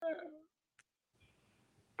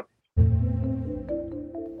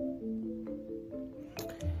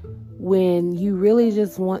when you really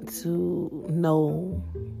just want to know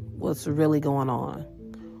what's really going on,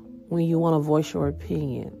 when you want to voice your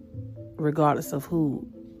opinion, regardless of who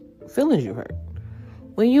feelings you hurt,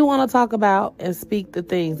 when you want to talk about and speak the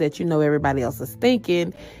things that you know everybody else is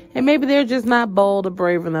thinking, and maybe they're just not bold or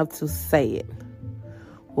brave enough to say it.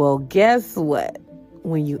 Well, guess what?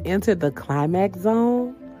 When you enter the climax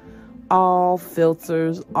zone, all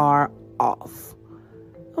filters are off.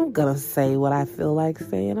 I'm going to say what I feel like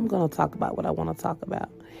saying. I'm going to talk about what I want to talk about.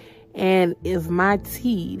 And if my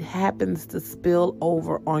tea happens to spill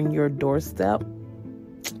over on your doorstep,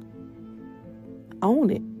 own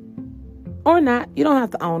it. Or not. You don't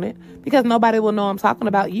have to own it, because nobody will know I'm talking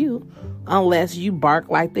about you unless you bark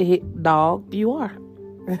like the hit dog you are.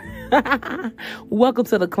 Welcome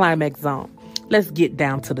to the climax zone. Let's get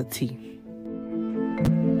down to the tea.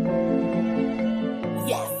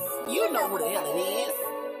 Yes, you know who the hell it is.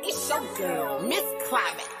 It's your girl, Miss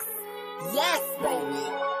Climax. Yes, baby.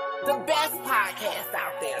 The best podcast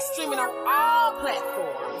out there, streaming on all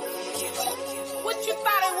platforms. What you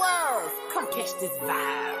thought it was? Come catch this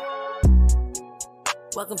vibe.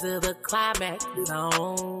 Welcome to the climax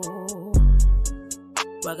zone.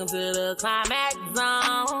 Welcome to the climax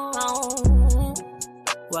zone.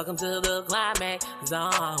 Welcome to the climax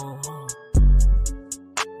zone.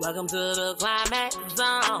 Welcome to the climax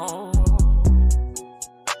zone.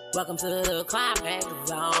 Welcome to the climax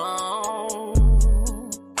zone.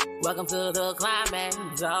 Welcome to the climax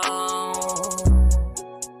zone.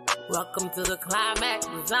 Welcome to the climax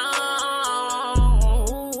zone.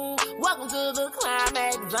 Welcome to the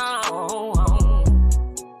climax zone.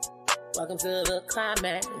 Welcome to the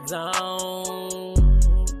climax zone.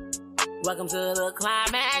 Welcome to the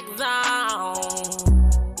climax zone.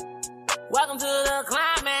 Welcome to the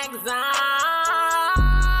climax zone.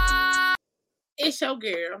 It's your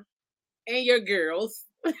girl and your girls.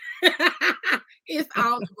 It's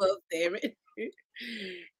all of us, damn it.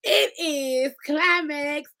 It is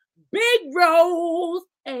Climax, Big Rose,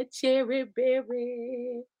 and Cherry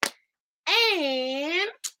Berry.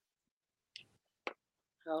 And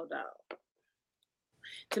hold on.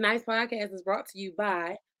 Tonight's podcast is brought to you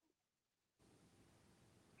by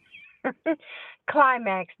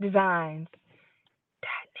Climax Designs.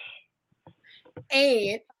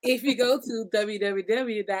 And if you go to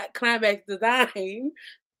www.climaxdesign,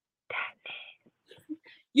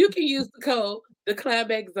 you can use the code the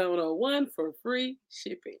Climax Zone 01 for free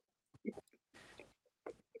shipping.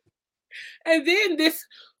 And then this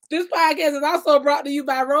podcast is also brought to you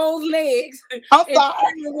by Rose Legs. I'm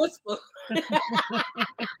sorry. Whisper.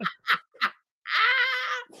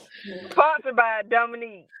 Sponsored by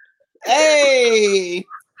Dominique. Hey.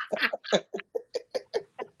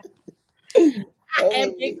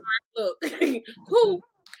 And Big Look. Who?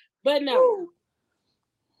 But no.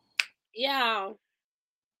 Y'all,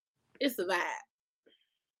 it's a vibe.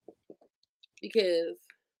 Because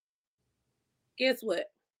guess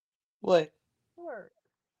what? What?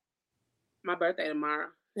 My birthday tomorrow.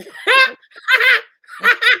 I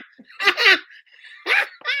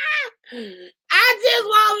just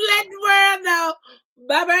want to let the world know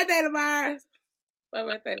my birthday tomorrow. My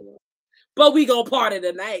birthday tomorrow. But we gonna party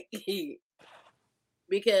tonight.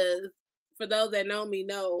 Because for those that know me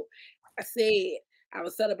know, I said I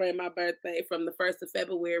was celebrating my birthday from the 1st of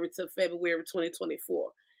February to February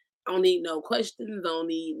 2024. I don't need no questions. I don't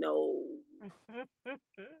need no... I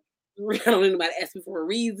don't need nobody to ask me for a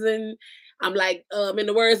reason. I'm like, in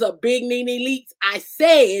the words of Big Nene Leaks, I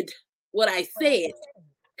said what I said.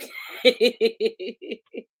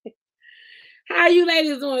 How are you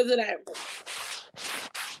ladies doing today?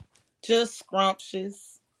 Just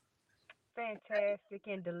scrumptious. Fantastic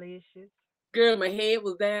and delicious. Girl, my head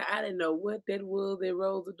was down. I didn't know what that was that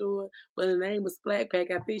Rose was doing. But the name was Splat Pack.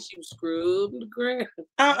 I think she was scrubbing the ground.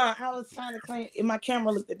 I was trying to clean. My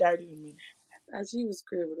camera looked dirty to me. She was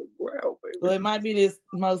scrubbing the ground, baby. Well, it might be this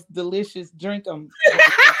most delicious drink. No, we're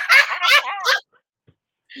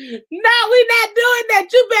not doing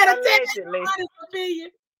that. You better tell me honest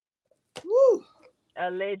opinion. Woo.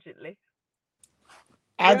 Allegedly.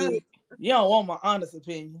 You don't want my honest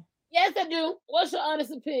opinion. Yes, I do. What's your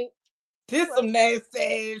honest opinion? This some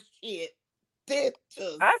nasty ass shit.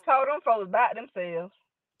 I told them folks about themselves.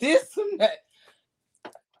 This some that.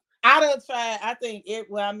 I done tried. I think it.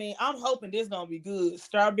 Well, I mean, I'm hoping this gonna be good.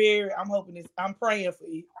 Strawberry. I'm hoping this. I'm praying for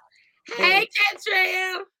you. Hey,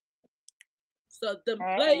 Cantrell. So the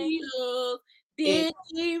players did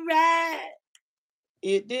it right.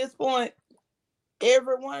 At this point,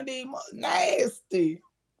 every one of these nasty.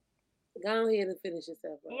 Go ahead and finish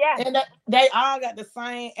yourself. Right? Yeah. And they all got the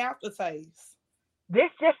same aftertaste.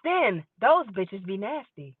 This just in. Those bitches be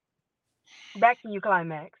nasty. Back to you,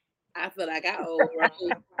 Climax. I feel like I owe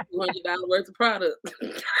 $200 worth of product.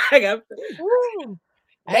 I got. Woo.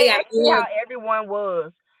 They asked me how everyone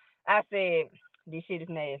was. I said, this shit is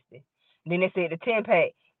nasty. Then they said the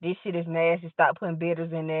 10-pack, this shit is nasty. Stop putting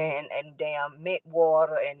bitters in there and damn mint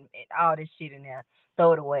water and all this shit in there.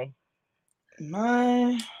 Throw it away.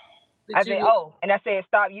 Man. I said, and I said,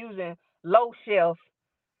 stop using low shelf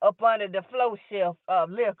up under the flow shelf of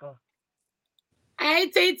liquor. Hey,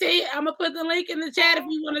 TT, I'm going to put the link in the chat if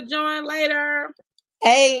you want to join later.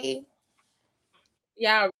 Hey.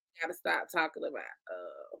 Y'all got to stop talking about,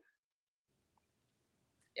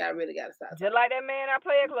 y'all really got to stop. Just like that man I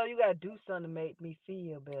play at club, you got to do something to make me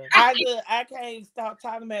feel better. I can't stop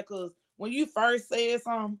talking about because when you first said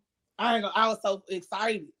something, I was so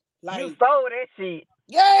excited. Like, you sold that shit.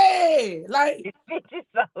 Yeah, like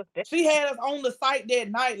she had us on the site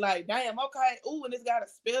that night. Like, damn, okay, ooh, and it's got a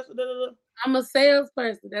special. I'm a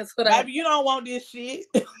salesperson. That's what Baby, you don't want this shit.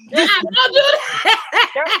 Don't do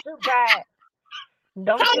that. Don't do bad.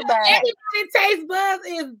 Don't do bad. Everybody's taste buds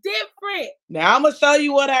is different. Now I'm gonna show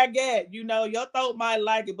you what I got. You know, your throat might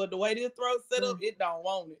like it, but the way this throat set up, it don't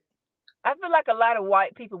want it. I feel like a lot of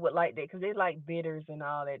white people would like that because they like bitters and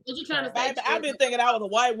all that. What you trying to say? I've been thinking I was a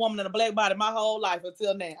white woman in a black body my whole life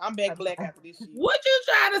until now. I'm back black after this shit. What you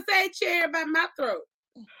trying to say, Cherry, about my throat?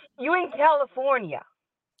 You in California.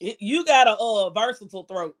 You got a versatile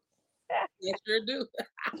throat. Yes, sure do.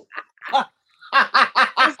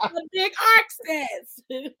 It's a big arc stance.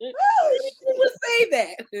 You would say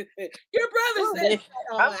that. Your brother said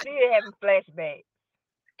that. I'm still having flashbacks.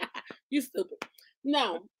 You stupid.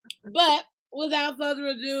 No, but without further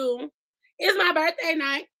ado, it's my birthday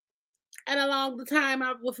night. And along the time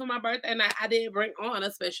for my birthday night, I did bring on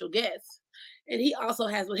a special guest. And he also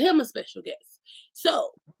has with him a special guest.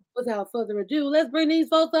 So, without further ado, let's bring these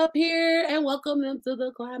folks up here and welcome them to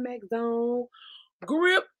the Climax Zone.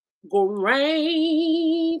 Grip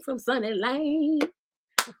Grain from Sunny Lane.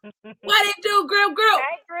 What it do, Grip?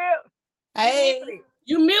 Hey, Grip. Hey.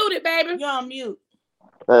 You muted, baby. You're on mute.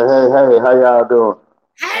 Hey, how y'all doing?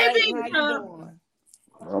 Hey, how you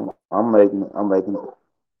doing? I'm making it.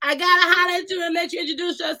 I gotta holler at you and let you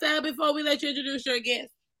introduce yourself before we let you introduce your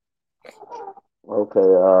guest. Okay,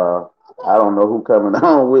 I don't know who coming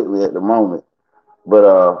on with me at the moment,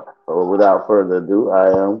 but without further ado,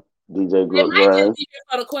 I am DJ Grip Grind. They might just be here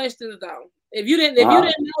for the questions though. If you didn't know,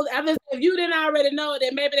 if you didn't already know,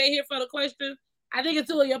 then maybe they're here for the questions. I think it's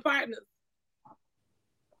two of your partners.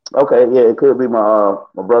 Okay, yeah, it could be my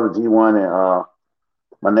brother G1 and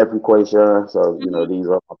my nephew Quayshawn. So you know, these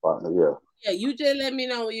are my partners. Yeah. Yeah, you just let me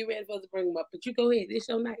know when you're ready for us to bring them up. But you go ahead. It's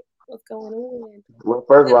your night. What's going on? Well,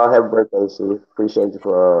 first of all, happy birthday, sis. Appreciate you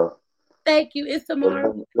for. Thank you. It's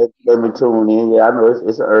tomorrow. Let me tune in. Yeah, I know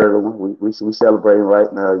it's an early one. We celebrating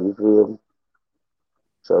right now. You feel me?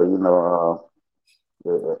 So you know,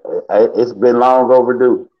 it's been long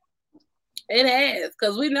overdue. It has,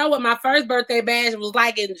 because we know what my first birthday bash was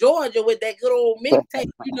like in Georgia with that good old mixtape.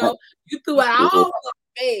 You know, you threw it all up,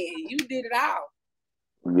 man. You did it all.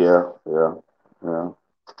 Yeah.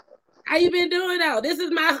 How you been doing though? This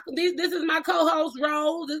is my co-host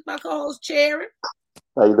Rose. This is my co-host Cherry.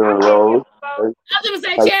 How you doing, Rose? I was gonna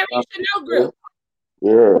say Cherry, you should know Grip.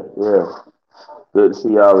 Yeah. Good to see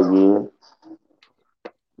y'all again.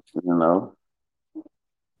 You know.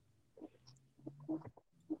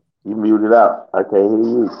 You muted out. I can't hear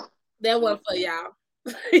you. That wasn't for y'all.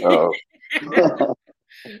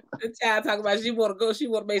 The child talking about she want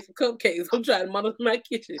to make some cupcakes. I'm trying to monitor my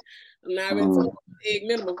kitchen. I'm not ready to egg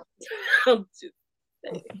minimum. I'm just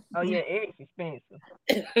saying. Oh yeah, eggs expensive.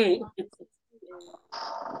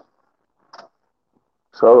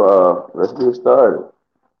 So let's get started.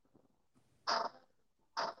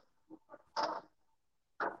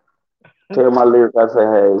 Tell my lyric, I say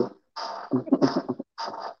hey.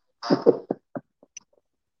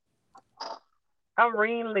 I'm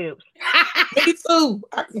reading lips. Me too.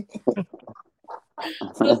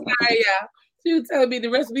 So sorry, y'all. She was telling me the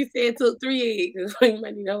recipe said it took 3 eggs.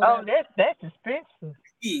 Oh, that's expensive.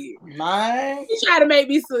 Yeah. Man. She tried to make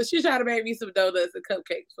me some donuts and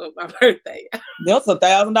cupcakes for my birthday. Those are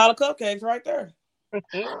 $1,000 cupcakes right there.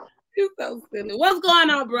 You're so silly. What's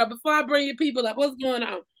going on, bro? Before I bring your people up, what's going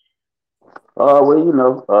on? Well, you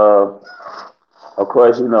know, of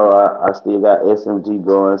course, you know, I still got SMG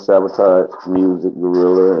going, Sabotage Music,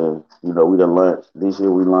 Gorilla, and, you know, we done launched. This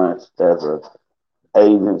year we launched as a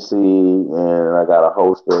agency, and I got a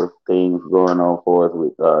host of things going on for us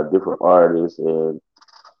with different artists, and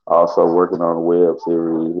also working on a web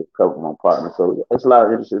series with a couple of my partners. So it's a lot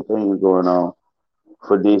of interesting things going on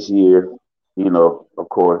for this year, you know, of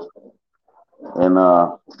course. And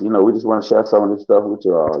we just want to share some of this stuff with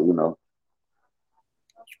y'all.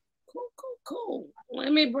 Cool.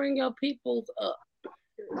 Let me bring your peoples up.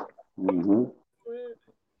 Mm-hmm.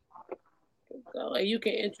 So you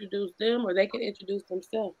can introduce them, or they can introduce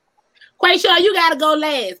themselves. Quayshawn, you gotta go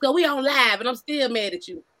last, cause we on live, and I'm still mad at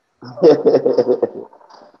you.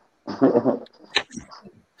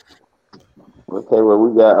 Okay, well,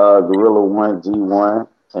 we got Gorilla One G1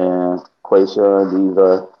 and Quayshawn. These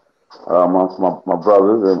are my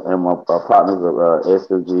brothers and my partners of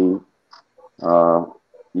SFG.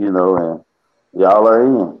 And y'all are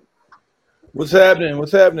in. What's happening?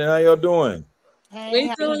 What's happening? How y'all doing? Hey, We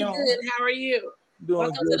how you doing doing? good. How are you? Doing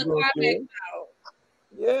Welcome to good, the doing Climax good. Show.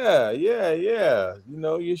 Yeah.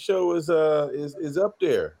 Your show is up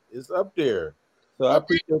there. It's up there. So I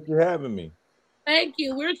appreciate you having me. Thank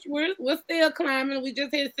you. We're still climbing. We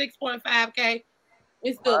just hit 6.5K.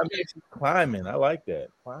 We still Climax is climbing. I like that.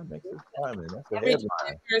 Climax is climbing. That's a I'm reaching headline.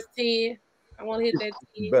 that first 10. I want to hit that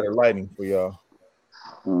 10. Better lighting for y'all.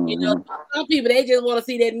 You know, some people they just want to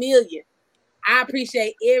see that million. I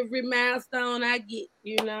appreciate every milestone I get,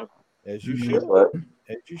 As you should.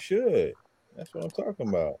 As you should. That's what I'm talking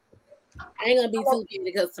about. I ain't gonna be too busy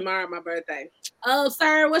because tomorrow my birthday.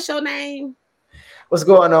 Sir, what's your name? What's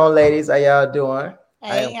going on, ladies? How y'all doing?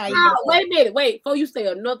 Hey, how you doing? Wait a minute. Wait, before you say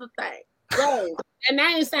another thing. Bro, that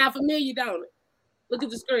name sound familiar, don't it? Look at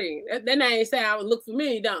the screen. That name sound look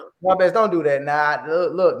familiar, don't it? My best, don't do that. Nah,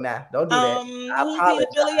 look now. Don't do that. Who's he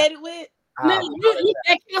affiliated with? No, you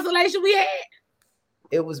that cancellation we had.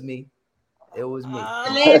 It was me. It was me.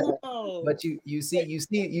 Oh. But you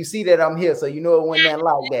see that I'm here, so you know it wasn't that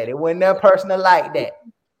like that. It wasn't that personal like that.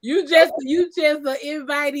 You just an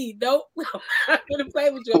invitee. Nope. I'm not gonna play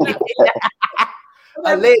with you.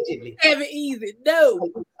 Allegedly. Have it easy. No.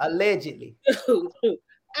 Allegedly.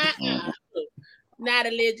 Not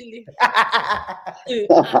allegedly.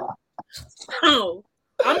 So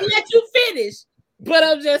I'm gonna let you finish, but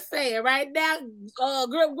I'm just saying right now,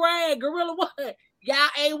 Gorilla One, y'all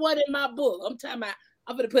ain't one in my book. I'm talking about.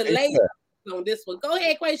 I'm gonna put ladies on this one. Go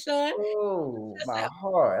ahead, Quayshawn. Oh, my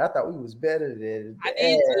heart. I thought we was better than I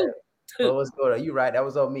did too. Well, what's good? You right. That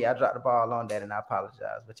was on me. I dropped the ball on that and I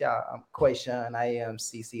apologize. But y'all, I'm Quayshawn. I am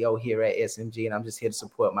CCO here at SMG, and I'm just here to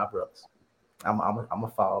support my brothers. I'm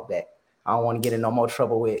a fall back. I don't want to get in no more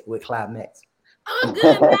trouble with Climax. I'm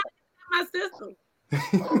good. My system.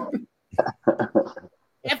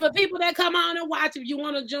 And for people that come on and watch, if you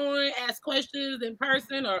want to join, ask questions in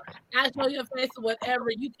person, or I show your face or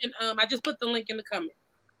whatever, you can. I just put the link in the comment.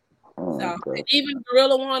 So even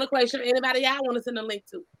Gorilla One Quayshawn, anybody y'all want to send a link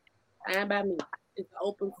to, fine by me. It's an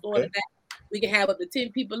open floor today. We can have up to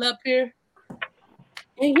 10 people up here.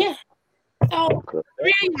 And yeah. So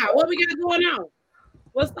what we got going on?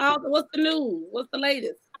 What's the news? What's the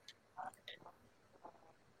latest?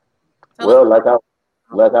 Well, like I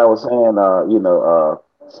was saying,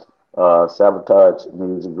 Sabotage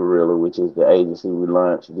Music Gorilla, which is the agency we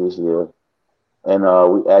launched this year, and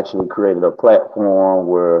we actually created a platform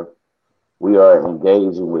where we are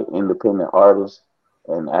engaging with independent artists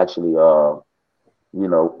and actually,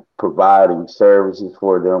 providing services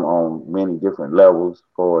for them on many different levels,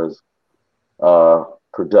 for as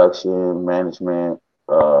production, management,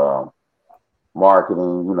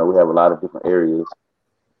 marketing. We have a lot of different areas,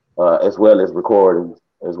 as well as recording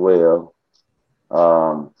as well.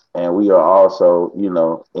 And we are also, we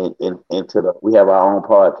have our own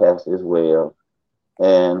podcast as well.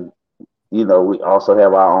 And, we also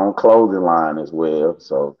have our own clothing line as well.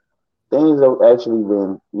 So things have actually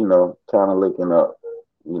been, kind of looking up,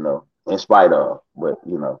 in spite of, but,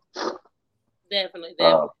 Definitely.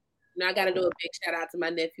 Now I got to do a big shout out to my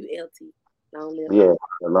nephew, LT. Long live. Yeah,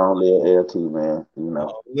 long live LT, man.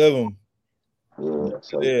 Live him. Yeah.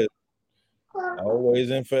 So. It is. Always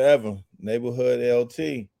and forever. Neighborhood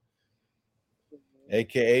LT,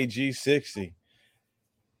 aka G60.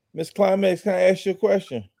 Miss Climax, can I ask you a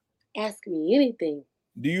question? Ask me anything.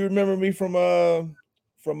 Do you remember me from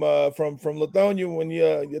Lithonia when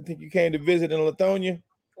I think you came to visit in Lithonia?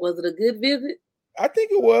 Was it a good visit? I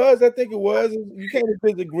think it was. You came to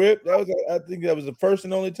visit Grip. I think that was the first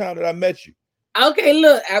and only time that I met you. Okay,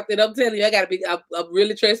 look, I'm telling you, I'm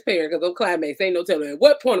really transparent because I'm Climax. Ain't no telling at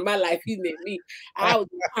what point in my life you met me. I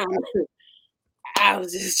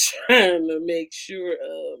was just trying to make sure.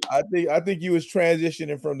 I think you was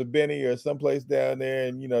transitioning from the Benny or someplace down there,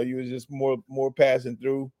 and you was just more passing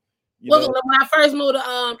through. When I first moved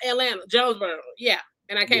to Atlanta, Jonesboro, yeah,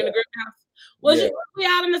 and I came to Grip House. Was you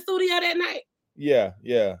out in the studio that night? Yeah.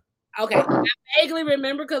 Okay, I vaguely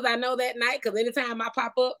remember because I know that night. Because anytime I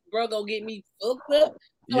pop up, bro, go get me fucked up.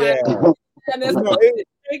 So And that's No,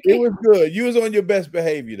 it was good. You was on your best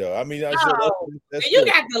behavior though. I mean, that's you good.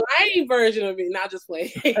 got the lame version of me. Not just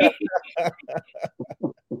play.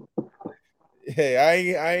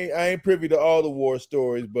 Hey, I ain't privy to all the war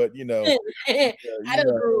stories, but you know, I done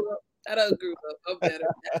grew up. I'm better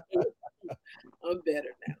now. I'm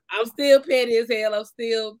better now. I'm still petty as hell.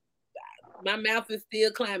 My mouth is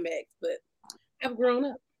still climax, but I've grown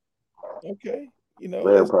up. Okay, you know,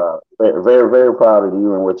 Very proud, very, very, very proud of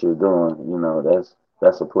you and what you're doing. You know,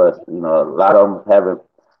 that's a plus. You know, a lot of them haven't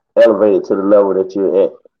elevated to the level that you're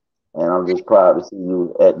at, and I'm just proud to see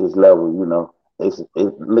you at this level. You know,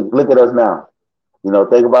 look at us now. You know,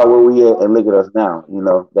 think about where we at and look at us now. You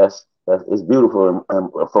know, that's it's beautiful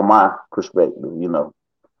from my perspective. You know,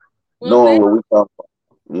 knowing where we come from.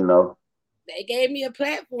 You know, they gave me a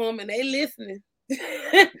platform and they listening.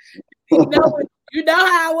 You know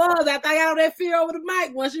how I was after I got on that fear over the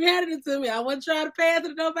mic. Once you handed it to me, I wasn't trying to pass it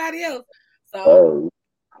to nobody else. So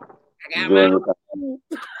I got my own.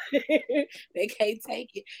 They can't take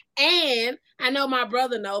it. And I know my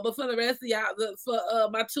brother know, but for the rest of y'all, for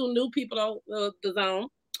my two new people on the zone,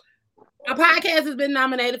 my podcast has been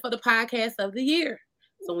nominated for the podcast of the year.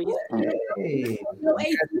 So when you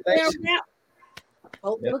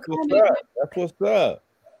that's what's up.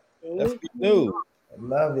 That's good news. I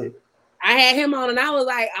love it. I had him on and I was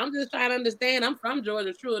like, I'm just trying to understand. I'm from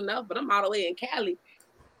Georgia, true enough, but I'm all the way in Cali.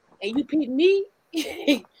 And you picked me.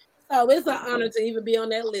 So it's an honor to even be on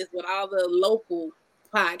that list with all the local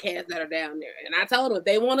podcasts that are down there. And I told them if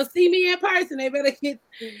they want to see me in person, they better get.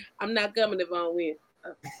 I'm not coming if I don't win.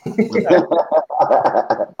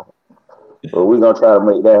 Well, we're gonna try to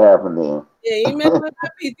make that happen then. Yeah, you mess with my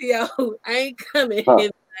PTO. I ain't coming if I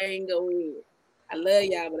ain't gonna win. I love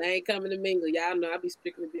y'all, but I ain't coming to mingle. Y'all know I be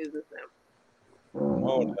strictly business now.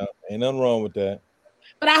 Oh, no. Ain't nothing wrong with that.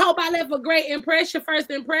 But I hope I left a great impression,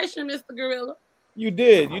 first impression, Mr. Gorilla. You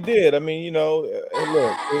did. I mean, you know,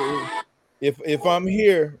 look, if I'm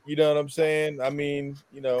here, you know what I'm saying? I mean,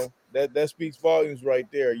 you know, that speaks volumes right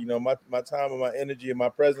there. You know, my time and my energy and my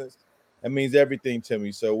presence, that means everything to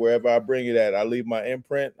me. So wherever I bring it at, I leave my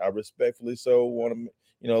imprint. I respectfully want to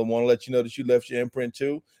let you know that you left your imprint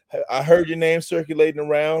too. I heard your name circulating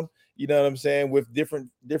around, you know what I'm saying, with different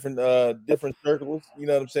circles, you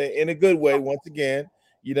know what I'm saying, in a good way, once again.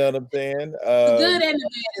 You know what I'm saying? The good and the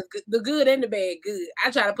bad is good. The good and the bad good.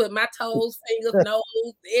 I try to put my toes, fingers,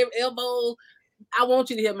 nose, elbows. I want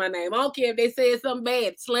you to hear my name. I don't care if they said something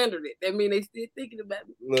bad, slandered it. That mean they still thinking about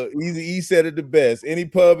me. Look, Easy said it the best. Any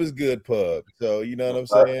pub is good pub. So you know what I'm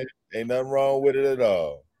saying? Ain't nothing wrong with it at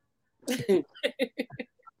all.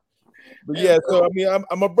 But yeah, so I mean,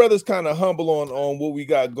 my brother's kind of humble on what we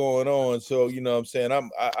got going on. So you know what I'm saying,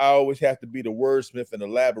 I always have to be the wordsmith and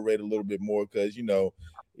elaborate a little bit more because you know,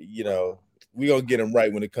 we gonna get him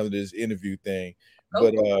right when it comes to this interview thing.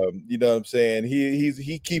 But you know what I'm saying,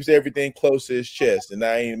 he keeps everything close to his chest, and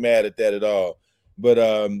I ain't mad at that at all. But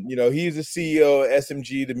you know, he's the CEO of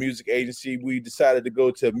SMG, the music agency. We decided to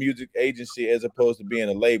go to a music agency as opposed to being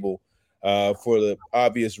a label. For the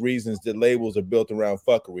obvious reasons that labels are built around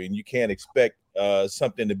fuckery, and you can't expect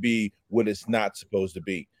something to be what it's not supposed to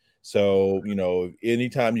be. So, you know,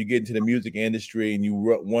 anytime you get into the music industry and you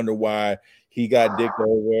wonder why he got dicked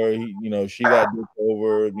over, she got dicked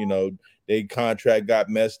over, you know, their contract got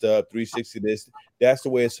messed up, 360 this, that's the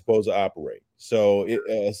way it's supposed to operate. So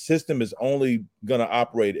a system is only going to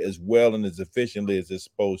operate as well and as efficiently as it's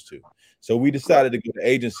supposed to. So we decided to go the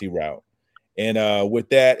agency route. And with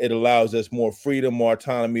that, it allows us more freedom, more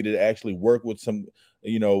autonomy to actually work with some,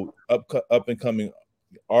 you know, up and coming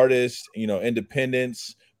artists, you know,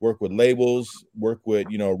 independents, work with labels, work with,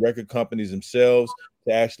 you know, record companies themselves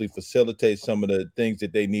to actually facilitate some of the things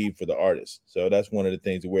that they need for the artists. So that's one of the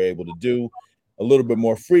things that we're able to do a little bit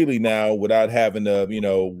more freely now without having to, you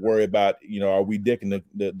know, worry about, you know, are we dicking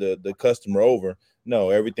the customer over? No,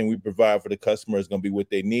 everything we provide for the customer is going to be what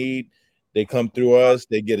they need. They come through us,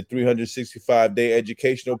 they get a 365-day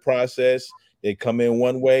educational process. They come in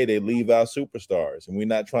one way, they leave our superstars. And we're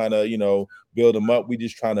not trying to, you know, build them up. We're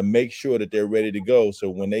just trying to make sure that they're ready to go. So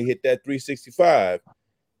when they hit that 365,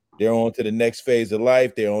 they're on to the next phase of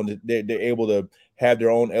life. They're able to have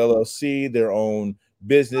their own LLC, their own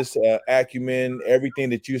business acumen, everything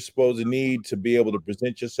that you're supposed to need to be able to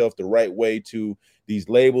present yourself the right way to these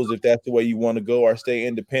labels, if that's the way you want to go, or stay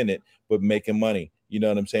independent, but making money. You know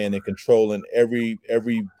what I'm saying? And controlling every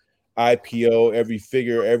IPO, every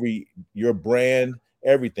figure, your brand,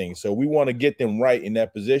 everything. So we want to get them right in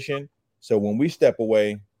that position. So when we step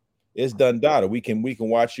away, it's done data. We can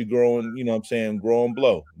watch you grow and, you know what I'm saying, grow and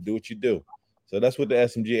blow, do what you do. So that's what the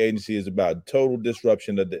SMG agency is about: total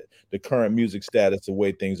disruption of the current music status, the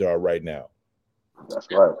way things are right now. That's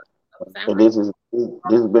right. And this has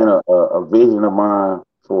been a vision of mine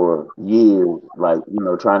for years. Like, you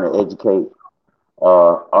know, trying to educate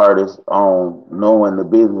artists on knowing the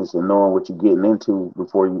business and knowing what you're getting into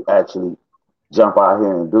before you actually jump out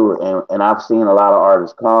here and do it. And I've seen a lot of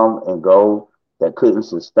artists come and go that couldn't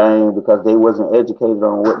sustain because they wasn't educated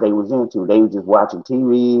on what they was into. They were just watching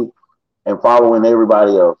TV and following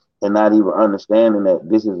everybody else and not even understanding that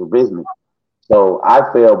this is a business. So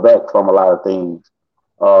I fell back from a lot of things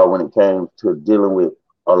when it came to dealing with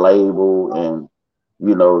a label and,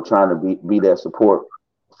 you know, trying to be that support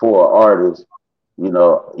for an artist. You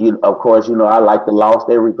know, of course, you know, I like to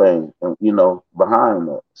lost everything, and, you know, behind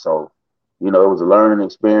that. So, you know, it was a learning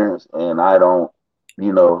experience, and I don't,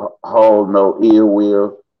 you know, hold no ill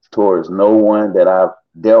will towards no one that I've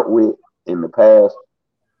dealt with in the past,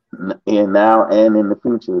 and now and in the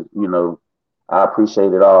future. You know, I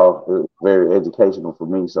appreciate it all. It's very educational for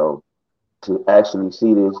me. So to actually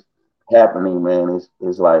see this happening, man,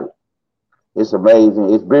 it's like, it's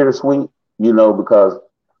amazing. It's bittersweet, you know, because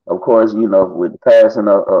of course, you know, with the passing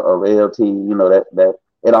of LT, you know, that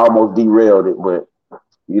it almost derailed it, but,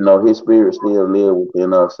 you know, his spirit still lives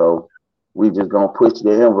within us. So we just gonna push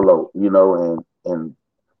the envelope, you know, and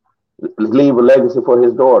leave a legacy for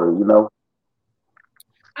his daughter, you know.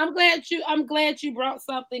 I'm glad you brought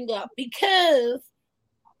something up, because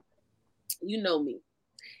you know me,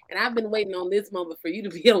 and I've been waiting on this moment for you to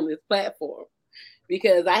be on this platform,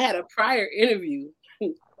 because I had a prior interview a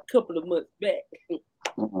couple of months back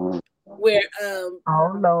where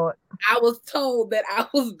oh Lord, I was told that I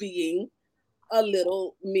was being a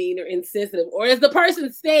little mean or insensitive, or as the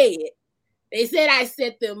person said, they said I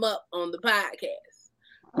set them up on the podcast.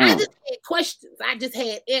 I just had questions. I just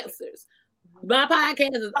had answers. My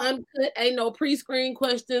podcast is uncut. Ain't no pre-screen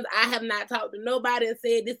questions. I have not talked to nobody and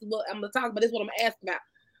said this is what I'm gonna talk about. This is what I'm gonna ask about.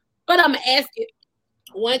 But I'm gonna ask it,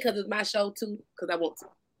 one, because it's my show, two, because I want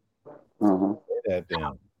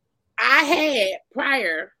to. I had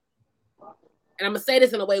prior, and I'm gonna say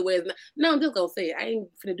this in a way where it's not, no, I'm just gonna say it. I ain't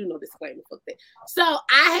finna do no disclaimer. Fuck that. So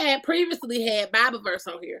I had previously had Bible verse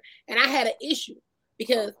on here, and I had an issue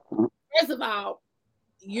because, first of all,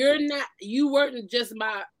 you weren't just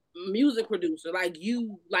my music producer, like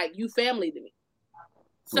you family to me.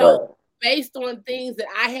 So based on things that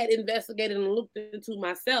I had investigated and looked into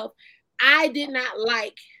myself, I did not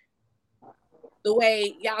like the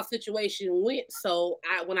way y'all situation went. So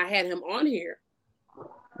when I had him on here,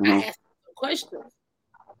 I asked him some questions.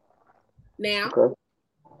 Now, who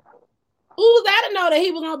was I to know that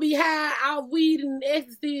he was gonna be high off weed and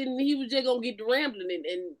ecstasy, and he was just gonna get to rambling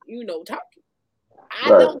and you know, talking? I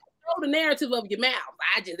don't know the narrative of your mouth.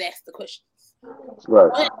 I just asked the questions.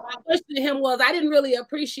 But my question to him was, I didn't really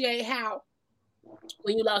appreciate how,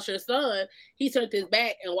 when you lost your son, he turned his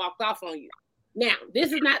back and walked off on you. Now,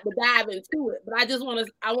 this is not to dive into it, but I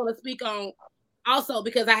want to speak on also,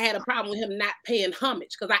 because I had a problem with him not paying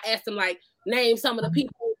homage, because I asked him, like, name some of the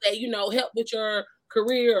people that, you know, helped with your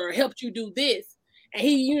career or helped you do this. And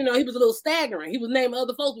he, you know, he was a little staggering. He was naming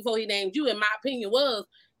other folks before he named you. And my opinion was,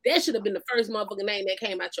 that should have been the first motherfucking name that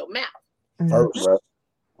came out your mouth.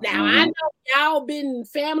 Now, I know y'all been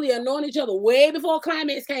family or knowing each other way before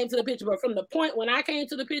Climax came to the picture, but from the point when I came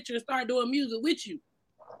to the picture and started doing music with you,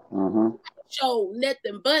 I showed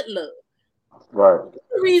nothing but love. The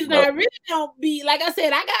reason I really don't be, like I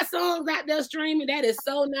said, I got songs out there streaming that is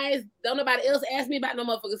so nice. Don't nobody else ask me about no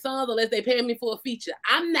motherfucking songs unless they pay me for a feature.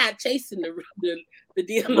 I'm not chasing the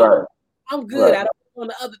deal. I'm good. I don't want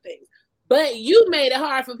the other things. But you made it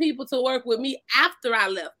hard for people to work with me after I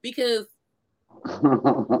left, because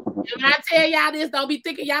when I tell y'all this, don't be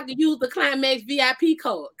thinking y'all can use the Climax VIP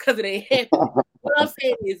code, because it ain't happening. What I'm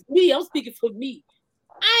saying is me. I'm speaking for me.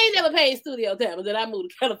 I ain't never paid studio time until I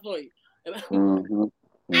moved to California. I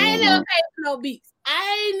ain't never paid for no beats.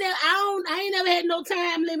 I ain't never had no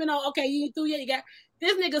time limit on. Okay, you ain't through yet. You got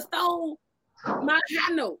this nigga stole my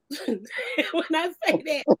high note. When I say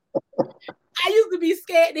that, I used to be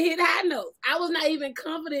scared to hit high notes. I was not even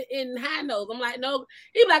confident in high notes. I'm like, no.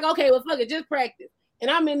 He be like, okay, well, fuck it, just practice.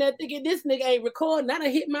 And I'm in there thinking, this nigga ain't recording. I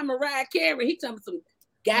done hit my Mariah Carey. He telling me some,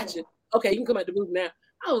 gotcha. Okay, you can come out the booth now.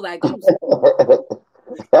 I was like,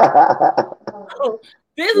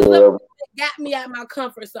 this is the that got me out of my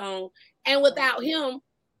comfort zone. And without him,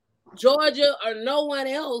 Georgia or no one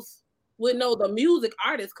else would know the music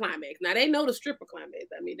artist Climax. Now, they know the stripper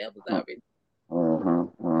Climax. I mean, that was already.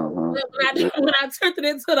 When I turned it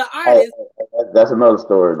into the artist, that's another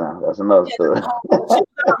story now. That's another story. She was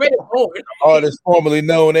already born. Artist formerly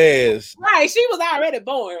known as. Right, she was already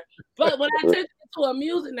born. But when I turned it into a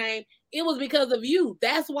music name, it was because of you.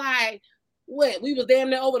 That's why we was damn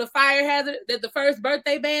near over the fire hazard, that the first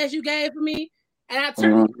birthday bash you gave for me. And I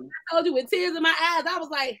turned I told you with tears in my eyes, I was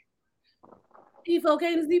like, he's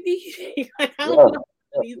okay to see me. Like, I don't know.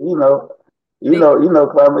 You know,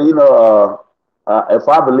 Clement, if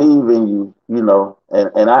I believe in you,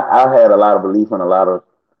 and I had a lot of belief in a lot of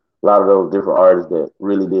those different artists that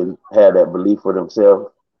really didn't have that belief for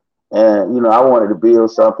themselves. And, I wanted to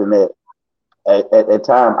build something that at that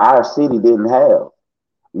time our city didn't have,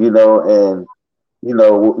 and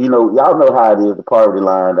y'all know how it is, the poverty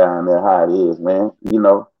line down there, how it is, man.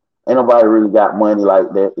 Ain't nobody really got money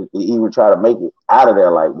like that to even try to make it out of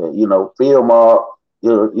there like that. Field Mob,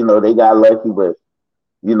 they got lucky, but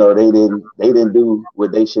they didn't do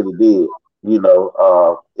what they should have did.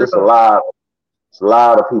 It's a lot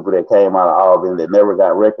of people that came out of Albany that never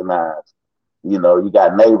got recognized. You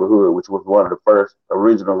got Neighborhood, which was one of the first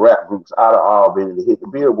original rap groups out of Albany to hit the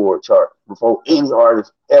Billboard chart before any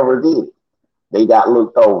artist ever did it. They got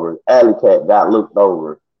looked over. Alley Cat got looked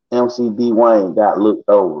over. MC Dwayne got looked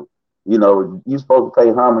over. You're supposed to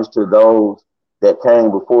pay homage to those that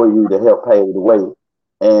came before you to help pave the way.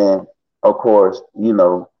 And of course,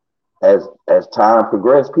 as time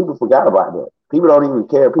progressed, people forgot about that. People don't even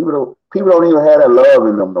care. People don't even have that love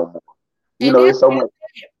in them no more. It's so much.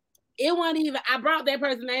 It wasn't even. I brought that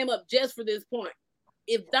person's name up just for this point.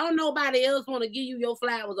 If don't nobody else want to give you your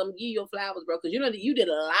flowers, I'm gonna give you your flowers, bro. Because you did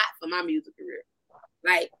a lot for my music career.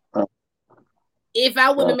 Like, if I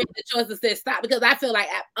wouldn't have made the choice to say stop, because I feel like,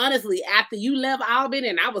 honestly, after you left Albany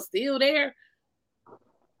and I was still there,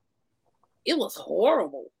 it was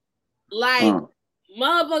horrible. Like,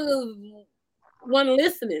 motherfuckers wasn't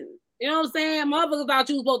listening. You know what I'm saying? Motherfuckers thought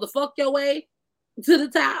you was supposed to fuck your way to the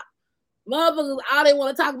top. Motherfuckers, all they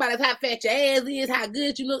want to talk about is how fat your ass is, how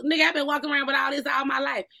good you look. Nigga, I've been walking around with all this all my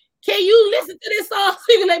life. Can you listen to this song so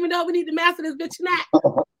you can let me know if we need to master this bitch or not?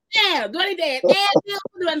 Damn, do I need that? Damn,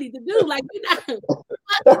 what do I need to do? Like, I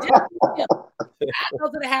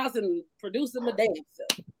go to the house and produce them a damn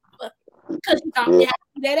self. Because you taught me how to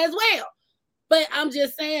do that as well. But I'm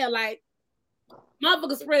just saying, like,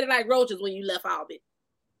 motherfuckers spread it like roaches when you left Albany.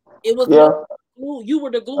 It was glue. You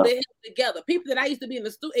were the glue that held together. People that I used to be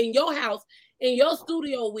in your house, in your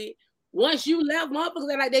studio with, once you left, motherfuckers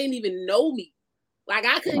that like they didn't even know me. Like,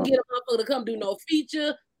 I couldn't get a motherfucker to come do no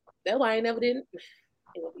feature. That's why I never did it.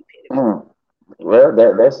 Well,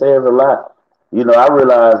 that says a lot. I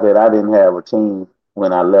realized that I didn't have a team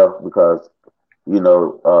when I left because,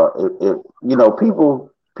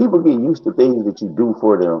 people get used to things that you do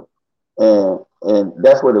for them, and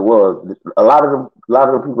that's what it was. A lot of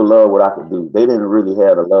the people love what I could do. They didn't really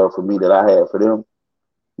have the love for me that I had for them.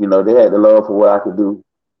 They had the love for what I could do,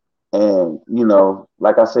 and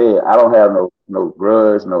like I said, I don't have no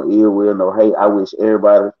grudge, no ill will, no hate. I wish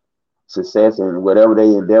everybody success in whatever their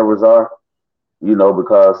endeavors are,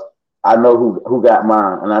 because I know who got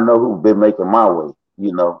mine, and I know who's been making my way.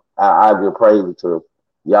 I give praise to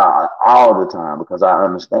y'all all the time because I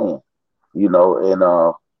understand, and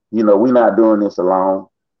we're not doing this alone.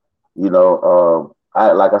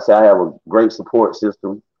 Like I said, I have a great support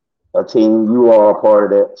system, a team. You are a part of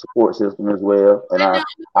that support system as well. And I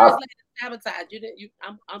sabotage you.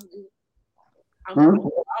 I'm good. I'm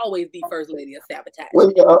always the first lady of sabotage.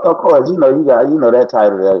 Well, yeah, of course, you got that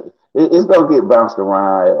title. It's gonna get bounced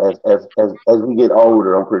around as we get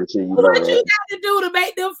older. I'm pretty sure you know what that. You got to do to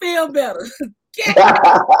make them feel better.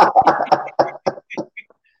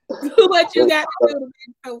 Do what you got to do to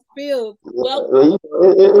make them feel well.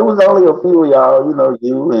 It was only a few of y'all,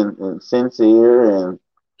 you and Sincere and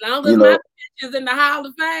long as my pictures in the Hall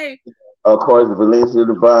of Fame. Of course, Valencia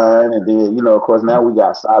Divine, and then of course now we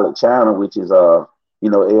got Solid Channel, which is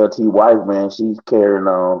LT wife, man. She's carrying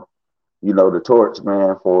on, the torch,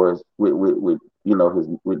 man, for us with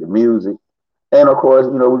with the music, and of course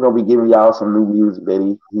we're gonna be giving y'all some new music that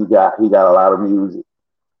he got a lot of music.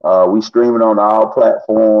 We streaming on all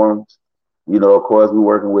platforms, of course we're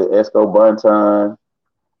working with Esco Bunton,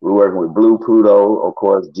 we're working with Blue Pluto, of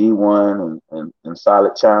course G1 and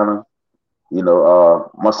Solid Channel.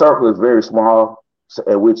 My circle is very small,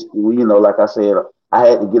 at which, like I said, I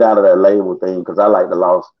had to get out of that label thing because I like to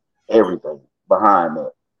lost everything behind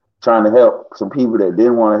that. Trying to help some people that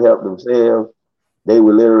didn't want to help themselves, they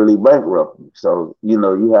were literally bankrupt. So,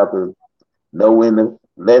 you have to know when to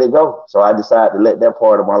let it go. So I decided to let that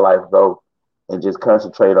part of my life go and just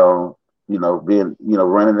concentrate on, being,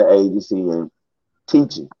 running the agency and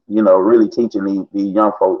teaching, really teaching these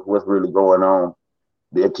young folks what's really going on.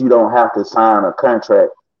 That you don't have to sign a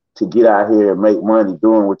contract to get out here and make money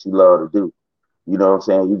doing what you love to do. You know what I'm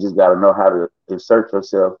saying? You just got to know how to insert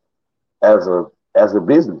yourself as a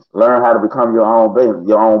business. Learn how to become your own business,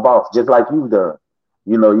 your own boss, just like you've done.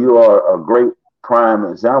 You know, you are a great prime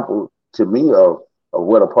example to me of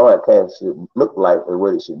what a podcast should look like and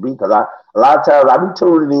what it should be. Because a lot of times I be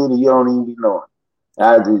tuning in and you don't even be knowing.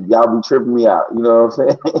 Y'all be tripping me out. You know what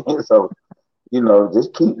I'm saying? So, you know,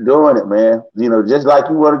 just keep doing it, man. You know, just like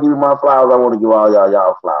you want to give me my flowers, I want to give all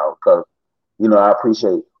y'all flowers. Because, you know, I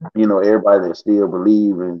appreciate, you know, everybody that still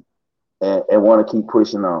believe and want to keep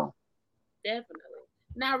pushing on. Definitely.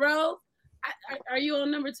 Now, Rose, are you on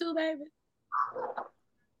number 2, baby?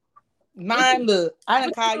 Mine, look, I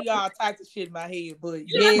didn't call you all types of shit in my head, but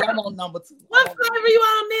yeah, I'm on number 2. What flavor you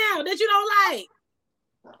on now that you don't like?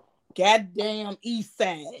 Goddamn East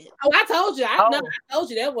Side. Oh, I told you. I told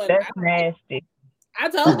you that wasn't. That's nasty. I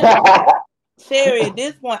told you. Sherry, at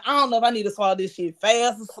this point, I don't know if I need to swallow this shit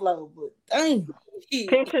fast or slow, but dang.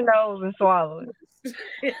 Pinch your nose and swallow it.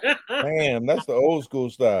 Damn, that's the old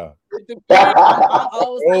school style. I'm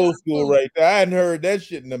Old school right there. I hadn't heard that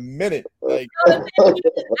shit in a minute. Like, I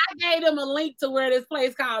gave them a link to where this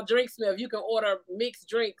place called Drinksmith. You can order mixed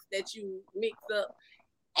drinks that you mix up.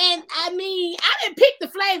 And I mean, I didn't pick the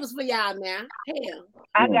flavors for y'all now. Hell.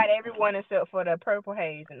 I got everyone except for the purple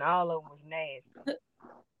haze, and all of them was nasty.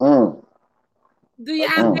 Do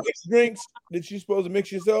y'all mixed drinks that you supposed to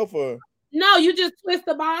mix yourself, or no? You just twist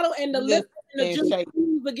the bottle and the lip and the juice shake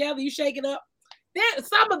together. You shake it up.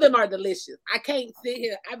 Some of them are delicious. I can't sit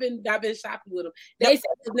here. I've been shopping with them. They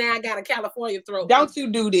said now I got a California throat. Don't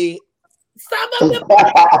you do that? Some of them.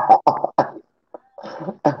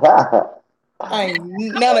 Ain't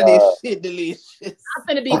none of this shit delicious. I'm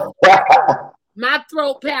gonna be. My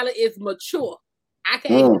throat palate is mature. I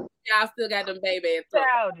can't. Y'all still got them baby throat.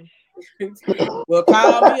 Childish. Well,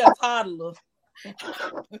 call me a toddler. Ladies,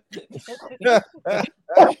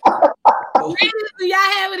 do y'all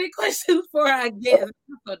have any questions for our guests?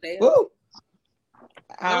 So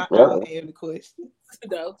I don't have any questions.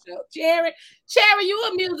 No. Cherry, you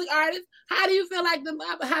a music artist. How do you feel like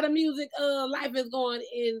how the music life is going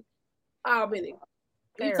in Albany?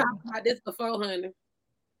 We talked about this before, honey.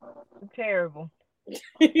 Terrible.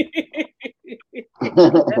 That's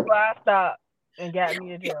why I stopped and got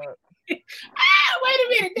me a job. Wait a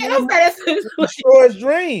minute. Don't say that. It destroys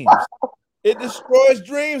dreams. It destroys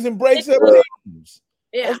dreams and breaks up dreams.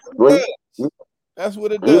 Yeah. That's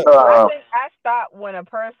what it does. I think I stopped when a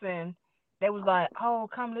person, they was like, oh,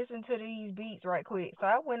 come listen to these beats right quick. So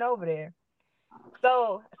I went over there.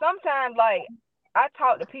 So sometimes, like, I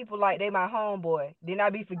talk to people like they my homeboy. Then I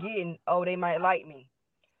be forgetting, oh, they might like me.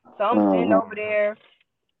 So I'm sitting over there.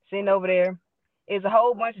 There's a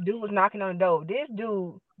whole bunch of dudes knocking on the door. This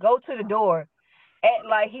dude go to the door, act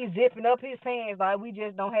like he's zipping up his pants like we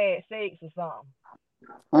just don't have sex or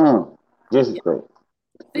something. Disrespect.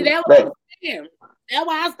 See, that's what I'm saying. That's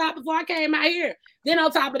why I stopped before I came out here. Then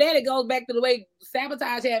on top of that, it goes back to the way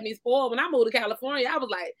Sabotage had me spoiled. When I moved to California, I was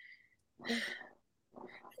like, I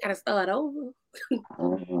gotta start over. I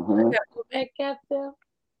gotta go back out there.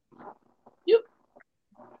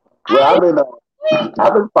 I've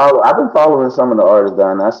been following some of the artists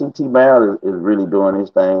down there. I see T-Mal is really doing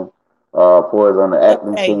his thing. For us on the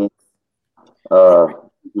acting team.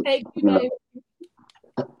 Hey, baby.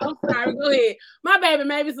 I'm sorry. Go ahead. My baby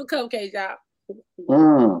made me some cupcakes, y'all.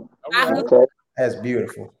 Okay. That's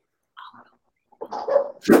beautiful.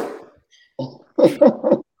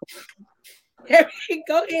 Go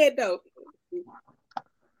ahead, though.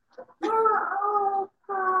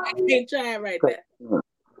 I can't try it right there.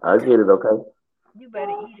 I get it, okay? You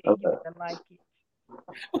better eat it and you better like it.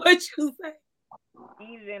 What you say?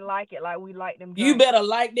 Eat it and like it like we like them. You better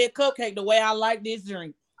like that cupcake the way I like this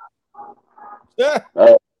drink. Hey,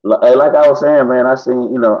 like I was saying, man, I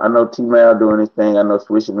know T-Mal doing his thing. I know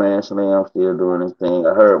Swisher Man Slim still doing his thing.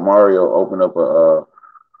 I heard Mario open up a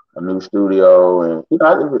new studio, and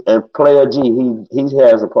and Player G, he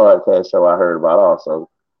has a podcast show I heard about also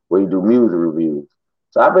where he do music reviews.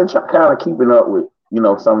 So I've been kind of keeping up with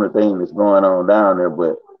some of the things that's going on down there,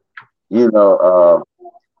 but you got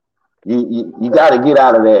to get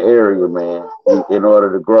out of that area, man, in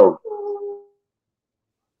order to grow.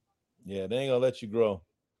 Yeah, they ain't gonna let you grow.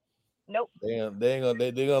 Nope. They're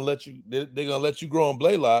gonna let you grow on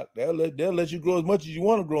Blaylock. They'll let you grow as much as you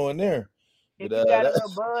want to grow in there. If you got a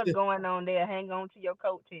little buzz going on there, hang on to your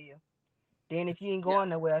coattail. Then if you ain't going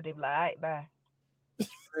nowhere, they be like, all right, bye.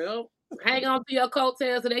 Well, hang on to your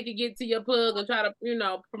coattail so they can get to your plug and try to,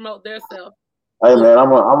 promote themselves. Hey man,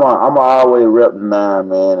 I'm always rep the 9,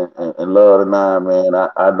 man, and love the 9, man.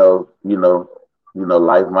 I know,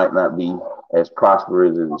 life might not be as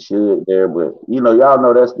prosperous as it should there, but y'all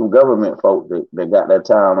know that's the government folk that got that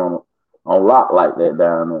town on lock like that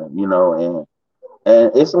down there, you know,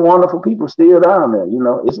 and it's some wonderful people still down there, you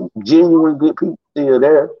know. It's genuine good people still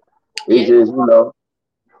there. It's Yeah. just, you know,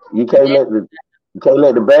 you can't let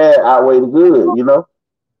the bad outweigh the good, you know.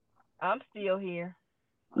 I'm still here.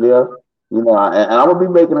 Yeah, you know, and I'm gonna be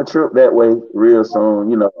making a trip that way real soon,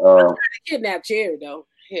 you know. Kidnap Cherry though.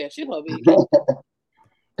 Yeah, she gonna be.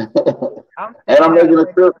 I'm And I'm making a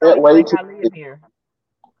here. trip I that don't way think too. I live here.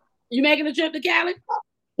 You making a trip to Cali?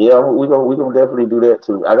 Yeah, we gonna definitely do that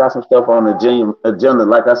too. I got some stuff on the agenda.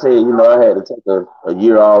 Like I said, you know, I had to take a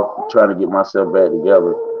year off trying to get myself back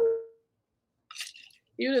together.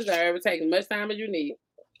 You deserve to take as much time as you need.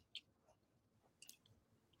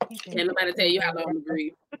 Can't nobody tell you how long to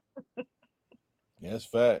grieve. That's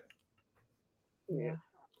fact. Yeah.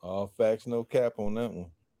 All facts, no cap on that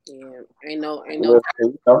one. Yeah. Ain't no You know,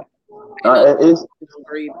 it's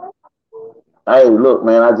grieve. hey, look,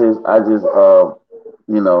 man, I just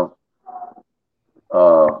you know,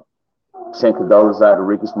 sent condolences out to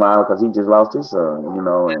Ricky Smile because he just lost his son, you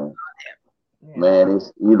know, and man,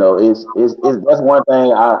 it's you know, it's that's one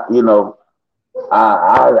thing I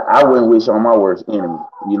wouldn't wish on my worst enemy,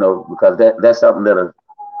 you know, because that's something that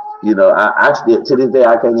you know, I still to this day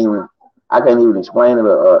I can't even explain it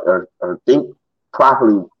or think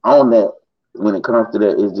properly on that when it comes to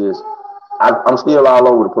that. It's just I'm still all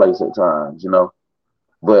over the place at times, you know,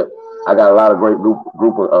 but I got a lot of great group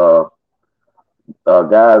of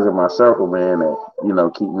guys in my circle, man, that you know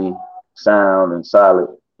keep me sound and solid,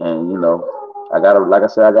 and you know like I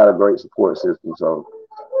said, I got a great support system, so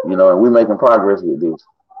you know, and we making progress with this,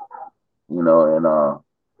 you know, and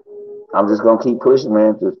I'm just gonna keep pushing,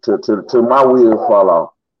 man, to my wheels fall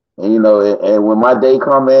off, and you know, and when my day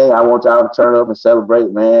come, man, I want y'all to turn up and celebrate,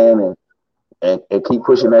 man, and keep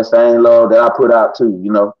pushing that same love that I put out too,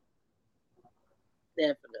 you know.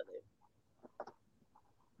 Definitely.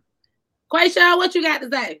 Quayshawn, what you got to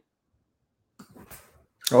say?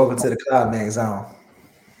 Welcome to the climax zone.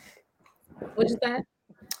 What you say?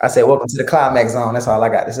 I said, welcome to the climax zone. That's all I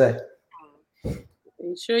got to say.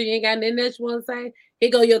 You sure you ain't got nothing else you want to say? Here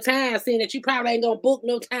go your time, seeing that you probably ain't gonna book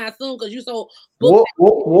no time soon because you so booked.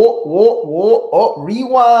 Whoa,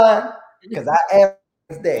 rewind. Because I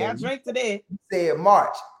asked that. I drink to that. You said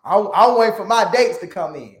March. I'm waiting for my dates to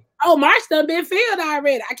come in. Oh, March done been filled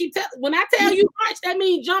already. I keep telling when I tell you March, that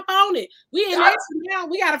means jump on it. We in April now.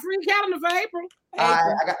 We got a free calendar for April.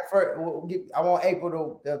 I got the first. I want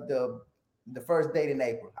April the first date in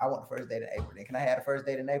April. I want the first date in April. Then can I have the first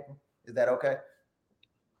date in April? Is that okay?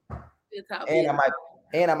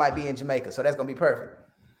 And I might be in Jamaica, so that's gonna be perfect.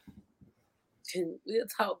 We'll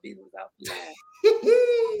talk business off the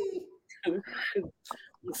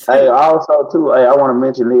Hey, also too, hey, I want to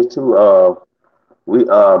mention this too.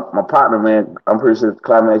 My partner, man, I'm pretty sure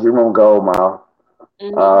Climax, you remember Goldmouth.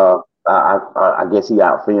 I guess he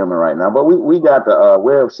out filming right now, but we got the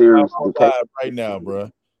web series live right now,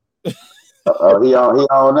 bro. He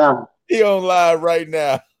on now. He on live right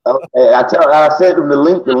now. Okay, I sent him the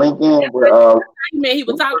link in, but man, he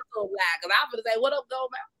was talking to him live because I was gonna say, "What up,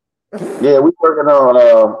 Goldmouth?" Yeah, we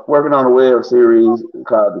working on a web series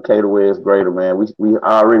called Decatur West Greater, man. We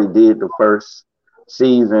already did the first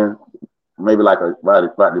season, maybe like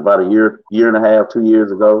about a year and a half, 2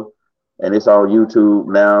 years ago, and it's on YouTube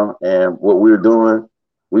now. And what we're doing,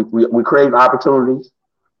 we create opportunities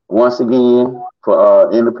once again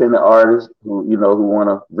for independent artists who want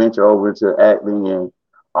to venture over into acting and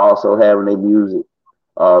also having their music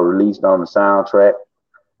released on the soundtrack.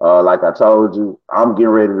 Like I told you, I'm getting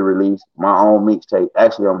ready to release my own mixtape.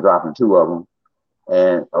 Actually, I'm dropping 2 of them.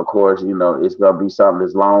 And of course, it's going to be something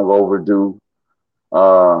that's long overdue.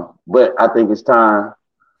 But I think it's time,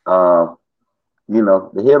 to hit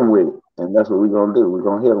them with it. And that's what we're going to do. We're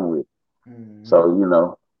going to hit them with it. Mm-hmm.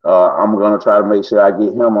 So, I'm going to try to make sure I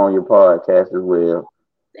get him on your podcast as well.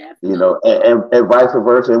 And vice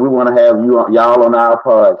versa. And we want to have y'all on our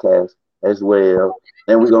podcast as well.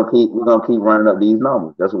 And we're gonna keep running up these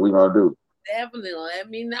numbers. That's what we're gonna do. Definitely, let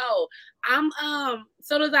me know. I'm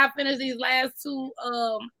soon as I finish these last 2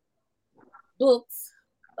 books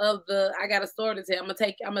of the I Got a Story to Tell, I'm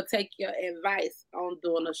gonna take your advice on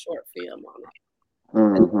doing a short film on it.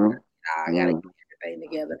 Mm-hmm. I gotta get everything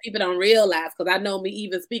together. People don't realize because I know me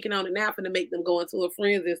even speaking on it now to make them go into a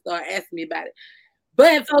frenzy and start asking me about it.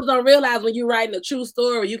 But folks don't realize when you're writing a true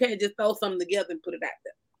story, you can't just throw something together and put it out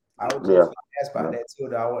there. I was just asked about that too,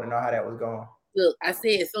 though. I want to know how that was going. Look, I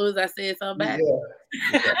said as soon as I said something back.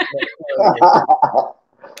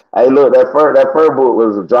 Hey, look, that first book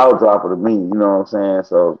was a jaw dropper to me. You know what I'm saying?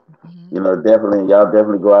 So, definitely, y'all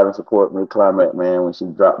definitely go out and support me, Climax, man, when she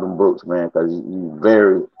dropped them books, man, because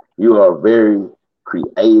you are a very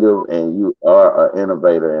creative and you are an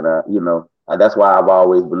innovator, and that's why I've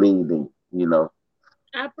always believed in you.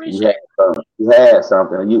 I You appreciate had it. something. You had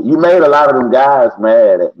something. You made a lot of them guys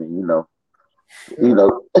mad at me.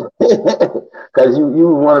 Because you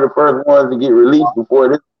were one of the first ones to get released before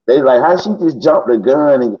this. They like, how she just jumped the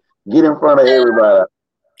gun and get in front of everybody.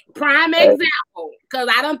 Prime example, because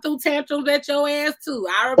I done threw tantrums at your ass too.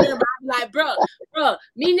 I remember I was like, bro,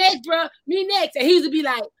 me next, and he used to be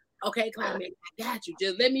like, okay, Climax, I got you.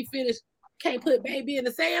 Just let me finish. Can't put baby in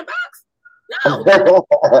the sandbox. No.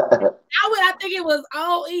 I think it was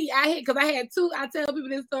OE. Because I had two. I tell people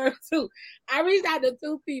this story too. I reached out to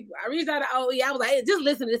two people. I reached out to OE. I was like, hey, just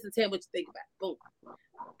listen to this and tell me what you think about it. Boom.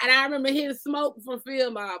 And I remember hearing Smoke from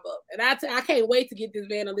Field Mob up. And I can't wait to get this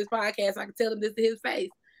man on this podcast so I can tell him this to his face.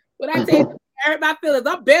 But I tell you, I hurt my feelings.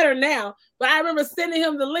 I'm better now. But I remember sending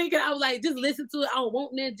him the link and I was like, just listen to it. I don't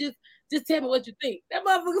want that. Just tell me what you think. That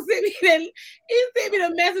motherfucker sent me he sent me the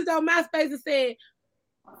message on MySpace and said,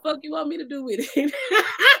 fuck you want me to do with it?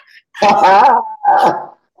 God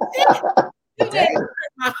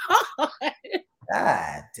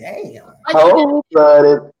damn.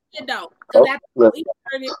 Cold-blooded. Because after he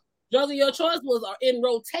heard it, Drugs of Your Choice was in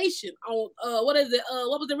rotation on what is it?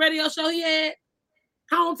 What was the radio show he had?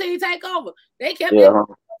 Home Team Takeover. They kept it in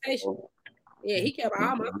rotation. Yeah, he kept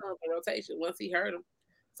all my songs in rotation once he heard them.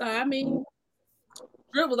 So I mean,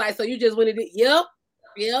 Drip was like, so you just went and did yep,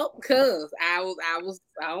 cause I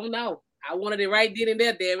don't know. I wanted it right then and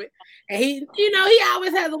there, damn it. And he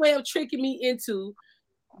always has a way of tricking me into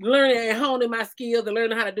learning and honing my skills and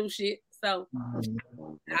learning how to do shit. So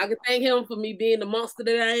I can thank him for me being the monster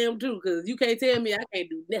that I am too, because you can't tell me I can't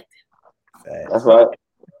do nothing. That's right.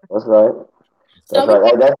 That's right. That's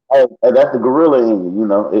right. That's the gorilla in you.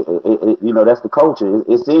 That's the culture.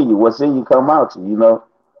 It's in you. What's in you come out you.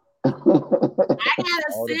 I had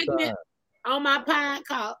a segment on my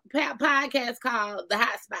podcast called The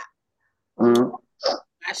Hot Spot. Mm-hmm.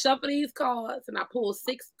 I shuffle these cards and I pull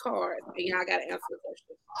 6 cards, and y'all gotta answer the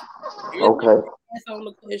question. Okay. Pass on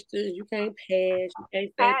the questions. You can't pass. You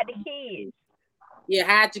can't say. Hide the kids. Yeah,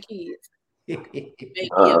 hide your kids. They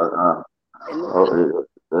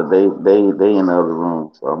in the other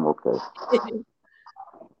room, so I'm okay.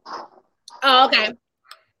 Oh, okay.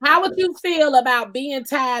 How would you feel about being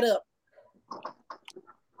tied up?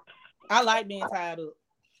 I like being tied up.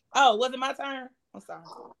 Oh, was it my turn? I'm sorry.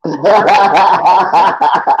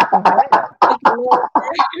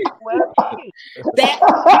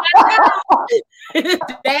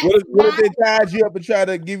 What if they tied you up and try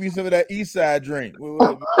to give you some of that East Side drink?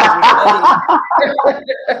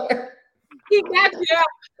 He got you.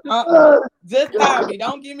 Just call me.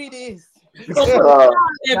 Don't give me this.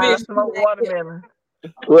 Smoke watermelon.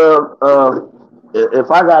 Well,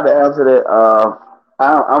 if I got to answer that,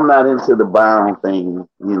 I'm not into the bound thing.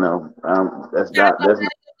 That's not. That's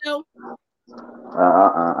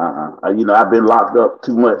I've been locked up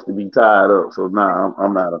too much to be tied up. So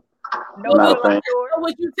I'm not a fan.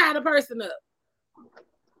 Would you tie the person up?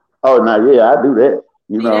 Oh no, yeah, I do that.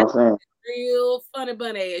 You know what I'm saying? Real funny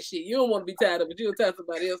bunny ass shit. You don't want to be tied up, but you'll tie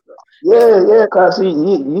somebody else up. Yeah, cause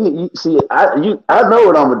you see, I know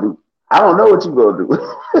what I'm gonna do. I don't know what you gonna do.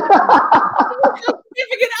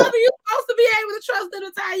 Significant other, you supposed to be able to trust them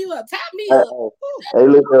to tie you up. Tie me up. Hey,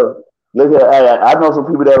 look at. Hey, I know some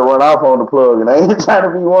people that run off on the plug, and I ain't trying to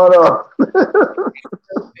be one of them.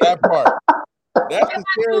 That part. That's the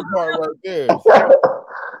scary part right there.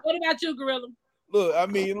 What about you, Gorilla? Look,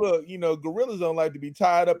 gorillas don't like to be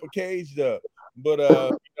tied up or caged up. But you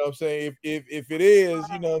know what I'm saying? If it is,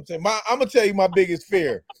 you know what I'm saying? I'm gonna tell you my biggest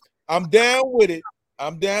fear. I'm down with it.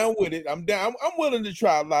 I'm willing to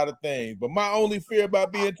try a lot of things, but my only fear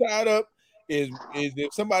about being tied up is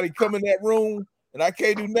if somebody come in that room and I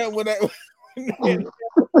can't do nothing with that. I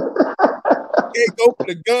can't go for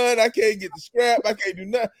the gun. I can't get the scrap. I can't do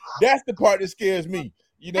nothing. That's the part that scares me.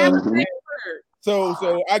 You know what I'm saying? So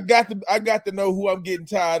I got to know who I'm getting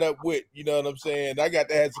tied up with. You know what I'm saying? I got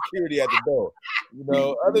to have security at the door.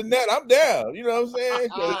 Other than that, I'm down. You know what I'm saying?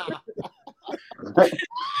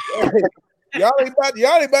 Y'all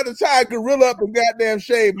ain't about to tie a gorilla up and goddamn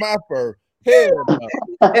shave my fur. Hell no.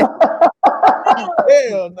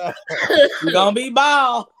 Hell no. You're gonna be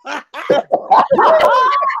bald.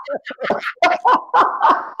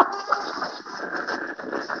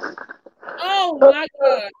 Oh my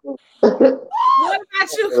God. What about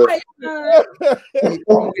you, Clayton?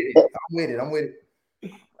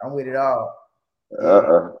 I'm with it all.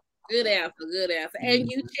 Good answer. And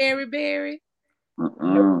you, Cherry Berry?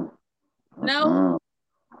 Mm-mm. No?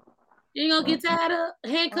 You ain't gonna get tied up,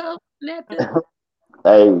 handcuffed, nothing?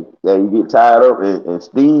 Hey, you get tired up and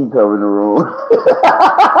Steve come in the room.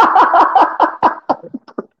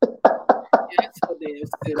 That's so damn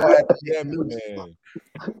silly. Yeah, man.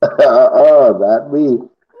 Not me.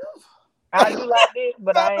 I do like this,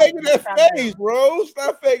 but Stop I ain't. faking that face, bro.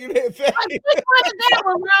 Stop faking that face. Which one is that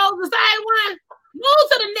one, Rose? The same one? Move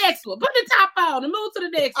to the next one. Put the top on and move to the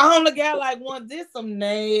next one. I only got like one. This some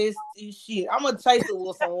nasty shit. I'm gonna chase it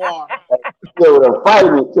with some water. You would have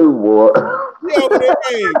fight me too, boy. Yo, man,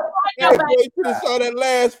 hey, boy, you should have saw that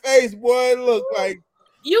last face, boy. It looked like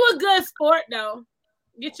You a good sport though.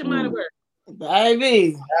 Get your money worth.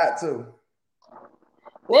 Baby. Got to.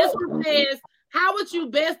 This one says, how would you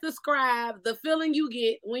best describe the feeling you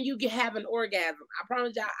get when you have an orgasm? I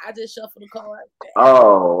promise y'all, I just shuffled the cards.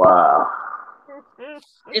 Oh wow.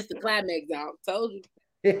 It's the climax, y'all. Told you.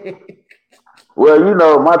 Well, you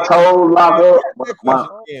know, my toes lock up.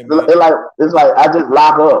 It's like I just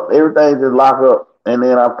lock up. Everything just lock up, and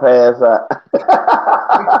then I pass out. This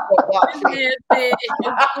man said his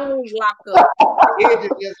toes locked up.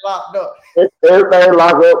 It just locked up. Everything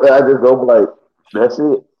lock up, and I just go blank. That's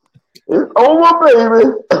it. It's over,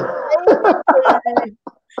 baby.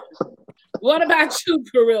 What about you,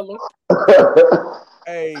 Gorilla?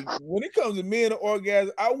 hey, when it comes to men and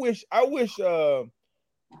orgasm, I wish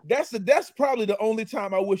that's probably the only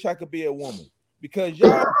time I wish I could be a woman, because y'all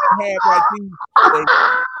can have like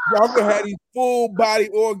y'all can have these full body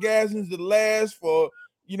orgasms that last for,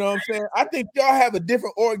 you know what I'm saying? I think y'all have a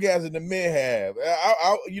different orgasm than men have.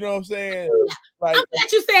 You know what I'm saying? Like, I'm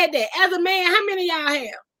glad you said that. As a man, how many of y'all have?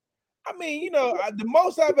 I mean, you know, the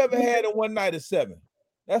most I've ever had in one night is 7.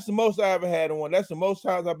 That's the most I ever had in one. That's the most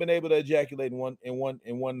times I've been able to ejaculate in one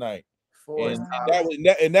night.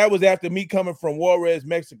 And that was after me coming from Juarez,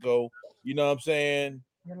 Mexico. You know what I'm saying?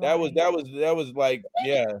 That was like,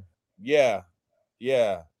 yeah.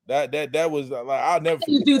 That was like, I'll never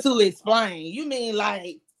forget. You to explain. You mean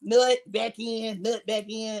like nut back in,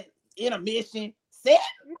 intermission, set?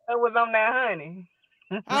 It was on that honey.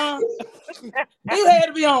 You had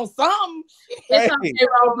to be on something. Hey,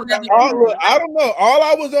 I don't know. All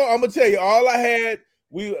I was on, I'm gonna tell you, all I had,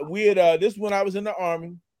 we had this when I was in the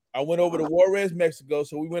Army. I went over to Juarez, Mexico.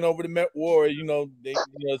 So we went over to Juarez,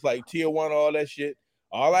 it's like tier 1, all that shit.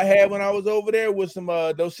 All I had when I was over there was some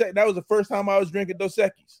Dos Equis. That was the first time I was drinking Dos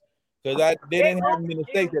Equis, because they didn't have them in the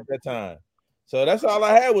States at that time. So that's all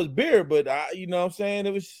I had was beer. But you know what I'm saying?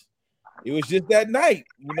 It was just that night.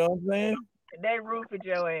 You know what I'm saying? They roofed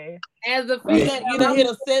your ass. As a female, you done hit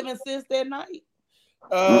a 7 since that night.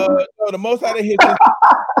 No, the most I done hit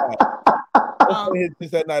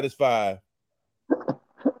since that night is 5.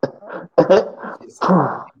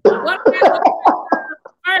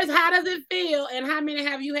 First, how does it feel, and how many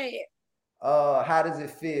have you had? How does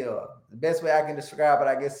it feel? The best way I can describe it,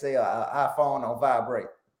 I guess, say an iPhone on vibrate.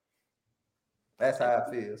 That's how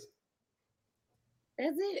it feels.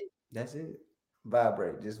 That's it.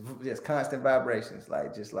 Vibrate, just constant vibrations,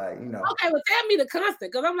 just like you know. Okay, well, tell me the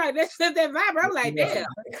constant, because I'm like, that's just that vibrate. I'm like, damn.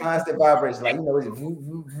 Constant vibrations, like it's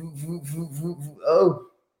oh,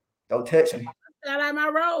 don't touch me. That's like my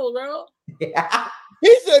role, bro. Yeah.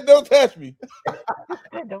 He said, "Don't touch me."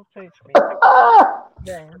 Don't touch me.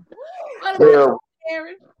 Damn. What about you,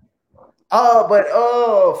 Aaron? Oh, but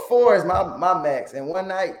 4 is my max, and one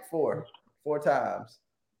night 4 times.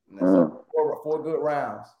 That's 4 good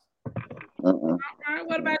rounds. All right,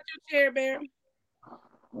 what about you, Cherry Bear?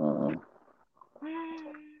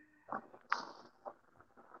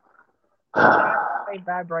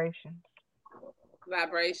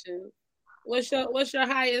 Vibration. What's your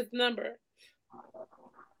highest number?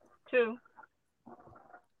 2.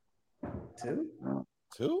 2?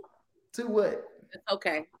 2? 2 what? It's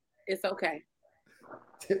okay.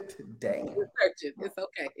 Dang. It's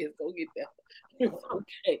okay. It's gonna get there. It's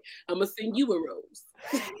okay. I'm gonna send you a rose.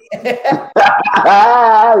 You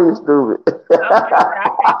stupid. I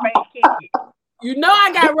can't make it. You know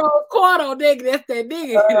I got Rose Quarto, nigga. That's that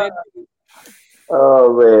nigga.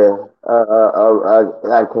 Oh man,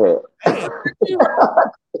 I can't.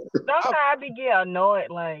 Sometimes I be get annoyed,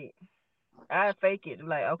 like I fake it,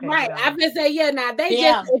 like okay. Right, I been say now they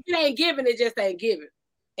just if it ain't giving, it just ain't giving.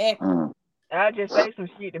 I just say some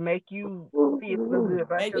shit to make you feel good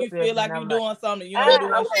about make yourself. You feel like you're doing something. You ain't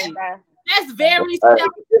doing shit. That's very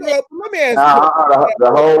selfish. Let me ask you.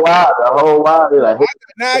 The whole while. Like,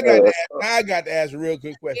 now I got to ask a real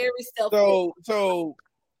quick question. Very selfish. So,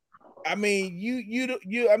 I mean,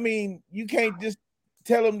 you can't just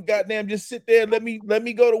tell them, goddamn, just sit there. Let me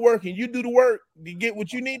go to work, and you do the work to get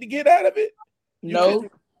what you need to get out of it. No,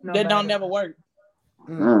 that don't never work.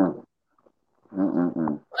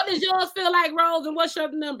 What does yours feel like, Rose? And what's your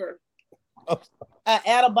number? an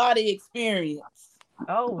out of body experience.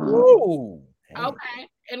 Oh. Okay.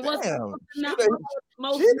 And what's Damn.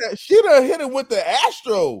 most? She done hit it with the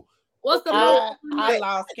Astro. What's the most? I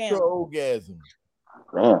lost count. Orgasm.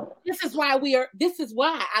 Damn. This is why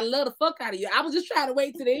I love the fuck out of you. I was just trying to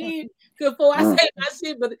wait to the end before I say my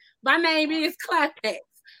shit, but my name is Climax.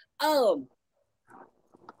 I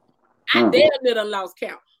damn near done lost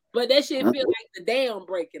count, but that shit feel like the dam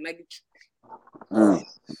breaking, like.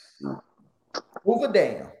 Move it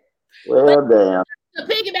down. Well, damn. To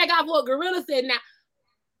piggyback off what Gorilla said, now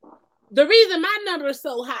the reason my number is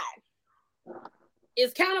so high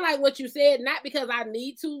is kind of like what you said, not because I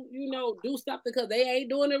need to, do stuff because they ain't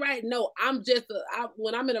doing it right. No, I'm just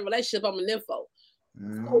when I'm in a relationship, I'm an info.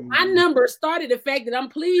 So my number started the fact that I'm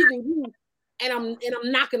pleasing you, and I'm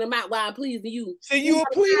knocking them out while I'm pleasing you. So you a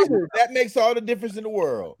pleaser. That makes all the difference in the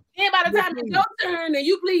world. Then by the time it's your turn and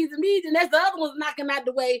you pleasing me, then that's the other one's knocking out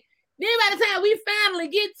the way. Then by the time we finally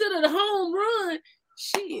get to the home run,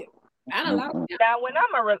 shit, I don't know. Now when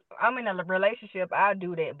I'm in a relationship, I'll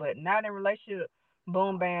do that, but not in a relationship.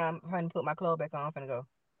 Boom, bam, I'm trying to put my clothes back on. I'm finna go.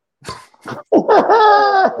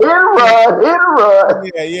 Hit and run.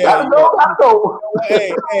 Yeah.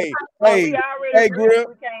 Hey, Grill.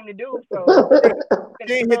 We came to do so.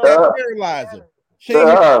 She ain't hit that paralyzer. She ain't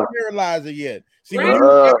hit that paralyzer yet. See, when you hit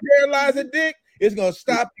that paralyzer dick, it's gonna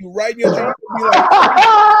stop you right in your tracks.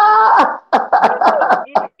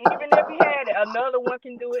 Even if he had it, another one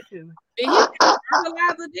can do it too. Did he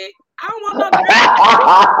paralyzer dick? I don't want no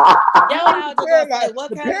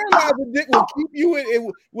the paralyzer dick will keep you in. It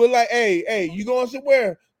will like, hey, you going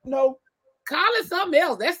somewhere? No. Call it something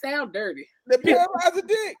else. That sounds dirty. The paralyzer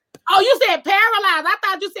dick. Oh, you said paralyzed. I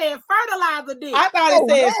thought you said fertilizer dick. I thought it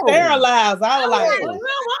said sterilized. I was like,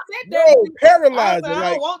 no, paralyzer.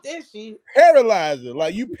 I don't want this shit. Paralyzer.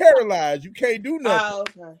 Like you paralyzed. You can't do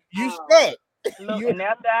nothing. Okay. You stuck. Look, and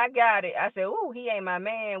after I got it, I said, "Ooh, he ain't my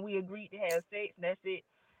man. We agreed to have sex. That's it.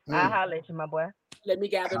 I'll holler at you, my boy." Let me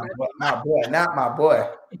gather my boy, not my boy.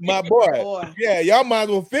 My boy. Yeah, y'all might as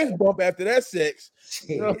well fist bump after that sex.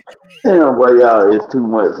 Damn, boy, y'all, it's too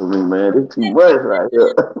much for me, man. It's too much right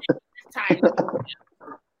here.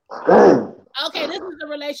 Okay, this is the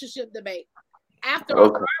relationship debate. After a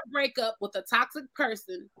hard breakup with a toxic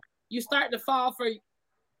person, you start to fall for.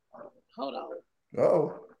 Hold on.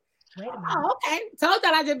 Oh, okay. Told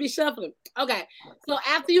that I just be shuffling. Okay, so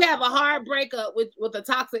after you have a hard breakup with a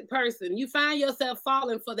toxic person, you find yourself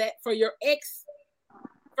falling for your ex's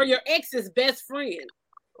best friend.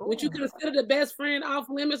 Would you consider the best friend off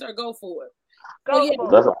limits or go for it? Go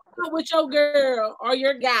with your girl or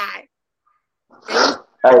your guy.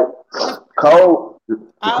 Hey, Cole,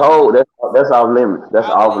 that's off limits. That's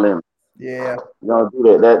off limits. Yeah. You don't do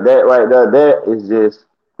that. That right there, that is just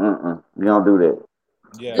you don't do that.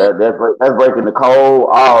 Yeah. That's breaking the code,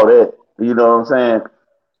 all that. You know what I'm saying?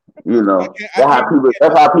 You know,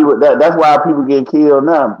 that's why people get killed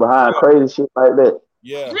now behind crazy shit like that.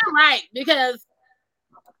 Yeah. You're right, because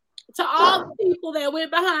to all the people that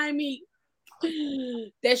went behind me,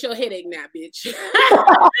 that's your headache now, bitch.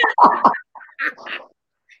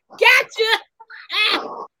 Gotcha.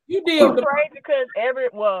 You did. It's crazy because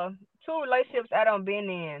two relationships I done been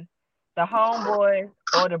in, the homeboy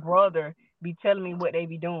or the brother be telling me what they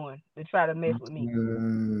be doing to try to mess with me.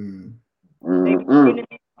 They be sending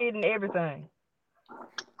me shit and everything.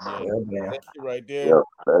 Yeah, that's right there.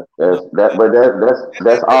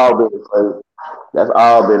 That's all been for you. That's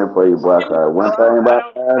all been for you, boy. One thing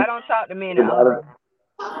about I don't talk to men already.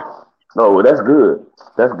 No, that's good.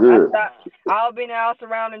 That's good. I've been out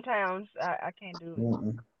surrounding towns. I can't do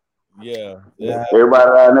it. Yeah.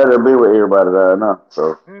 Everybody down there be with everybody down now.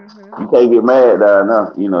 So you can't get mad down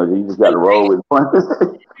now. You know, you just got to roll with the punches.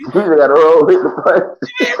 You just got to roll with the punches.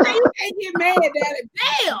 You can't get mad at it.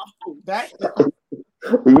 Damn.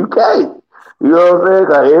 You can't. You know what I'm saying?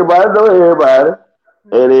 Because everybody know everybody.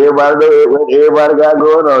 And everybody know what everybody got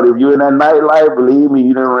going on. If you in that nightlife, believe me,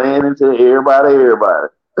 you done ran into everybody. You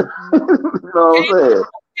know what I'm saying?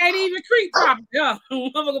 Can't even creep properly. Yeah.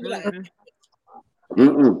 I'm gonna be like,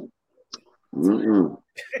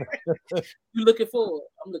 you looking forward?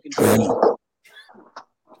 I'm looking forward.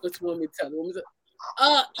 What you want me to tell you?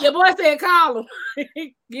 Your boy said call him.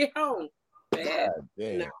 Get home. Man.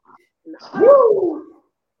 Damn. No.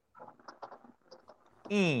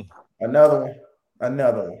 Another one.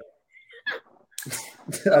 Another one.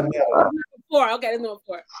 Four. Okay, that's number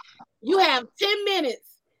 4. You have 10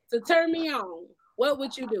 minutes to turn me on. What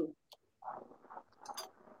would you do?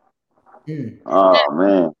 Oh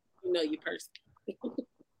man. You know your person.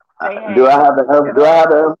 Do I have to answer? Do I have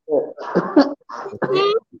to answer?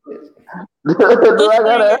 Do I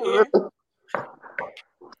got to answer?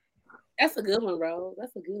 a good one, bro.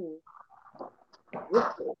 That's a good one.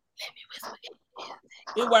 Whisper. Let me whisper.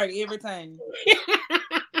 It worked every time.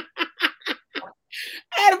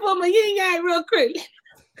 I had to put my yin yang real quick.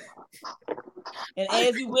 And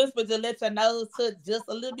as you whisper, to let your nose touch just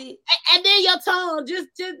a little bit. And then your tongue, just.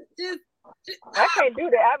 I can't do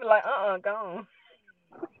that. I be like, gone.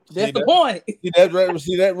 That's the point. See that right?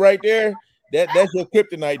 See that right there? That's your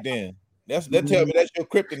kryptonite. Then that tell me that's your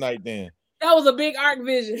kryptonite. Then that was a big arc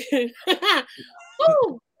vision.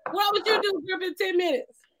 Woo. What would you do, Grip, in 10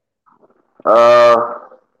 minutes?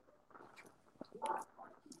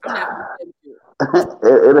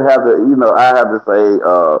 It'll have to, I have to say,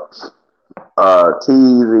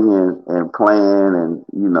 teasing and playing and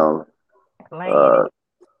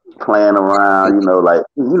playing around. Like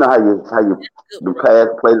how you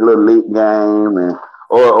play the little league game and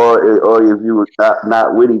or if you were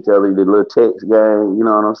not with each other, the little text game. You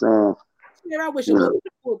know what I'm saying? Man, I wish I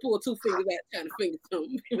would pull 2 fingers at kind of finger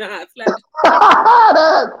something.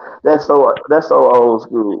 That's so old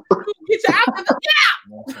school. Get your out of the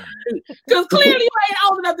because clearly you ain't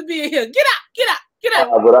old enough to be in here. Get out.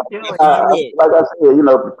 But like I said,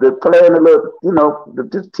 the playing a little,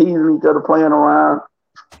 just teasing each other, playing around,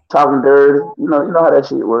 talking dirty. You know how that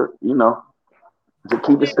shit works. To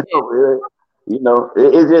keep it simple.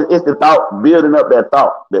 It's the thought, building up that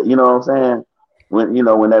thought. That you know what I'm saying. When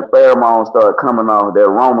that pheromone start coming off, that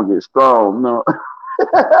aroma gets strong.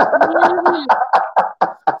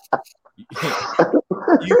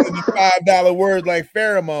 You give me $5 words like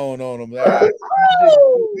pheromone on them.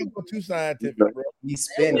 Too scientific, bro. You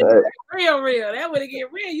spend it. Real. That would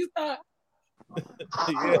get real. You start.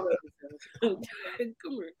 Yeah. Come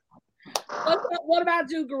here. What about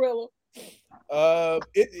you, Gorilla?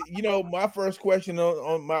 My first question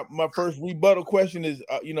on my first rebuttal question is,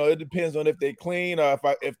 it depends on if they clean or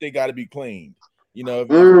if they got to be cleaned. If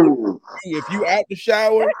you out the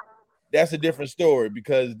shower, that's a different story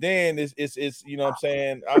because then it's you know what I'm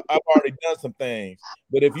saying, I've already done some things.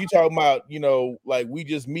 But if you talking about, like we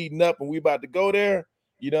just meeting up and we about to go there,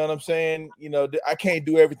 you know what I'm saying? I can't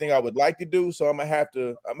do everything I would like to do, so I'm gonna have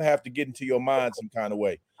to get into your mind some kind of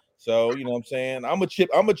way. So, you know what I'm saying? I'm gonna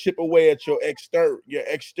chip away at your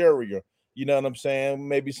exterior. You know what I'm saying?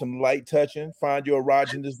 Maybe some light touching, find your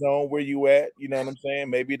erogenous zone where you at. You know what I'm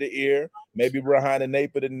saying? Maybe the ear, maybe behind the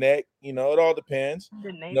nape of the neck. It all depends.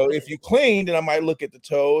 If you clean, then I might look at the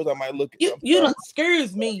toes. I might look at you don't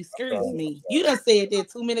excuse me. You done said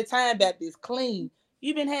that too many times about this clean.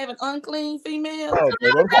 You been having unclean females? Oh,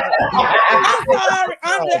 I'm sorry,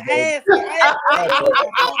 I'm just asking.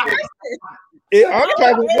 I'm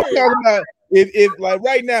talking about if like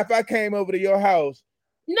right now, if I came over to your house.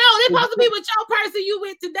 No, they're supposed to be with your person you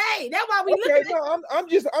with today. That's why we look at it.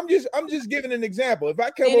 I'm just giving an example. If I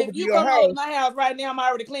come and over to your house, to my house right now, I'm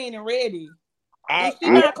already clean and ready. If she's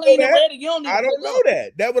not clean and ready, you don't need I don't know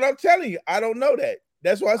that. That's what I'm telling you. I don't know that.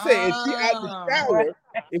 That's why I say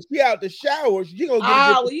if she out the shower, she gonna get.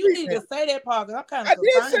 Well, you need to say that part because I'm kind of. I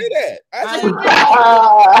did say that. I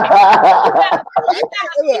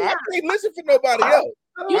can't listen for nobody else.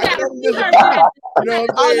 You gotta see her. You know what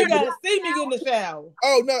I'm saying? You gotta see me get in the shower.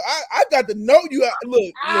 Oh no, I got to know you. Look,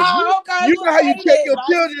 you know how you take your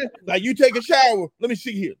children. Like you take a shower. Let me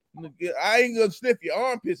see here. I ain't gonna sniff your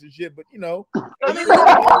armpits and shit, but I mean,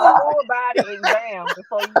 full body exam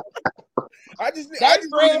before you. I just need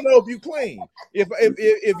to know if you clean.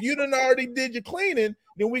 If you done already did your cleaning,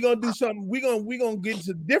 then we're gonna do something. We're gonna get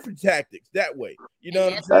into different tactics that way. You know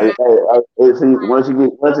what I'm saying? See, once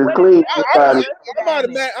it's clean,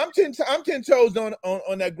 I'm 10 toes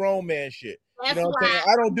on that grown man shit. You know what I'm saying?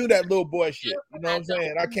 I don't do that little boy shit. You know what I'm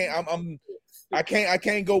saying? I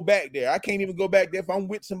can't go back there. I can't even go back there if I'm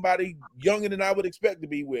with somebody younger than I would expect to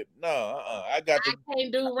be with. No, I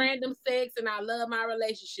can't do random sex, and I love my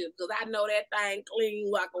relationship because I know that thing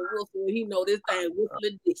clean like a whistle, and he know this thing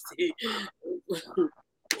whistling distant.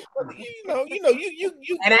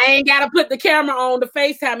 You and I ain't gotta put the camera on the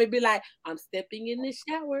FaceTime and be like, I'm stepping in the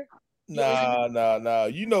shower. No.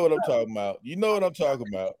 You know what I'm talking about. You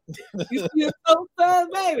feel so fun,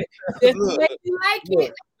 baby. Just make you like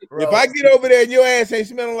it. If I get over there and your ass ain't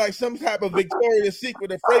smelling like some type of Victoria's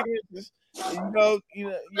Secret or fragrances, Now the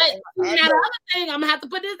other thing, I'm gonna have to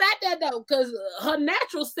put this out there though, because her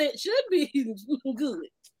natural scent should be good.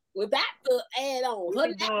 Without the add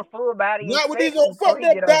on, full body. Not with these old fuck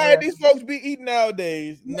that diet these folks be eating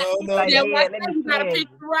nowadays. No. You gotta pick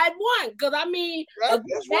the right one, because I mean,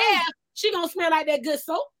 she gonna smell like that good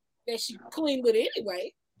soap that she clean with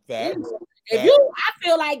anyway. I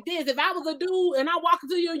feel like this. If I was a dude and I walk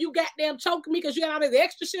into you and you goddamn choking me because you got all this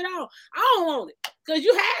extra shit on, I don't want it because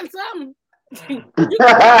you had something. We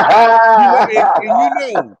could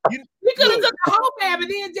have took a whole bath and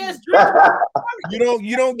then just drink. You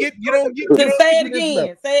don't get. Say it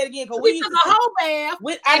again. Say it again. Cause We took a whole bath.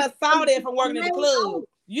 I done saw that from working in the club.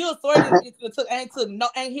 You swear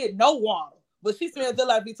ain't hit no water. But she smells just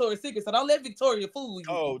like Victoria's Secret, so don't let Victoria fool you.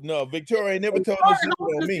 Oh no, Victoria ain't never told no secret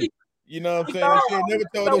on me. You know what I'm saying? She ain't never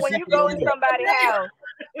told no when secret you go on in me. somebody's house,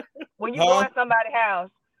 when you go in somebody's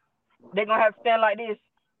house, they're gonna have to stand like this.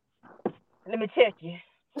 Let me check you.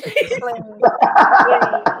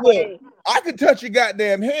 Look, I can touch your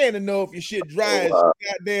goddamn hand and know if your shit dry as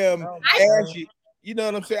goddamn ashy. You know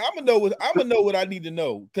what I'm saying? I'm gonna know what I need to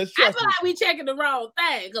know. Cause I feel like we checking the wrong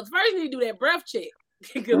thing. Because first you need to do that breath check.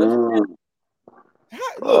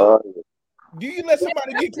 Look, do you let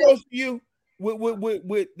somebody get close to you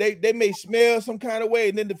with they may smell some kind of way,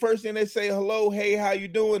 and then the first thing they say, hello, hey, how you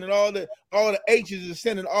doing? And all the H's are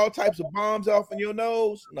sending all types of bombs off in your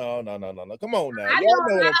nose. No. Come on now. Y'all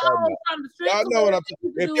know what I'm talking about. Y'all know what I'm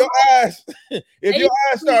talking about. If your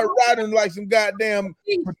eyes start rotting like some goddamn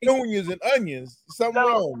petunias and onions, something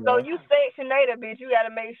wrong. So you Section 8, bitch, you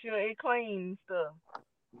gotta make sure it clean stuff.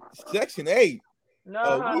 Section 8.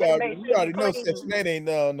 No, we already know Section 8 ain't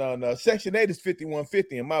no. Section 8 is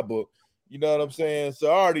 5150 in my book. You know what I'm saying?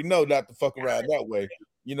 So I already know not to fuck around that way.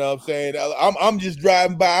 You know what I'm saying? I'm just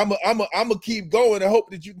driving by. I'm gonna keep going and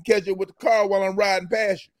hope that you can catch it with the car while I'm riding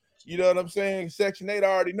past you. You know what I'm saying? Section 8 I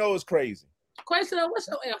already know is crazy. Question: what's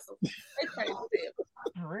your answer? It's crazy.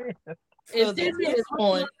 It's 10 minutes.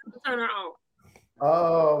 Turn her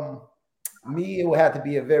on. Me, it would have to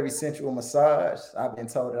be a very sensual massage. I've been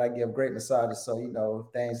told that I give great massages, so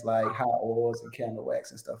things like hot oils and candle wax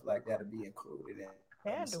and stuff like that to be included in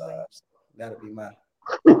the massage. That'll be mine.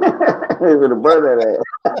 You know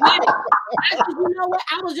what?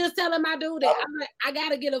 I was just telling my dude that I'm like, I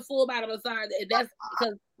gotta get a full body massage. That's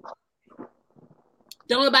because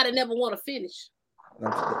don't nobody never want to finish.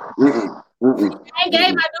 I ain't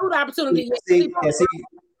gave my dude the opportunity.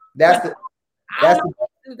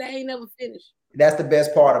 They ain't never finished. That's the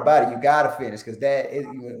best part about it. You gotta finish because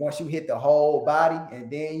once you hit the whole body and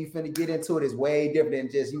then you finna get into it, it's way different than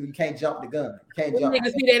just you can't jump the gun. You can't jump.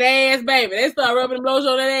 Niggas see that ass, baby. They start rubbing the lotion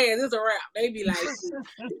on that ass. It's a wrap. They be like,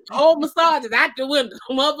 whole massages out the window.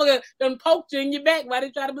 Motherfucker done poked you in your back while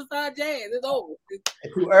they try to massage your ass. It's over.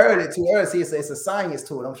 Too early. See, it's a science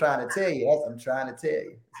to it. I'm trying to tell you. I just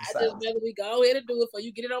rather we go ahead and do it before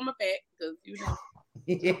you get it on my back because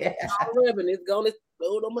all rubbing it's gonna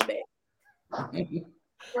explode on my back.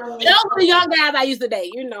 Those the young guys I used to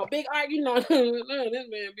date, big art, this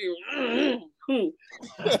man be.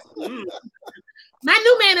 My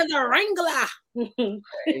new man is a Wrangler.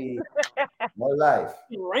 More life.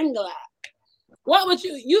 Wrangler. What would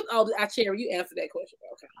you? Oh, I Cherry, you answered that question.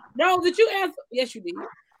 Okay. No, did you answer? Yes, you did.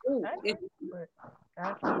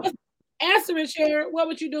 Answer it, Cherry. What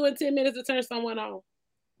would you do in 10 minutes to turn someone on?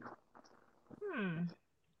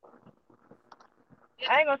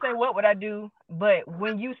 I ain't gonna say what would I do, but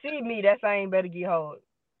when you see me, that thing better get hard.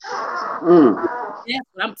 That's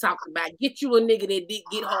what I'm talking about. Get you a nigga that did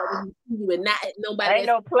get hard when you see you and not nobody. Ain't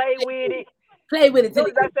no play with it. Play with it. Till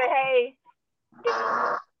I say, hey,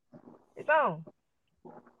 it's on.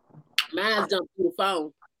 Mine's jumped through the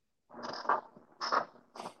phone.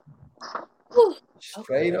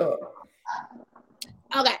 Straight up.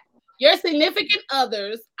 Okay. Your significant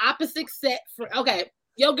others, opposite sex. Okay.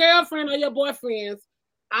 Your girlfriend or your boyfriend's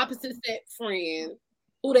opposite sex friend,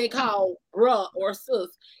 who they call bruh or sis,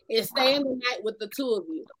 is staying the night with the two of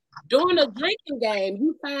you. During a drinking game,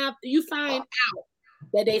 you find out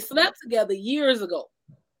that they slept together years ago.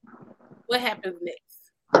 What happens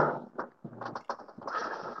next?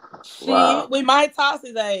 We might toss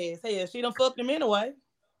his ass. Hell, she done fucked him anyway.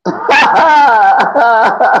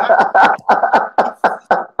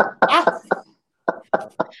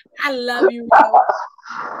 I love you, bro.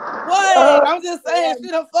 What? I'm just saying, she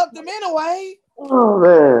done fucked him anyway. Oh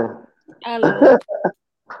man. I love you.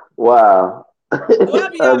 Wow. Do I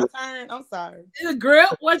be out of turn? I'm sorry. Grip,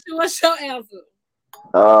 what's your answer?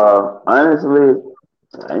 Honestly,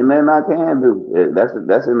 ain't nothing I can do. That's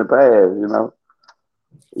in the past,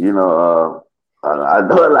 I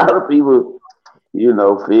know a lot of people,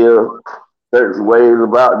 feel certain ways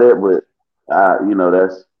about that, but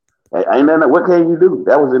that's ain't nothing. What can you do?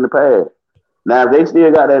 That was in the past. Now, if they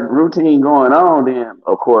still got that routine going on, then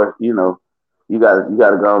of course, you gotta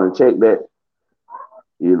go on and check that,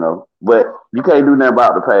 But you can't do nothing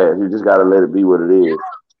about the past. You just gotta let it be what it is.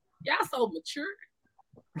 Y'all so mature.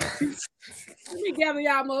 Let me gather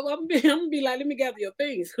y'all. I'm gonna be like, let me gather your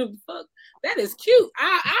things. Fuck, that is cute.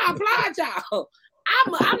 I applaud y'all.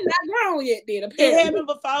 I'm not grown yet. Then it happened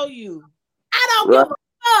before you. don't give a fuck.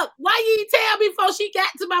 Why you didn't tell me before she got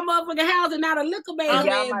to my motherfucking house and not a liquor man? I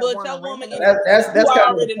mean, but your woman, that's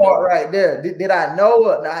kind of the part right there. Did I know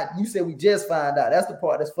or not? You said we just find out. That's the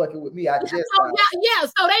part that's fucking with me. I just found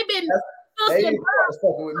out. So they've been fucking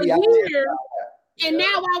with me for years. And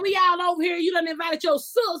now while we all over here, you done invited your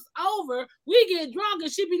sis over. We get drunk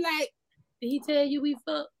and she be like, "Did he tell you we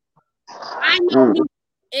fuck?" I know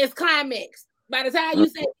it's climax. By the time you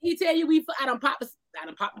say he tell you we fuck, I done pop the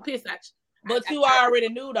piss at you. But you already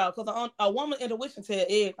knew though, because a woman's intuition tell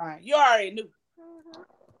everything. You already knew.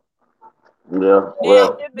 Yeah.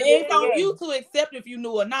 Well, it's on you to accept if you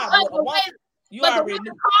knew or not. But the way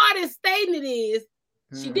the card is stating it is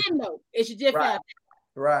she didn't know, and she just found out.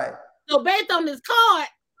 Right. So based on this card,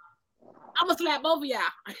 I'm gonna slap both of y'all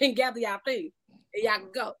and gather y'all things, and y'all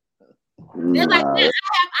can go. It's like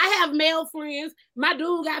I have male friends. My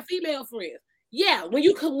dude got female friends. Yeah, when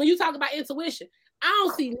you talk about intuition, I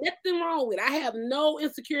don't see nothing wrong with it. I have no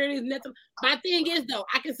insecurities, nothing. My thing is though,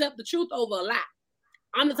 I can accept the truth over a lie.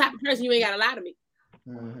 I'm the type of person you ain't gotta lie to me.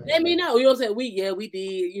 Mm-hmm. Let me know. You know what I'm saying? We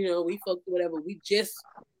did, you know, we fucked whatever. We just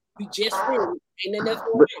friends. And then that's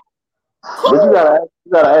what But you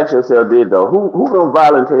gotta ask yourself, who gonna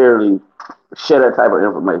voluntarily share that type of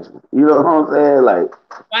information? You know what I'm saying? Like,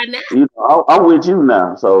 why not? You know, I'm with you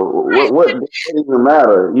now. So what it doesn't even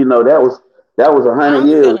matter. You know, that was 100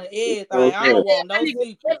 years. I don't want no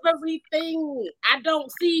everything. I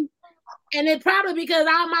don't see, and it probably because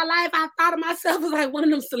all my life I thought of myself as like one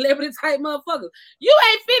of them celebrity type motherfuckers. You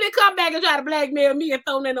ain't finna come back and try to blackmail me and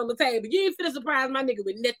throw that on the table. You ain't finna surprise my nigga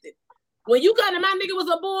with nothing. When you come to my nigga was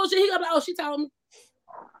a bullshit, he gonna be like, oh, she told me.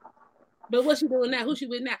 But what she doing now? Who she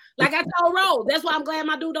with now? Like I told Rose, that's why I'm glad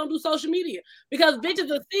my dude don't do social media. Because bitches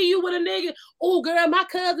will see you with a nigga. Oh, girl, my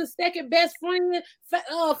cousin's second best friend,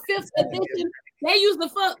 5th edition. They used to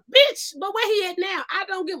fuck. Bitch, but where he at now? I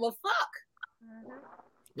don't give a fuck.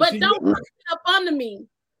 But don't put it up under me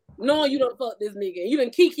knowing you don't fuck this nigga. You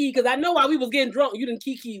done kiki, because I know while we was getting drunk, you done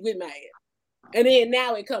kiki with my ass. And then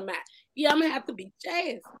now it come out. Yeah, I'm going to have to be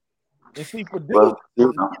jazz. And see, for dudes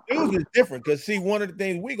is different because see, one of the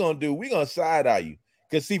things we're gonna do, we're gonna side eye you.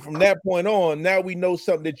 Because see, from that point on, now we know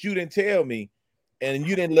something that you didn't tell me and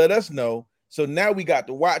you didn't let us know. So now we got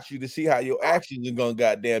to watch you to see how your actions are gonna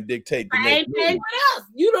goddamn dictate the next move. What else?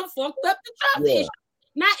 You done fucked up the trust issue.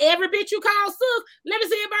 Not every bitch you call sis. Let me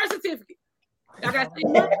see a birth certificate. Like I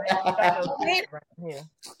said,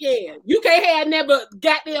 yeah, you can't have never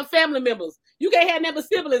goddamn family members. You can't have never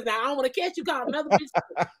siblings now. I don't want to catch you calling another bitch.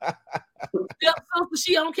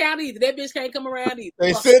 She don't count either. That bitch can't come around either.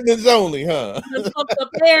 They siblings only, huh? Fucked up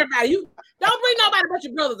everybody. You don't bring nobody but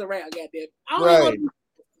your brothers around, goddamn. I don't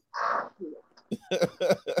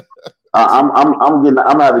I'm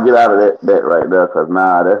gonna have to get out of that right there because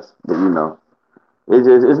that's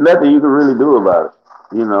it's nothing you can really do about it.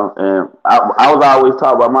 You know, and I was always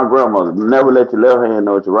taught by my grandmother, never let your left hand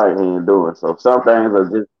know what your right hand doing. So some things are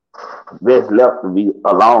just best left to be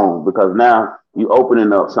alone because now you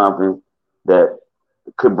opening up something that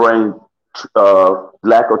could bring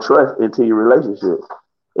lack of trust into your relationship.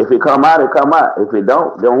 If it come out, it come out. If it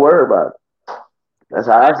don't worry about it. That's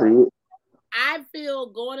how I see it. I feel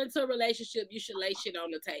going into a relationship, you should lay shit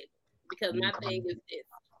on the table because my thing is this.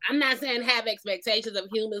 I'm not saying have expectations of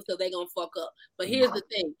humans because they're going to fuck up. But here's the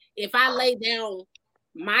thing. If I lay down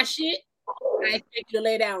my shit, I expect you to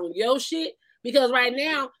lay down your shit. Because right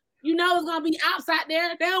now, you know it's going to be outside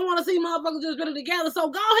there. They don't want to see motherfuckers just really together. So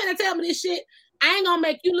go ahead and tell me this shit. I ain't going to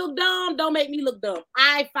make you look dumb. Don't make me look dumb.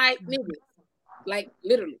 I fight niggas. Like,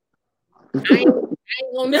 literally. I ain't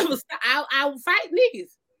going to never stop. I will fight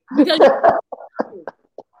niggas. Because I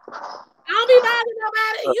don't be bothering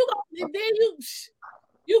nobody.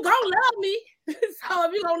 You gonna love me. So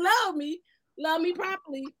if you gonna love me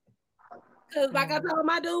properly. Because like I told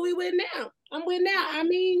my dude, we win now. I'm with now. I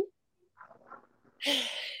mean,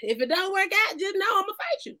 if it don't work out, just know I'm gonna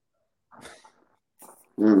fight you.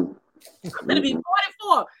 I'm gonna be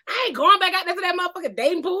 44. I ain't going back out there to that motherfucking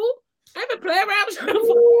dating pool. I ain't been playing around with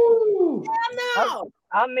you. Hell no.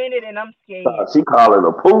 I'm in it and I'm scared. She call it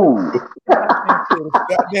a pool.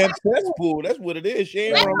 Goddamn cesspool. That's what it is.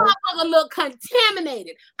 That motherfucker look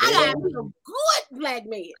contaminated. I gotta be a good black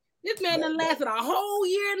man. This man done lasted a whole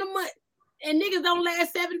year and a month. And niggas don't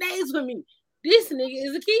last 7 days for me. This nigga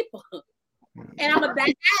is a keeper. And I'm a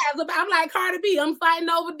die. I'm like Cardi B. I'm fighting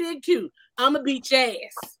over Dick Q. I'm gonna beat your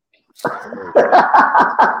ass.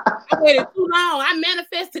 I waited too long. I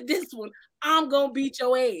manifested this one. I'm gonna beat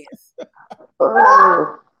your ass.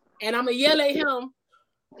 And I'm gonna yell at him,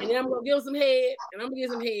 and then I'm gonna give him some head, and I'm gonna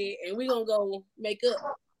give some head, and we're gonna go make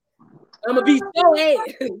up. I'm gonna beat your ass.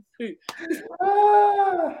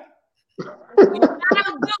 You got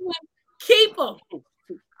a good one. Keep them.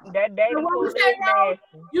 That dating pool is nasty.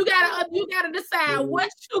 You gotta decide what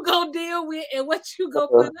you gonna deal with and what you gonna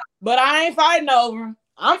put up. But I ain't fighting over.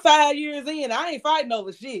 I'm 5 years in. I ain't fighting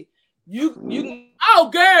over shit. You can. Oh,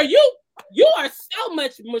 girl, you are so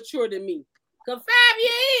much mature than me. Cause 5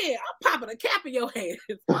 years in, I'm popping a cap in your head.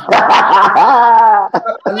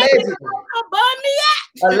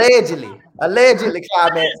 Allegedly,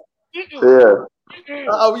 Climax. Yeah.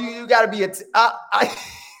 Oh, you gotta be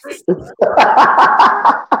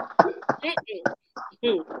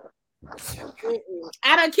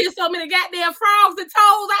I done kissed so many goddamn frogs and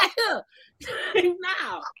toads out here.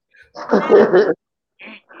 Now.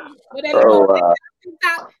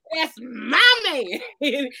 That's my man.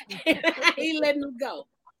 I ain't letting him go.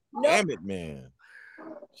 Nope. Damn it, man.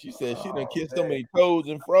 She said she done kissed so many toads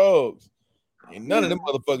and frogs. Ain't none of them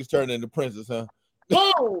motherfuckers turned into princes, huh?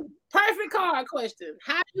 Boom. Perfect card question.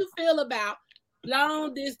 How do you feel about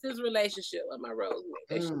long distance relationship with my Rose?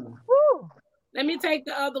 Let me take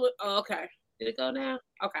the other one. Oh, okay. Did it go now?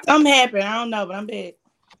 Okay. I'm happy. I don't know, but I'm bad.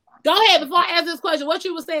 Go ahead before I ask this question. What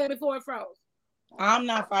you were saying before it froze? I'm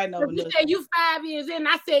not fighting over you said you 5 years in.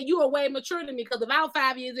 I said you are way mature than me because if I was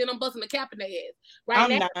 5 years in, I'm busting the cap in their ass.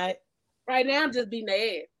 I'm not. Right now, I'm just beating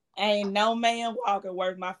their ass. Ain't no man walking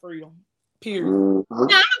worth my freedom. Period. Now, I'm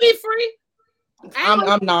gonna be free.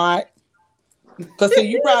 I'm not. Because see,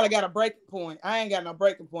 you probably got a breaking point. I ain't got no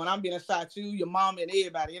breaking point. I'm being shot you, your mom, and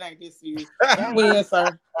everybody. It ain't this serious. You win,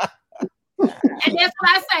 sir. And that's what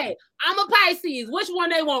I say. I'm a Pisces. Which one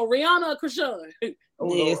they want, Rihanna or Krishan?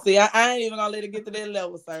 Yeah, see, I ain't even gonna let it get to that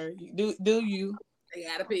level, sir. Do you? They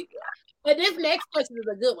gotta pick it. But this next question is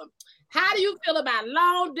a good one. How do you feel about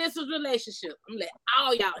long distance relationships? I'm gonna let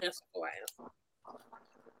all y'all answer before I answer.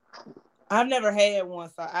 I've never had one,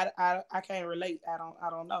 so I can't relate. I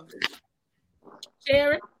don't know.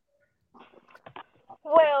 Sherry?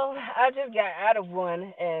 Well, I just got out of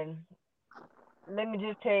one, and let me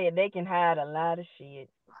just tell you, they can hide a lot of shit.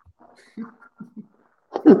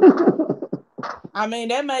 I mean,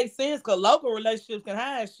 that makes sense because local relationships can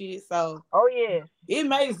hide shit. So, oh yeah, it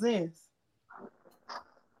makes sense.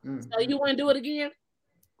 So you want to do it again?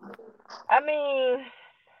 I mean,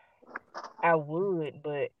 I would,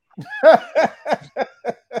 but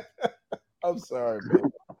I'm sorry,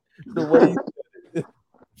 man. The way you said it.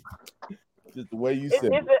 Just the way you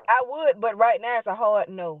said it. I would, but right now it's a hard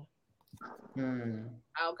no.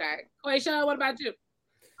 Okay. Quayshawn, what about you?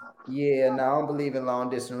 Yeah, no, I don't believe in long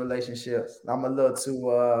distance relationships. I'm a little too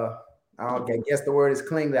I guess the word is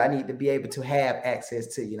clingy. I need to be able to have access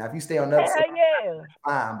to you. Now, if you stay on the other side,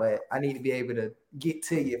 fine, but I need to be able to get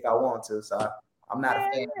to you if I want to. So I'm not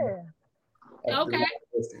a fan. Okay.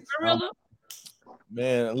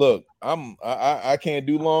 Man, look, I can't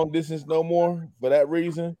do long distance no more for that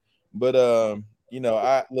reason. But you know,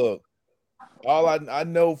 all I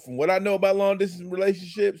know from what I know about long distance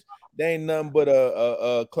relationships, they ain't nothing but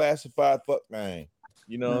a classified fuck thing.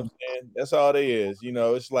 You know what I'm saying? That's all they is. You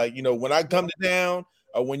know, it's like, you know, when I come to town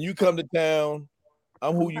or when you come to town,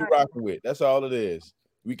 I'm who you rocking with. That's all it is.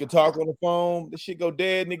 We can talk on the phone. The shit go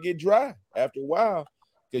dead and it get dry after a while.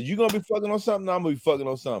 Because you're going to be fucking on something, I'm going to be fucking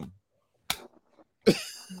on something.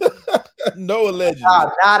 No allegedly.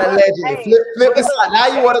 Not allegedly. Hey, flip the side. Now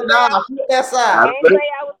you want to flip that side. I didn't say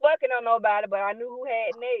I was fucking on nobody, but I knew who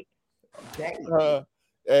had Nick.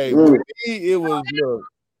 Hey, with me, it was look.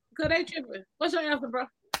 Cause they tripping. What's your answer, bro?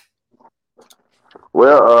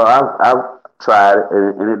 Well, I've tried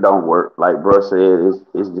it and it don't work. Like bro said,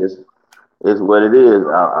 it's what it is.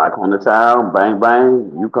 I come to town, bang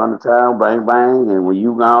bang. You come to town, bang bang, and when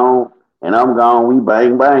you gone and I'm gone, we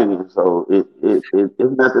bang banging. So it's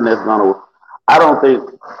nothing that's gonna. I don't think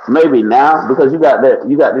maybe now because you got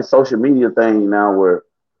this social media thing now where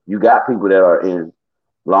you got people that are in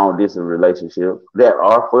long distance relationships that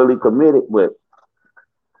are fully committed, but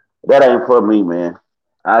that ain't for me, man.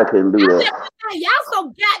 I couldn't do that. Y'all so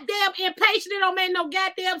goddamn impatient. It don't make no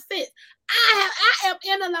goddamn sense. I am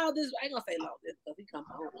in a long distance. I ain't gonna say long distance because he come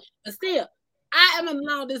home, but still, I am in a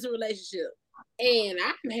long distance relationship, and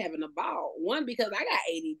I'm having a ball. One because I got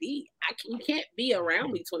ADD. You can't be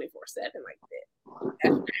around me 24/7 like that.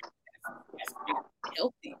 That's not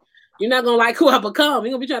healthy. You're not gonna like who I become.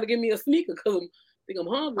 You're gonna be trying to give me a sneaker because I'm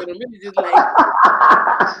hungry. I'm really just like.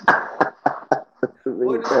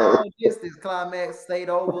 What is long distance? Climax state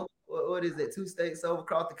over? What is it? 2 states over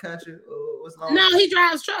across the country? What's long? No, he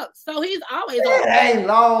drives trucks, so he's always on. It ain't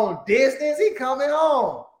long distance. He coming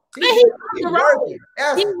home. But he's on the road. He's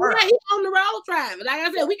Effort. on the road driving. Like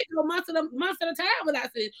I said, we can go months at a time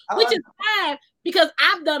without sex, I which like is fine because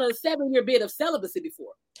I've done a 7-year bid of celibacy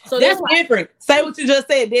before. So That's why different. Say what you just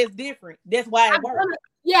said. That's different. That's why it works.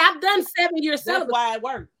 I've done 7-year That's celibacy. why it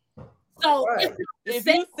works. So Right. If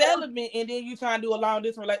you celibate and then you try to do a long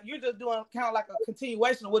distance, like you're just doing kind of like a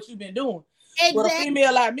continuation of what you've been doing. With a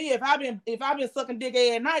female like me, if I've been sucking dick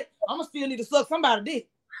every night, I'm gonna still need to suck somebody's dick.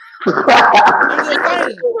 I'm just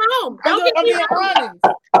saying. I'm being honest.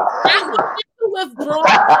 Withdraw.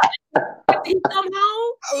 He come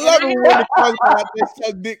home. I love it when they talk about they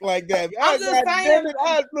suck dick like that. I'm just saying.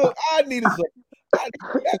 I need to suck.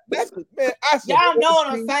 That's man. Y'all know what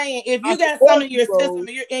I'm saying. If you got something in your system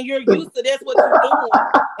and you're used to that's what you're doing,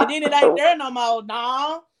 and then it ain't there no more,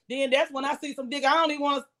 then that's when I see some dick. I don't even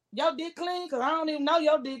want to. Your dick clean because I don't even know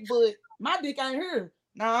your dick, but my dick ain't here.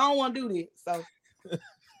 No, I don't want to do that. So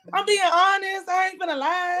I'm being honest. I ain't gonna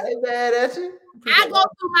lie. They mad at you. I go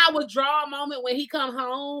through my withdrawal moment when he come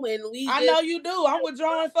home and I know you do. I'm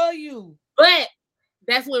withdrawing for you. But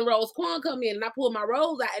that's when Rose Quan come in and I pull my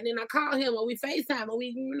rose out and then I call him and we FaceTime and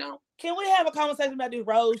we, Can we have a conversation about this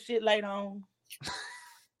Rose shit later on?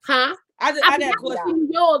 Huh? I got a question.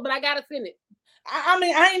 Yours, but I gotta send it. I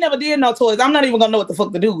mean, I ain't never did no toys. I'm not even gonna know what the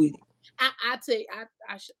fuck to do with it. I tell you,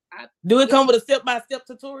 do it come with a step-by-step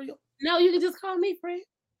tutorial? No, you can just call me, friend.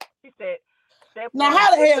 She said. Now,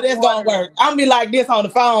 how the hell that's gonna work? I'm gonna be like this on the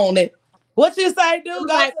phone. And what you say, dude?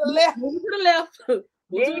 Go to the left. Move to the left. Then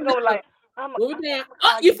you go like, move it down.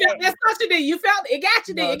 Oh, you felt that touch you did. You felt it. Got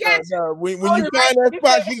you there. It got you. No. When you find that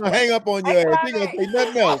spot, she gonna hang up on your ass. She gonna say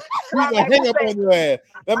nothing else. She gonna hang up on your ass.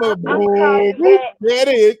 That mother, there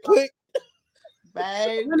it is. Click.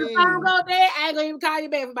 Baby. When the phone go there, I ain't gonna even call you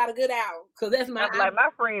back for about a good hour because that's my like my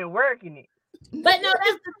friend working it. But no,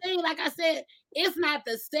 that's the thing. Like I said, it's not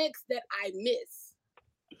the sex that I miss.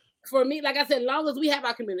 For me, like I said, as long as we have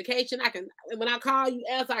our communication, I can. When I call you,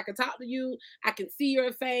 answer, I can talk to you. I can see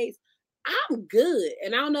your face. I'm good,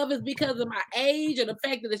 and I don't know if it's because of my age or the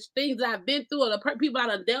fact that the things I've been through or the people I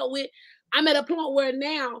done dealt with. I'm at a point where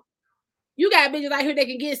now you got bitches out here that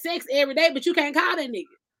can get sex every day, but you can't call that nigga.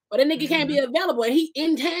 Or that nigga can't be available and he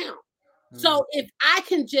in town. So if I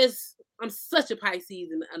can just, I'm such a Pisces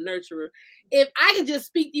and a nurturer. If I can just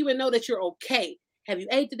speak to you and know that you're okay. Have you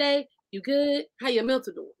ate today? You good? How your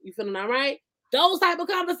mental doing? You feeling all right? Those type of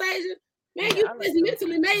conversations, man, you just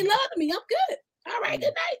mentally made love to me. I'm good. All right, good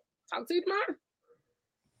night. Talk to you tomorrow.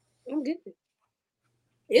 I'm good.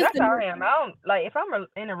 That's how I am. I don't like if I'm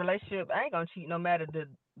in a relationship, I ain't gonna cheat no matter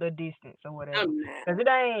the distance or whatever. Cause it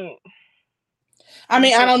ain't. I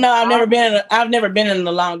mean, I don't know. I've never been in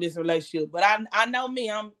a long distance relationship, but I know me.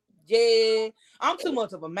 I'm too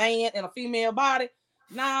much of a man in a female body.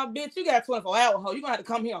 Nah, bitch, you got 24 hours. Ho, you gonna have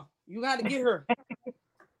to come here. You gotta get her.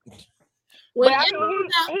 Well, I mean,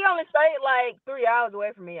 he only stayed like 3 hours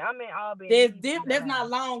away from me. I'm in Albany. That's not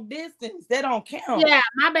long distance. That don't count. Yeah,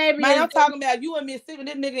 my baby. Man, I'm talking about you in Mississippi.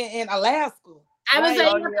 This nigga in Alaska. I was saying,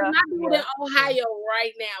 I'm in Ohio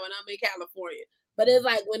right now, and I'm in California. But it's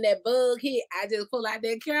like when that bug hit, I just pull out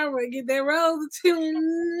that camera and get that rose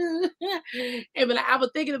to and be like, I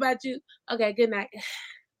was thinking about you. Okay, good night.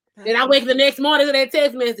 Then I wake the next morning to that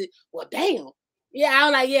text message. Well, damn. Yeah, I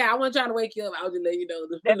was like, yeah, I wasn't trying to wake you up. I was just letting you know.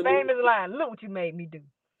 That famous line, look what you made me do.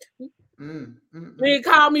 They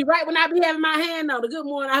call me right when I be having my hand on the good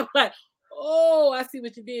morning. I'm like, oh, I see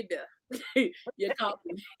what you did there. You caught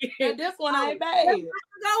me. This one ain't bad.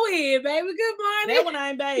 Go ahead, baby. Good morning. That one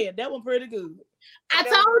ain't bad. That one pretty good. I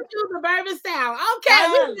told you the bourbon style.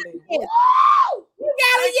 Okay. You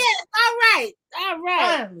got it, yes. All right.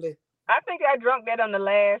 Finally. I think I drunk that on the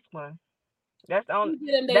last one. That's the only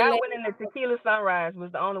that one and the tequila sunrise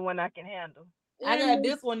was the only one I can handle. I got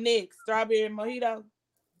this one next, strawberry mojito.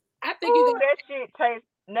 I think you got that shit taste.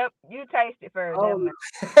 Nope, you taste it first.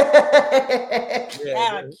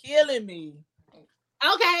 Y'all killing me.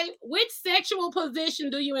 Okay, which sexual position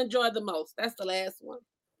do you enjoy the most? That's the last one.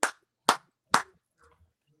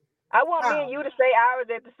 I want me and you to say ours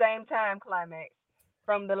at the same time, Climax,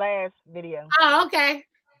 from the last video. Oh, okay.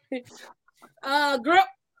 Girl,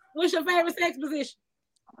 what's your favorite sex position?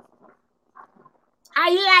 How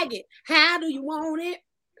you like it? How do you want it?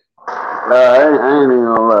 I ain't even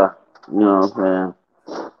gonna lie. You know what I'm saying?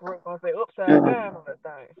 We're gonna say upside down on that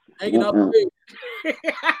thing. Hanging up.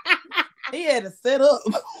 He had to set up.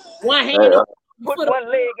 One hand up. Put one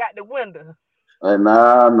leg out the window. No.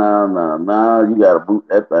 You gotta boot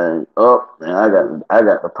that thing up. Man, I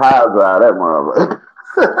got the piles out of that motherfucker.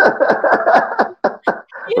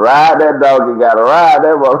 Ride that dog, you gotta ride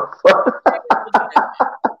that motherfucker.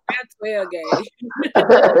 That's well, gay.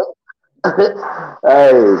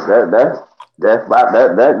 that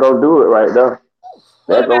gonna do it right there.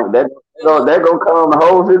 That gonna calm the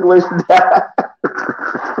whole situation down.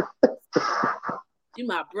 You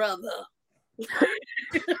my brother.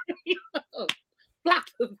 Block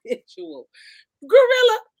the visual.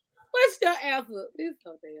 Gorilla, what's your answer? It's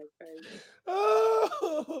so damn crazy.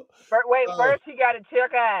 First you gotta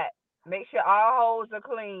check out. Make sure all holes are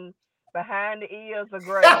clean. Behind the ears are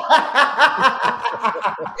gray.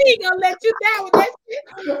 He gonna let you down with that shit.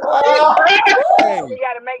 You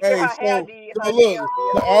gotta make sure her hair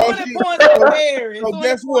did. So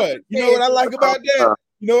guess what? You know what I like about that?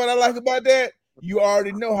 You know what I like about that? You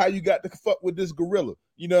already know how you got to fuck with this gorilla.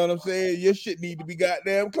 You know what I'm saying? Your shit need to be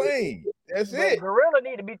goddamn clean. That's it. Gorilla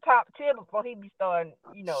need to be top tier before he be starting,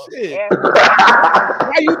 Shit.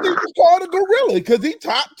 Why you think you called a gorilla? Because he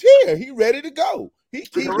top tier. He ready to go. He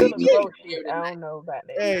shit. I don't know about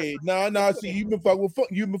that. Hey, no. See, you been fucking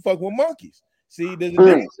with monkeys. See, there's a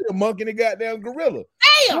difference between a monkey and a goddamn gorilla.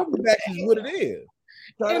 Damn, that's just what it is.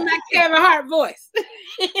 In my Kevin Hart voice.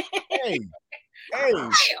 hey.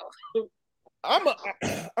 I'm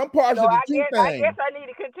partial to two things. I guess I need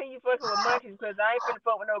to continue fucking with monkeys because I ain't finna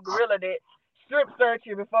fuck with no gorilla that strip search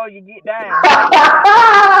you before you get down.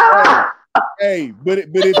 Hey, but if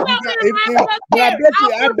you got,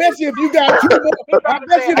 I bet you if you got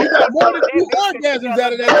more than 2 orgasms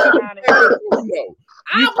out of that shit,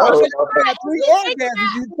 you got 3 orgasms,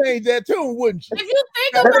 you change that tune, wouldn't you? If you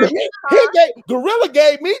think about Gorilla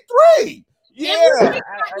gave me 3. Yeah,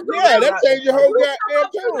 that changed your whole goddamn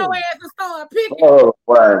tune. Oh,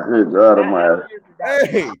 wow, good God Almighty.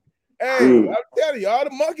 Hey, I'm telling you, all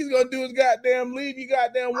the monkey's gonna do is goddamn leave you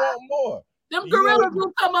goddamn want more. Them gorillas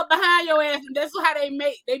will come up behind your ass, and that's how they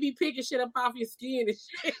be picking shit up off your skin and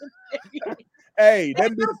shit. Hey, that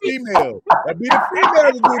be the female. That be the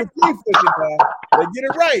female to do the flea fishing now. They get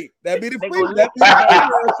it right. That be the female. That be the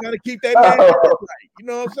female trying to keep that man right. You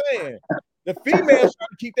know what I'm saying? The females trying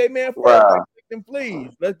to keep their man like them fleas.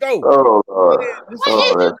 Let's go. What is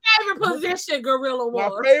your favorite position, Gorilla War?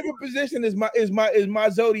 My favorite position is my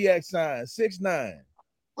zodiac sign, 6'9".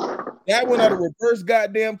 That one are the reverse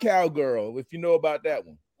goddamn cowgirl, if you know about that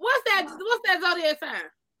one. What's that zodiac sign?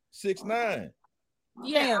 6'9".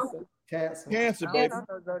 Yeah. Cancer, baby.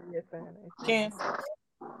 Cancer.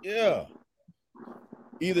 Yeah.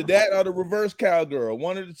 Either that or the reverse cowgirl,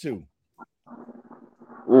 one of the two.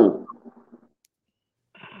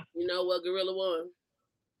 You know what Gorilla won?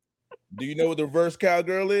 Do you know what the reverse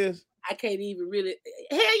cowgirl is? I can't even really.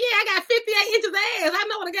 Hell yeah, I got 58 inches of ass. I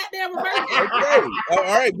know what a goddamn reverse. Okay, all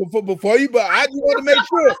right. Before you, but I just want to make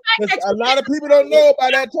sure because a lot of people don't know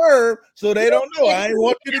about that term, so they don't know. I ain't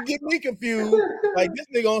want you to get me confused. Like this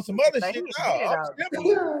nigga on some other shit. No, I'm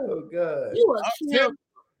simple. Oh god,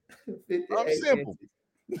 I'm simple.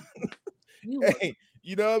 Hey,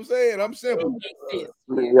 you know what I'm saying? I'm simple.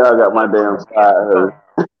 Y'all got my damn side.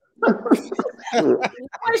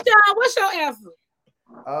 What's your answer?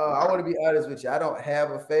 I want to be honest with you. I don't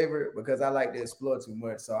have a favorite because I like to explore too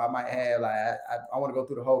much. So I might have I want to go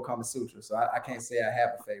through the whole Kama Sutra. So I can't say I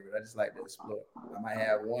have a favorite. I just like to explore. I might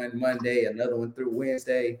have one Monday, another one through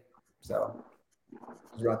Wednesday. So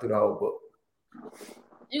just run through the whole book.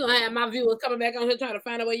 You gonna have my viewers coming back on here trying to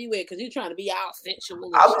find out where you at because you trying to be all sensual.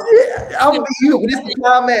 I'm gonna be you. This is the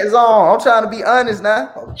comment zone. I'm trying to be honest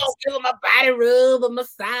now. You don't give him a body rub, a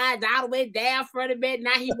massage all the way down front of bed.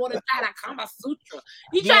 Now he want to try to Kama Sutra.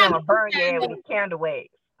 He trying to burn your with his candle wax.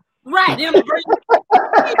 Right. Now,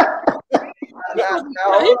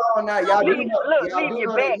 hold on now. Y'all do know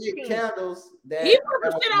candles. He put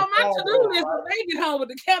the shit on my to-do list when they get home with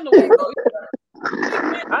the candle wax.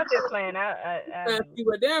 I'm just playing out. See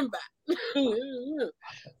what them about.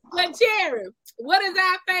 But Cherry, what is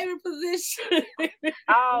our favorite position?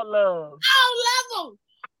 All love. All love them.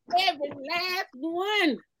 Every last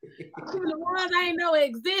one. Even the ones I didn't know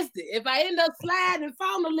existed. If I end up sliding and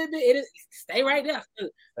falling a little bit, it stay right there.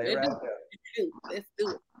 Let's do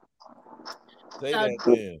it. Say that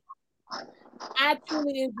again. I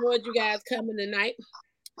truly enjoyed you guys coming tonight.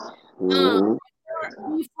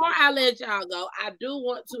 Before I let y'all go, I do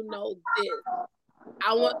want to know this.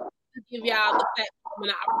 I want to give y'all the platform and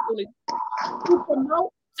the opportunity to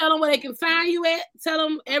promote. Tell them where they can find you at. Tell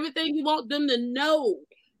them everything you want them to know.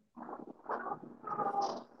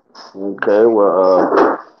 Okay,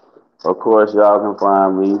 well, of course, y'all can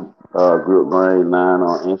find me, Group Grain 9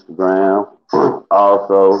 on Instagram.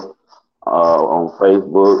 Also, on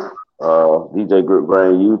Facebook, DJ Group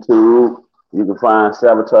Grain YouTube. You can find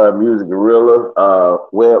Sabotage Music Gorilla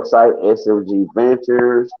website, SMG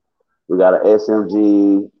Ventures. We got an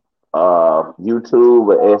SMG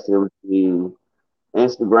YouTube, an SMG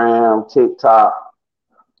Instagram, TikTok,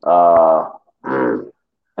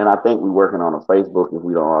 and I think we're working on a Facebook if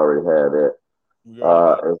we don't already have that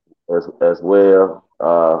as well.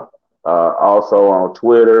 Also on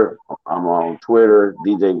Twitter, I'm on Twitter,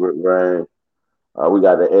 DJ Grip Brain. We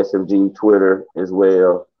got the SMG Twitter as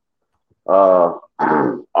well.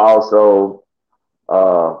 Also,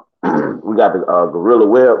 we got the Gorilla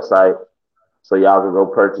website, so y'all can go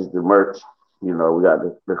purchase the merch. You know, we got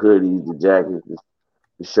the hoodies, the jackets,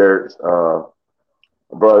 the shirts. Bro,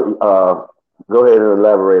 go ahead and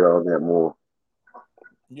elaborate on that more.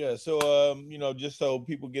 Yeah, so you know, just so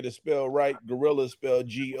people get it spelled right, Gorilla is spelled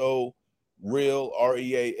G-O real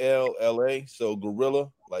REALLA. So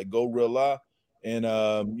Gorilla, like Gorilla. And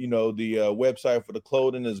you know, the website for the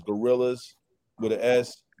clothing is gorillas with an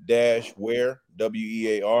S dash wear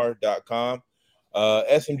WEAR.com.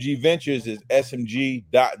 SMG Ventures is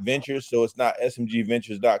smg.ventures, so it's not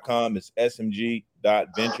smgventures.com, it's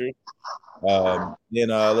smg.ventures. Then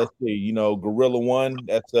let's see, you know, Gorilla One,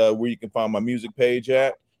 that's where you can find my music page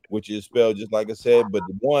at, which is spelled just like I said, but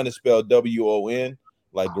the one is spelled WON,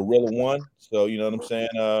 like Gorilla One. So you know what I'm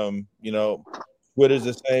saying? You know, Twitter's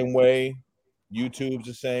the same way, YouTube's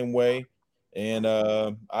the same way, and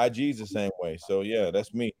IG's the same way. So yeah,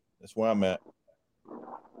 that's me. That's where I'm at.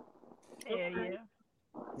 Yeah.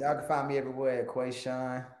 Y'all can find me everywhere at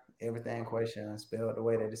Quayshawn. Everything Quayshawn, spelled the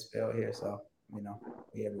way that it's spelled here. So, you know,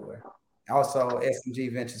 we everywhere. Also,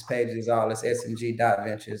 SMG Ventures pages, all it's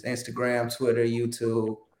smg.ventures. Instagram, Twitter,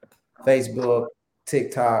 YouTube, Facebook,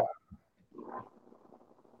 TikTok.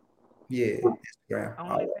 Yeah, Instagram.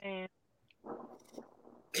 OnlyFans.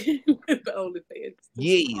 The OnlyFans.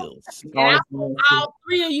 Yes. And I want all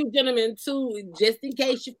three of you gentlemen too, just in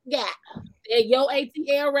case you forgot. At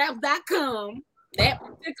yoatlraps.com. That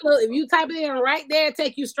particular, if you type it in right there,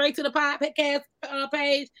 take you straight to the podcast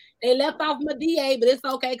page. They left off my DA, but it's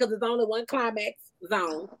okay because it's only one climax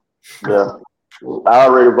zone. Yeah, I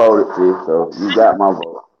already voted, sis, so you got my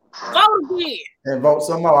vote. Vote again. And vote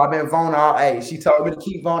some more. I've been voting all. Hey, she told me to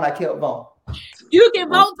keep voting. I kept voting. You can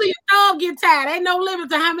vote till your thumb get tired. Ain't no limit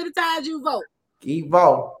to how many times you vote. Keep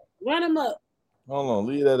voting. Run them up. Hold on,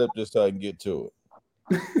 leave that up just so I can get to it.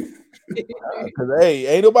 Because hey,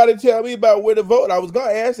 ain't nobody tell me about where to vote. I was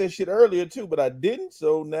gonna ask that shit earlier too, but I didn't.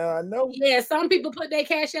 So now I know. Yeah, some people put their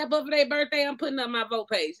cash app up for their birthday. I'm putting up my vote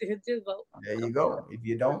page. Just vote. There you go. If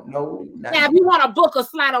you don't know, now if you want to book a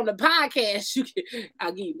slot on the podcast, you can.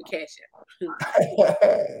 I'll give you the cash app.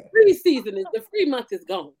 Free season is the free month is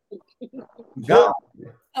gone. Go.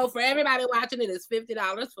 So for everybody watching, it is $50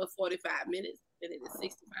 for 45 minutes, and it is $65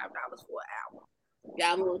 for an hour.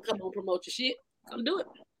 Y'all want to come on promote your shit? Come do it.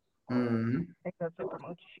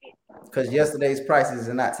 Because yesterday's prices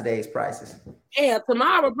are not today's prices. Yeah,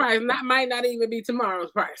 tomorrow's price might not even be tomorrow's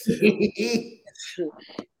price. It's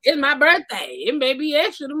my birthday. It may be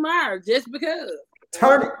extra tomorrow just because.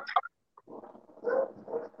 Turn it.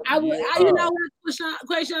 You know what,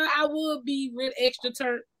 question? I would be real extra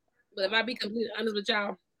turn, but if I be completely honest with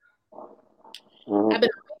y'all, I've been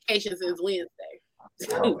on vacation since Wednesday.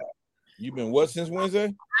 You been what since Wednesday?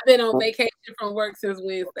 I've been on vacation from work since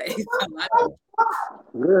Wednesday.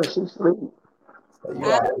 Yeah, she's sleeping. I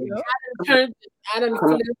done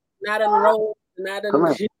flipped, not enrolled, not done.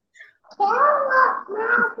 Yes,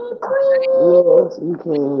 you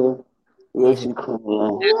can. Yes, you can.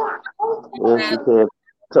 Yes, you can.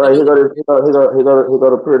 So he go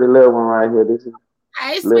to pretty little one right here. This is.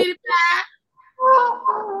 Hey, sweetie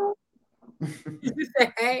pie.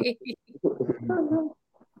 Hey.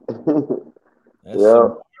 Yeah.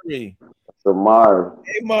 Samari.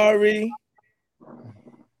 Hey, Mari.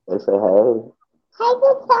 They say, hey.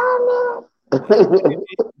 Uncle Thomas.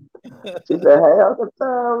 She said, hey, Uncle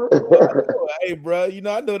Thomas. Hey, bro. You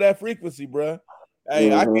know, I know that frequency, bro.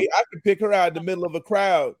 Hey, I can pick her out in the middle of a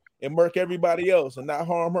crowd and murk everybody else and not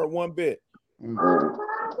harm her one bit.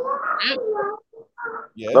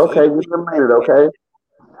 Yes, okay, just a minute, okay?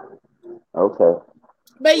 Okay.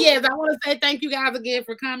 But yes, I want to say thank you guys again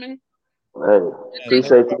for coming. Hey,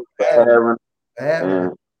 appreciate you for having.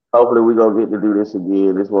 And hopefully we're going to get to do this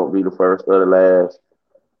again. This won't be the first or the last.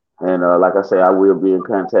 And like I say, I will be in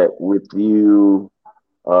contact with you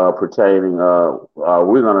pertaining.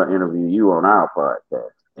 We're going to interview you on our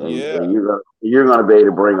podcast. And, and you're gonna be able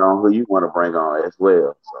to bring on who you want to bring on as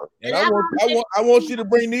well. So. And I want you to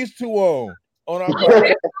bring these two on our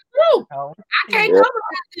podcast. I can't go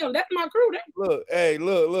without them. That's my crew. Look, hey,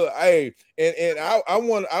 and I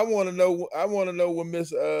want to know when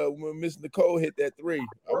Miss Nicole hit that three.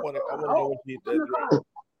 I want to know when she hit that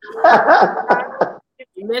three.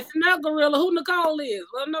 You messing up, Gorilla. Who Nicole is?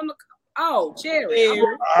 Well, no, Nicole. Oh, Cherry.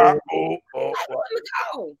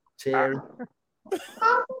 Cherry.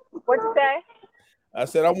 What you say? I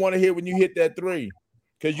said I want to hear when you hit that 3,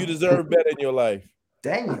 because you deserve better in your life.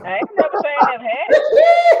 Damn. I ain't never saying I've had.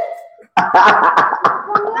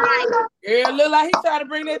 Yeah, look like he trying to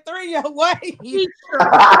bring that 3 your way.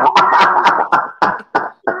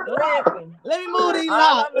 Listen, let me move these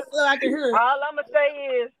locks so I can hear. All I'm gonna say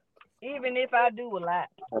is, even if I do a lot,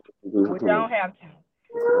 which I don't have to,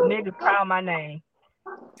 niggas call my name.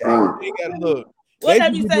 They gotta look. What they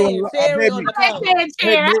be saying? Cherry or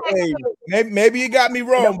Maybe you got me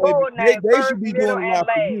wrong, baby. They should be doing a lot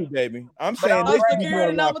for you, baby. I'm saying they should be doing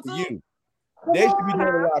a lot for you. They should be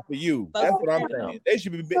doing a lot for you. That's what I'm saying.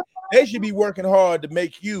 They should be working hard to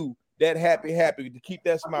make you that happy to keep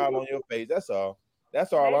that smile on your face. That's all.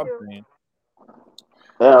 That's all I'm saying.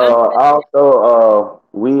 Also,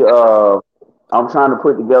 I'm trying to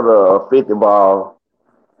put together a 50 ball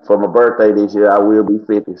for my birthday this year. I will be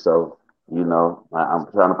 50, so you know I'm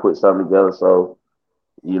trying to put something together. So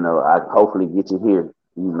you know I hopefully get you here.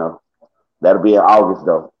 You know that'll be in August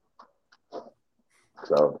though.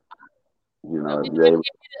 So you know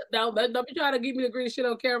don't be trying to give me the green shit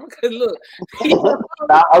on camera. Cause look,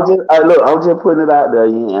 I'm just putting it out there.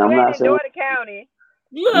 Yeah, I'm not saying. County.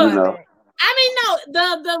 Look, you know. I mean, no,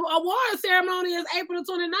 the award ceremony is April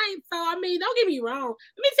 29th. So, I mean, don't get me wrong.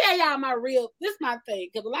 Let me tell y'all this is my thing.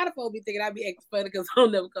 Because a lot of folks be thinking I'd be acting funny because I'll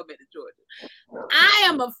never come back to Georgia. I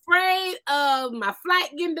am afraid of my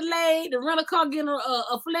flight getting delayed, the rental car getting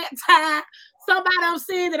a flat tire, somebody I'm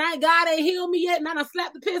seeing that God ain't healed me yet, and I done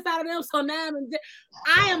slapped the piss out of them. So now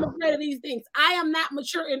I am afraid of these things. I am not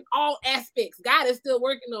mature in all aspects. God is still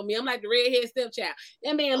working on me. I'm like the redhead stepchild.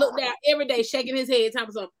 That man look down every day, shaking his head,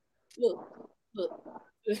 talking something. Look.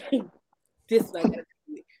 This is like that.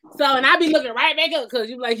 So, and I be looking right back up because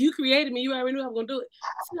you created me. You already knew I was gonna do it.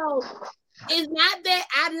 So, it's not that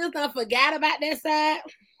I just forgot about that side.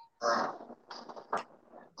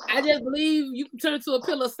 I just believe you can turn to a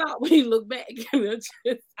pillar of salt when you look back. That's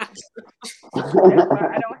why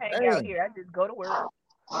I don't hang out here. I just go to work.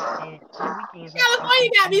 And weekends. California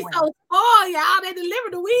got me so spoiled, y'all. They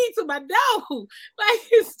delivered the weed to my door. Like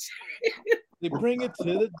they bring it to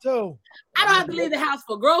the door. I don't have to leave the house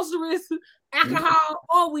for groceries, alcohol,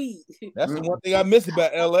 or weed. That's the one thing I miss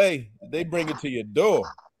about LA. They bring it to your door.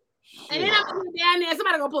 And then I'm gonna be down there.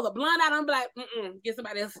 Somebody gonna pull a blunt out. I'm like, get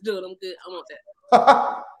somebody else to do it. I'm good. I want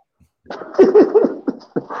that.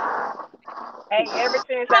 Hey, ever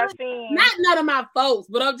since I've seen not none of my folks,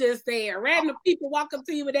 but I'm just saying, random people walk up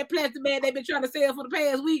to you with that plastic bag they've been trying to sell for the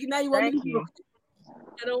past week, and now you want me to.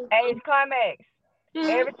 Hey, Climax.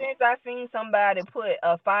 Ever since I seen somebody put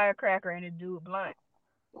a firecracker in a dude blunt,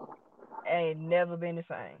 ain't never been the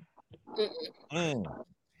same.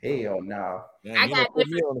 Hell no. I got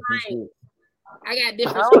different strains.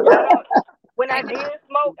 When I did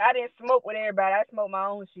smoke, I didn't smoke with everybody. I smoked my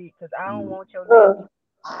own shit because I don't want your name.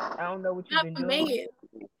 I don't know what you've been doing.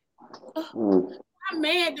 My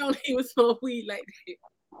man don't even smoke weed like that.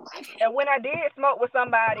 And when I did smoke with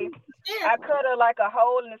somebody, I cut like a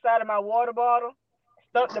hole in the side of my water bottle,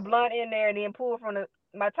 stuck the blunt in there, and then pulled from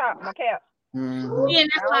my cap. Yeah,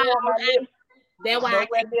 that's why that's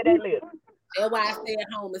why I stay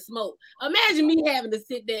at home and smoke. Imagine me having to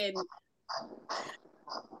sit there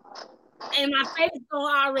and my face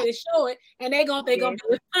gonna already show it, and they gonna think I'm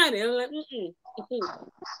doing funny. I'm like,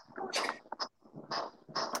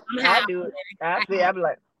 I do it. I be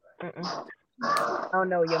like, I don't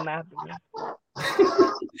know what your mouth is.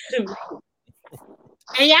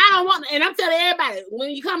 And y'all don't want, and I'm telling everybody, when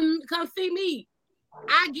you come see me,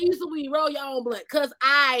 I give you some weed, roll your own blunt, cause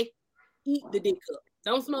I eat the dick up.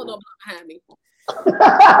 Don't smoke no blunt behind me.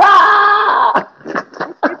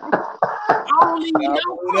 I don't leave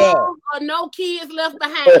no clothes or no kids left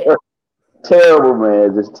behind. Terrible,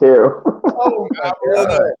 man, just terrible. Oh,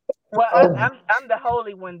 well, I'm the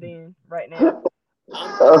holy one then, right now.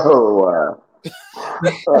 Oh wow.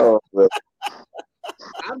 Oh, man.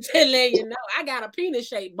 I'm telling you, I got a penis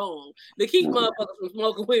shaped bone to keep motherfuckers from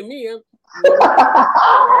smoking with me.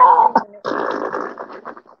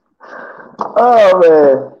 Oh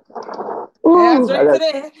man. Ooh, drink to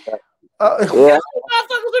that. Yeah.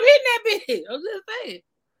 Motherfuckers been hitting that bitch. I'm just saying.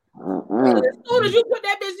 As soon as you put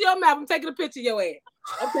that bitch in your mouth, I'm taking a picture of your ass.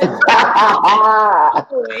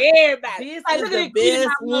 Everybody. This is the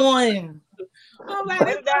best one. I'm like,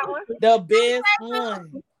 that one. The best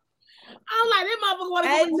one. I'm like, that motherfucker wanted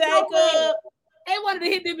to Jacob. They wanted to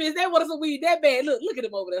hit them bitch. They wanted some weed that bad. Look at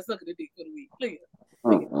him over there sucking the dick for the weed. Look at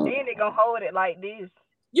him. Then they gonna hold it like this.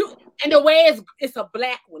 And the way it's a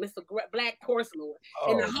black one. It's a black porcelain one.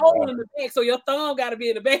 And the hole in the back, so your thumb got to be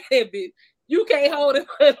in the back of that bitch. You can't hold it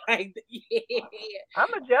like that. Yeah.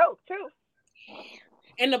 I'm a joke too.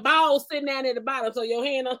 And the ball sitting down at the bottom, so your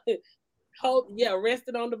hand on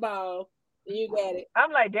rested on the ball. And you got it.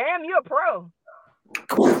 I'm like, damn, you a pro.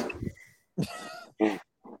 And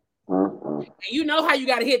you know how you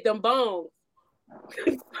got to hit them bones.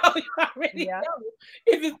 So you already know.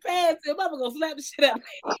 If it's past him, I'm gonna slap the shit out of me.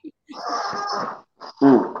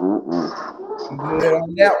 Good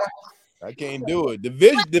on that one. I can't do it. The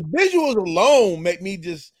visuals alone make me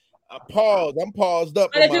just pause. I'm paused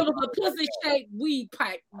up. But if it was a pussy shaped weed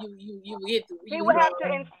pipe, you hit the. He would have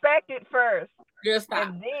to inspect it first. Girl, stop.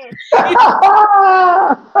 And then.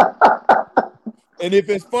 And if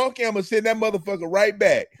it's funky, I'm gonna send that motherfucker right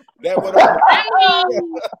back. That what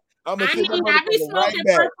I'm gonna send that motherfucker right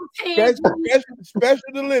back.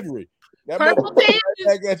 Special delivery. That motherfucker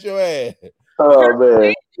back at your ass. Oh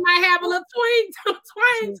man. You might have a little twang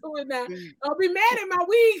to it now. Don't be mad at my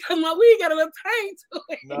weed because my weed got a little twang to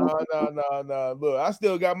it. No. Look, I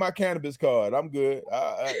still got my cannabis card. I'm good.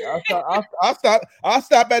 I'll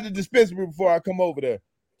stop at the dispensary before I come over there.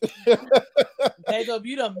 Jacob,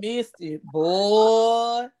 you done missed it,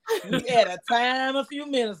 boy. We had a time a few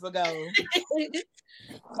minutes ago.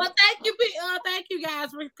 Well, thank you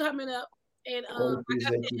guys for coming up. And like I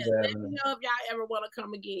said, let me know if y'all ever want to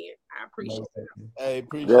come again. I appreciate it. Hey,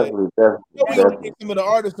 appreciate it. We're gonna get some of the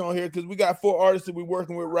artists on here because we got 4 artists that we're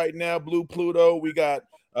working with right now. Blue Pluto, we got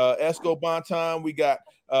Esco Bonton, we got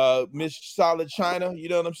Miss Solid China. You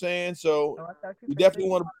know what I'm saying? So we definitely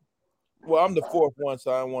want to. Well, I'm the 4th one,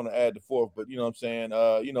 so I don't want to add the 4th, but you know what I'm saying?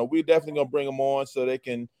 We're definitely gonna bring them on so they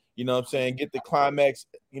can, you know what I'm saying, get the climax,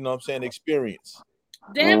 you know what I'm saying, experience.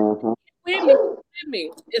 Definitely with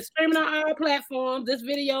me. It's streaming on all platforms. This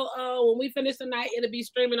video, when we finish tonight, it'll be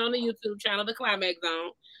streaming on the YouTube channel, The Climax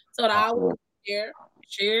Zone. So that I will share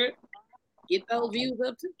it, get those views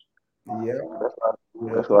up too. Yeah,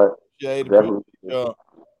 that's right. Definitely. All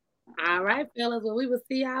right, fellas. Well, we will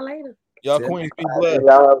see y'all later. Y'all queens be blessed.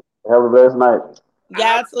 Y'all have a blessed night.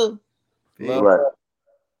 Y'all too. All right.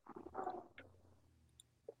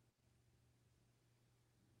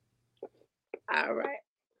 All right.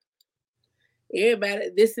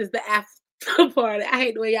 Everybody, this is the after party. I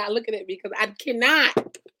hate the way y'all looking at me because I cannot,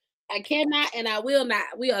 and I will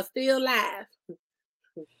not. We are still live.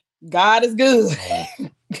 God is good.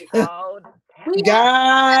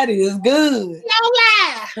 God is good. Don't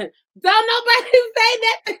lie. Don't nobody say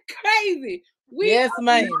nothing crazy. Yes,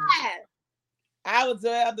 ma'am. I was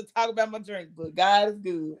have to talk about my drink, but God is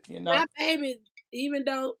good. You know, my baby, even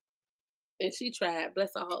though, and she tried,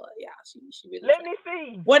 bless her heart, y'all. She really Let tried. me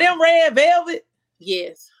see. What them red velvet?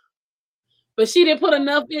 Yes, but she didn't put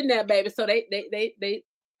enough in there, baby. So they.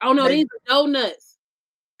 Oh no, these are donuts.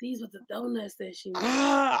 These were the donuts that she made.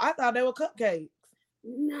 I thought they were cupcakes.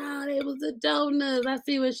 No, they was the donuts. I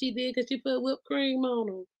see what she did because she put whipped cream on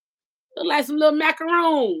them. Look like some little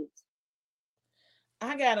macarons.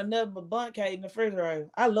 I got another bun cake in the refrigerator.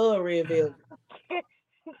 I love red velvet.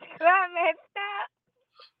 Stop.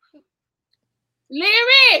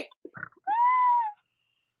 Lyric.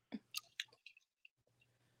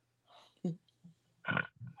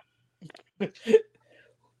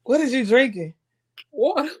 What is you drinking?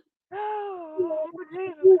 Water. Oh,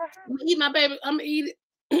 Jesus. I'm gonna eat my baby. I'm gonna eat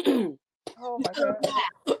it. Oh my God.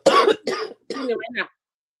 Eating it right now.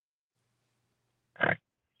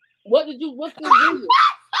 What's the ingredient?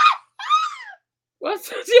 What's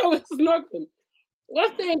the snorkeling?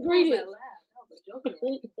 What's the ingredient?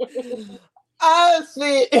 Oh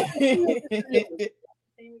shit. Did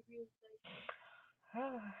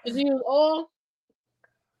you use oil?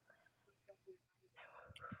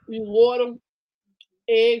 Use water,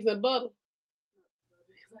 eggs, and butter.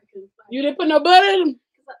 You didn't put no butter in them?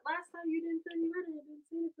 Last time you didn't say you ready. I didn't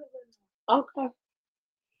see you put butter. Okay.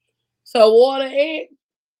 So water, egg.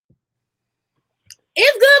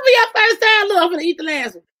 It's good for your first time. Look, I'm gonna eat the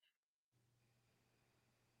last one.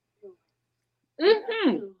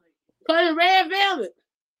 Cause it's red velvet.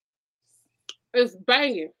 It's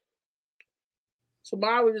banging.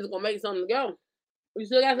 Tomorrow we're just gonna make something to go. We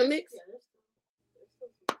still got some mix.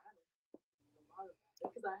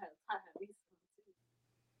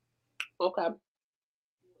 Okay.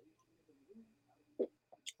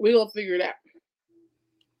 We're gonna figure it out.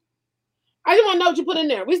 I just want to know what you put in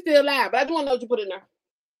there. We still live, but I just want to know what you put in there.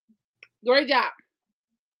 Great job.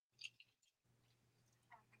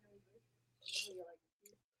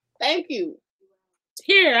 Thank you.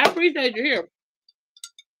 Here, I appreciate you here.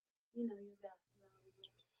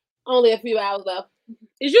 Only a few hours left.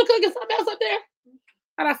 Is you cooking something else up there?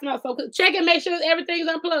 Oh, that smells so good. Check and make sure everything's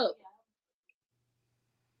unplugged.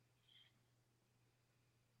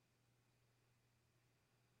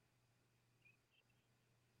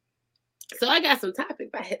 So I got some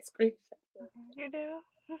topics I had screenshot. You do?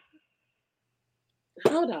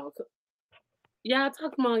 Hold on. Y'all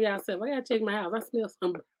talk among yourself. I gotta check my house. I smell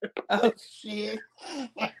something. Oh shit.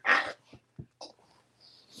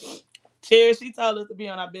 Cherry, she told us to be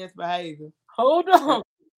on our best behavior. Hold on.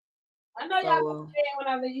 I know y'all gonna say it when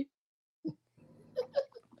I leave.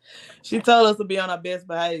 She told us to be on our best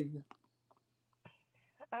behavior.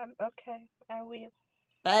 Okay, I will.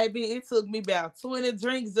 Baby, it took me about 20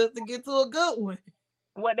 drinks just to get to a good one.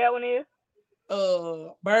 What that one is?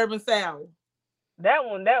 Bourbon sour. That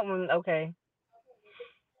one, okay.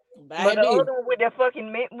 Baby. But the other one with that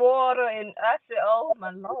fucking mint water, and I said, oh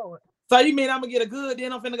my Lord. So you mean I'm gonna get a good,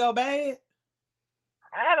 then I'm finna go bad?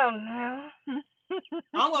 I don't know.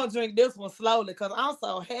 I'm gonna drink this one slowly because I'm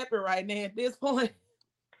so happy right now at this point.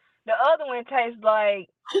 The other one tastes like,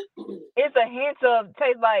 it's a hint of,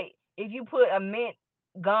 tastes like if you put a mint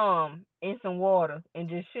gum in some water and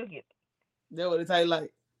just shook it. That's what it tastes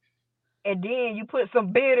like. And then you put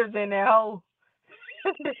some bitters in that hole.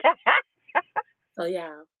 So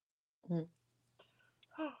yeah.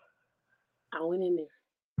 I went in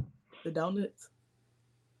there. The donuts.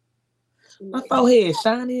 My forehead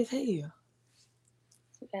shiny as hell.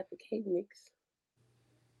 She got the cake mix.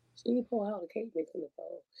 She didn't pour all the cake mix in the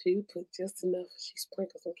bowl. She put just enough. She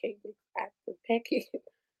sprinkled some cake mix out the packet.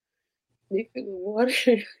 Mixed it with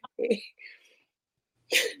water.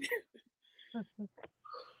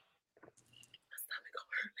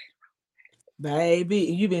 Baby,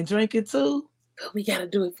 you been drinking too? But we gotta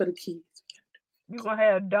do it for the kids. You gonna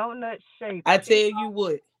have donut shape. I tell you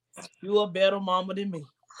what, you a better mama than me.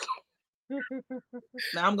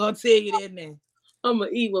 Now I'm gonna tell you that now. I'm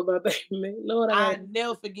gonna eat with my baby, man. Lord, I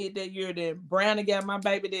never forget that year that Brandon got my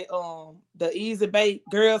baby that the Easy Bake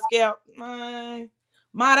Girl Scout.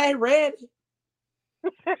 Ma, they ready.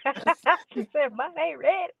 She said, "Ma, they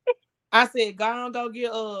ready." I said, go on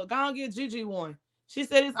get Gigi one. She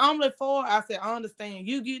said, it's omelet 4. I said, I understand.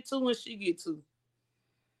 You get 2 and she get 2.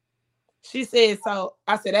 She said, so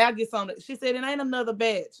I said, I'll get some. She said, it ain't another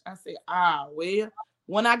batch. I said, well,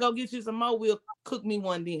 when I go get you some more, we'll cook me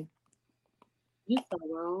one then. You so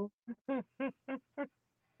wrong.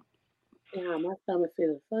 Yeah, my stomach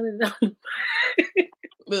feeling funny though.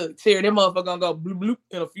 Look, Terry, that motherfucker gonna go bloop bloop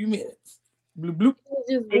in a few minutes. Bloop bloop.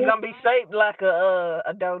 It's gonna be shaped like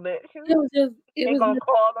a donut. It's gonna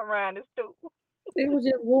crawl around the stool. It was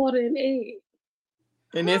just water and egg.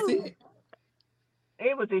 And that's it.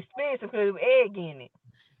 It was expensive because there was egg in it.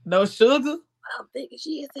 No sugar? I'm thinking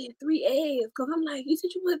she had said 3 eggs. Because I'm like, you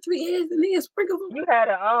said you put 3 eggs and then sprinkle them. You had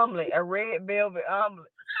an omelet, a red velvet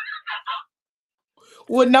omelet.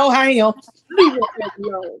 With no ham.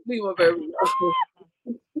 We were very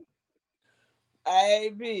low.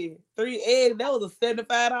 Baby, 3 eggs, that was a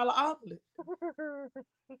 $75 omelet.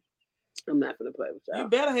 I'm not gonna play with y'all. You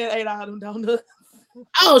better have 8 out of them donuts.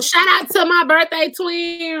 Oh, shout out to my birthday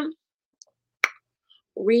twin,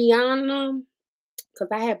 Rihanna, because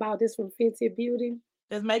I had bought this from Fenty Beauty.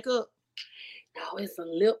 That's makeup. No, it's a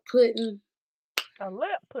lip pudding. A lip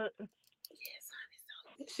pudding? Yes,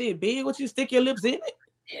 honey. Shit, big. What you stick your lips in it?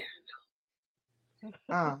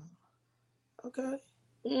 Yeah, okay.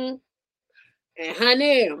 Mm. And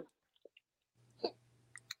honey,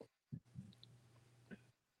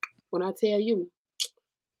 when I tell you,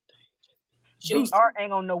 Art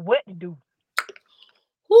ain't gonna know what to do.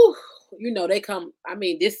 Whew, you know, they come. I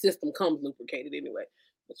mean, this system comes lubricated anyway.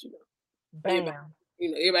 But you know, bam.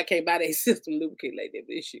 Everybody can't buy their system lubricated like that.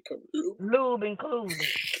 But this shit comes lube included.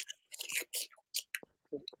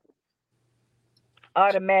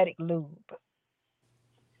 Automatic lube.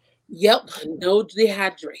 Yep, no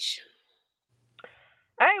dehydration.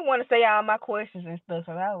 I didn't want to say all my questions and stuff,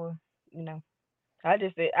 so I was,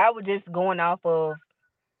 I was just going off of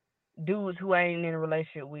dudes who I ain't in a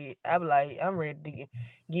relationship with. I was like, I'm ready to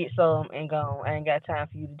get some and go. I ain't got time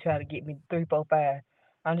for you to try to get me 3, 4, 5.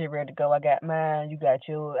 I'm just ready to go. I got mine. You got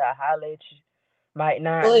yours. I holler at you. Might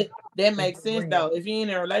not. But that makes sense though. If you're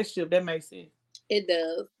in a relationship, that makes sense. It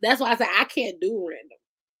does. That's why I said I can't do random.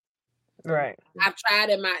 Right. I've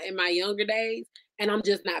tried in my younger days, and I'm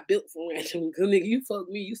just not built for random. Cause nigga, you fuck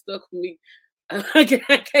me, you stuck with me.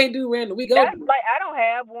 I can't do random. We go. That's like I don't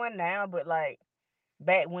have one now, but like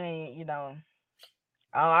back when I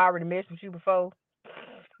already messed with you before.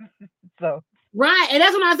 So right, and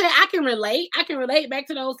that's when I said I can relate. I can relate back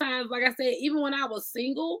to those times. Like I said, even when I was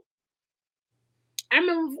single, I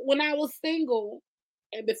remember when I was single,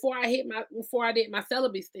 and before I did my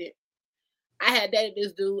celibacy stint, I had dated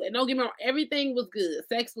this dude, and don't get me wrong, everything was good,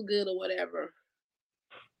 sex was good or whatever,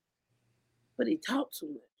 but he talked too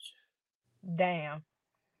much. Damn.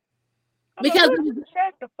 Because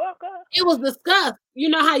shut the fuck up. It was discussed. You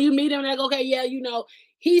know how you meet him, like, okay, yeah, you know,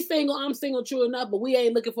 he's single, I'm single, true enough, but we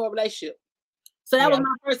ain't looking for a relationship. So that was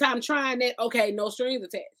my first time trying that. Okay, no strings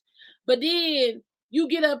attached. But then you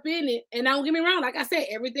get up in it, and don't get me wrong, like I said,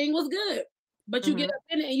 everything was good. But you get up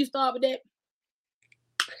in it and you start with that.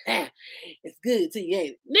 It's good to you,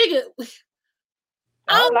 ain't it? Nigga.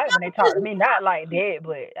 I don't like when they talk to me, not like that,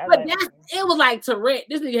 but it was like Tourette.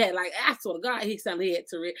 This nigga had like, I swear to God, he sounded like he had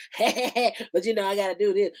Tourette. But you know, I gotta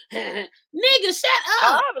do this. Nigga, shut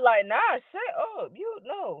up. I was like, nah, shut up. You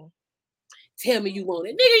know. Tell me you want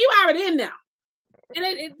it. Nigga, you already in now.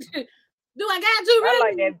 Do I got to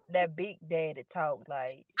really? I like that big daddy talk.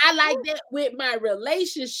 Like, I like that with my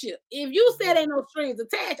relationship. If you said ain't no strings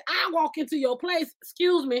attached, I walk into your place,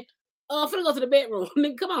 excuse me, finna go to the bedroom.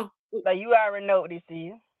 Nigga, come on. Like, you already know what this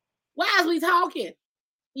is. Why is we talking?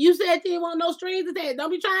 You said you didn't want no strings attached. Don't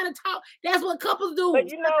be trying to talk. That's what couples do. But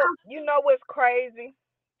you know what's crazy?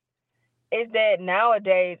 Is that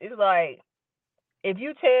nowadays, it's like, if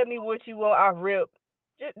you tell me what you want, I rip.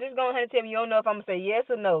 Just go ahead and tell me you don't know if I'm going to say yes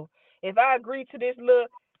or no. If I agree to this little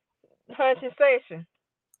hunting session.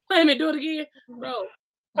 Wait a minute, do it again. Bro.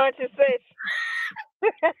 Hunting session.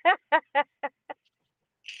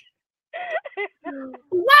 One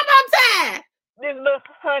more time. This little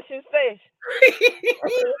hunting session.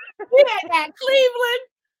 We done got Cleveland,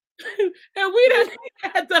 and we done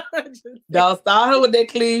got the hunting. Don't start with that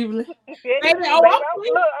Cleveland. Baby, I'm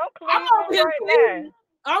Cleveland right now.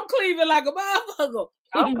 I'm Cleveland like a motherfucker.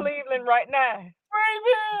 I'm Cleveland right now.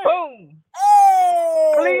 Baby. Boom.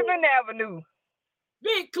 Oh. Cleveland Avenue.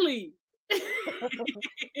 Big Cleve.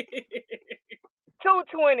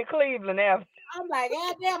 220 Cleveland Avenue. I'm like,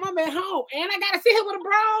 God damn, I'm at home. And I gotta sit here with a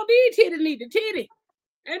broad D titty.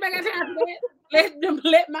 Anybody got time for that?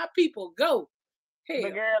 Let my people go. Hell.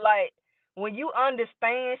 But girl, like, when you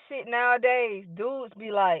understand shit nowadays, dudes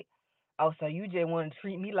be like, oh, so you just want to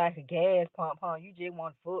treat me like a gas pump, huh? You just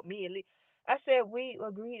want to fuck me. I said, we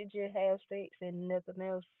agreed to just have sex and nothing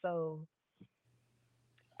else, so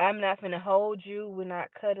I'm not finna hold you. We're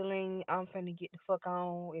not cuddling. I'm finna get the fuck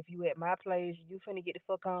on. If you at my place, you finna get the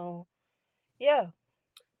fuck on. Yeah.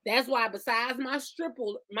 That's why besides my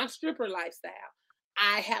stripper lifestyle,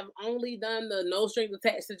 I have only done the no strings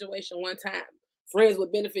attached situation one time. Friends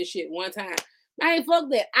with benefit shit one time. I ain't fuck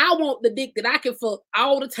that. I want the dick that I can fuck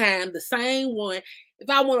all the time, the same one. If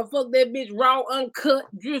I want to fuck that bitch raw, uncut,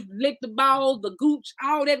 just lick the balls, the gooch,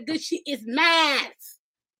 all that good shit, it's mine.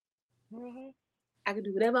 Mm-hmm. I can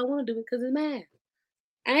do whatever I want to do because it's mine.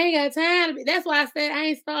 I ain't got time. That's why I said I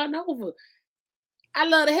ain't starting over. I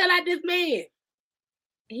love the hell out of this man.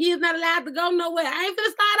 He is not allowed to go nowhere. I ain't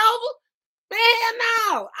finna start over. Man, hell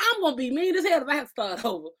no. I'm going to be mean as hell if I have to start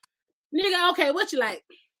over. Nigga, okay, what you like?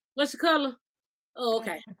 What's your color? Oh,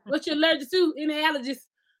 okay. What you allergic to? Any allergies?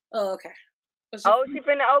 Oh, okay. She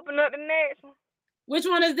finna open up the next one. Which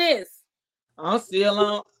one is this?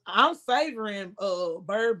 I'm savoring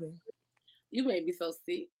bourbon. You made me so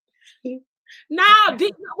sick. No,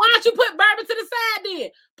 why don't you put bourbon to the side then?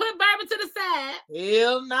 Put bourbon to the side.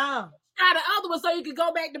 Hell no. Try the other one so you can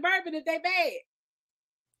go back to bourbon if they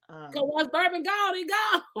bad. Because once bourbon gone, it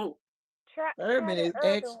gone.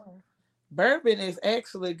 Bourbon is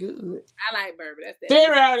actually good. I like bourbon. That's that.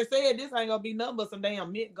 Terry already said this ain't gonna be nothing but some damn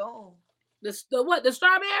mint gone. The what? The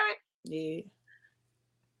strawberry? Yeah.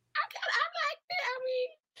 I like that. I mean,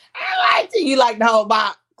 I like it. You like the whole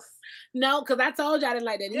box? No, because I told you I didn't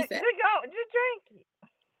like that. Just drink it.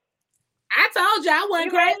 I told you I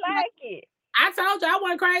wasn't crazy. Like it. I told you I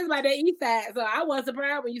wasn't crazy about that east side, so I wasn't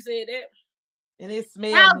surprised when you said that. And it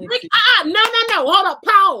smells. No. Hold up.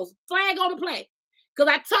 Pause. Flag on the play. Because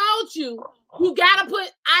I told you, you got to put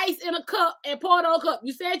ice in a cup and pour it on a cup.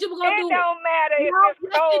 You said you were going to do it. It don't matter if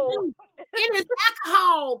it's cold. It is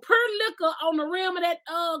alcohol, pure liquor on the rim of that.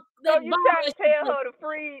 So you trying to tell her to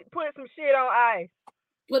put some shit on ice.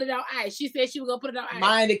 Put it on ice. She said she was going to put it on ice.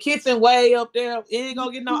 Mine, the kitchen way up there. It ain't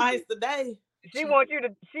going to get no ice today. She wants you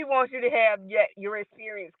to have your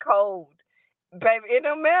experience cold. Baby, it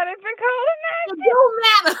don't matter if it's cold or not. It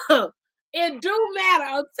do matter. It do matter.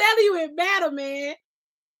 I'm telling you, it matter, man.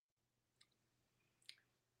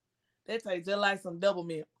 That tastes just like some double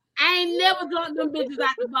milk. I ain't never drunk them bitches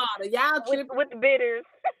out the bottle. Y'all tripping with the bitters.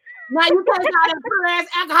 Now you taste all that pure ass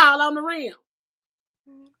alcohol on the rim.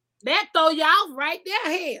 That throw you off right there,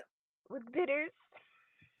 hell. With bitters.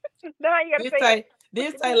 Now you gotta say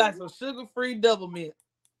this tastes like some sugar-free double milk.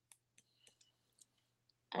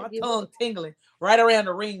 My tongue tingling right around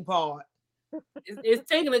the ring part. It's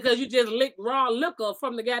tingling because you just licked raw liquor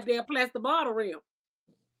from the goddamn plastic bottle rim.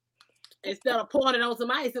 Instead of pouring it on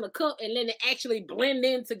some ice in a cup and letting it actually blend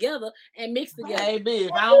in together and mix together. Baby,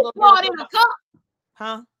 if I don't go pour it in a cup.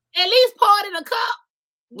 Huh? At least pour it in a cup.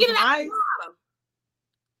 Get it out ice? the bottle.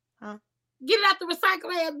 Huh? Get it out the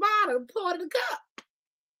recycle ass bottle and pour it in a cup.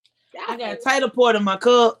 I got Taylor Port in my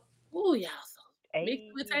cup. Ooh, y'all so mix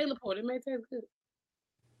with Taylor Port. It may taste good.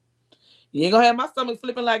 You ain't gonna have my stomach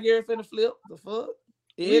flipping like yours in the flip. The fuck?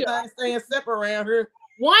 Everything staying separate around here.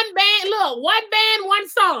 One band, one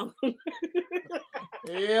song.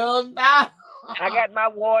 Hell nah. I got my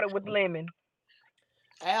water with lemon.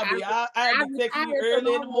 I'll be texting you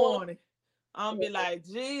early in the morning. I'm be like,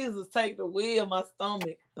 Jesus, take the wheel of my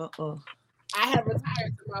stomach. I have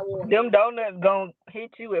retired to my water. Them donuts gonna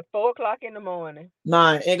hit you at 4:00 in the morning.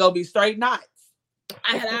 Nah, it gonna be straight nights.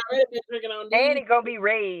 I had already been drinking on these. And it gonna be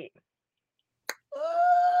red.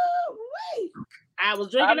 Wait. I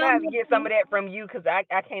was drinking. I'm gonna have to get some of that from you because I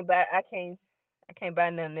can't buy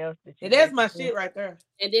nothing else. That's my shit right there.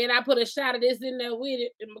 And then I put a shot of this in there with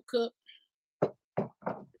it in my cup.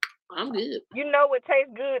 I'm good. You know what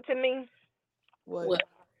tastes good to me? What?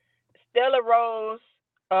 Stella Rose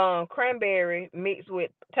cranberry mixed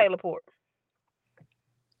with Taylor Port.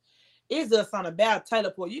 It's just something about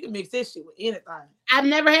Taylor Port. You can mix this shit with anything. I've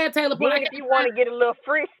never had Taylor Port. Then if you want to get a little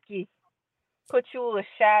frisky, put you a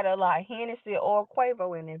shot of like Hennessy or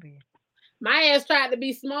Quavo in there. My ass tried to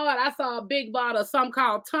be smart. I saw a big bottle of something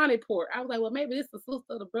called Tawny Port. I was like, well, maybe this is the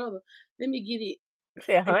sister of the brother. Let me get it. You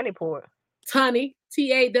said honey port. Tawny,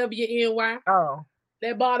 Tawny. Oh.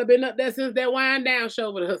 That bottle been up there since that Wine Down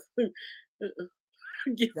show with us.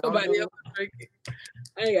 Get somebody else to drink it.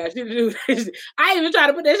 I ain't got shit to do with that shit. I even tried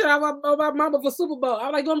to put that shit on my mama for Super Bowl. I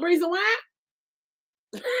was like, gonna bring some wine?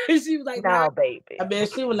 She was like, nah, baby. I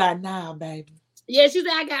bet she was like, nah, baby. Yeah, she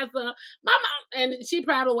said, I got some. My mom, and she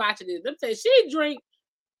probably watching this. Them say she drink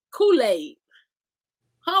Kool-Aid.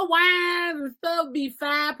 Her wines and stuff be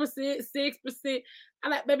 5%, 6%. I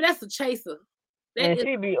like, baby, that's a chaser. And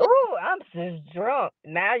she be, oh, I'm just drunk.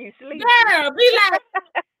 Now you sleep. Girl, be like,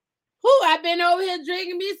 who? I've been over here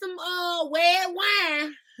drinking me some red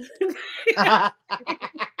wine. How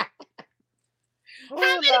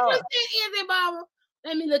many percent is it, Mama?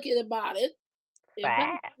 Let me look at the bottle.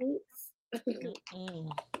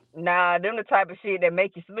 Nah, them the type of shit that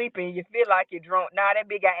make you sleepy and you feel like you're drunk. Nah, that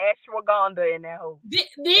big got ashwagandha in that hole.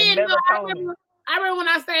 I remember when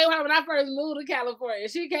I stayed with her when I first moved to California.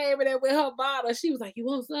 She came in there with her bottle. She was like, you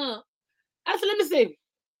want some? I said, let me see.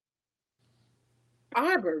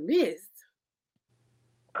 Arbor Mist.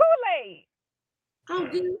 Kool-Aid. I'm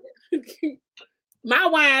good. My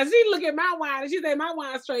wine, she look at my wine and she said my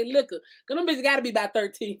wine straight liquor. Because them bitches got to be about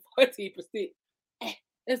 13, 14%.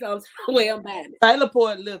 That's the way I'm buying it. Taylor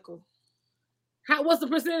Port liquor. What's the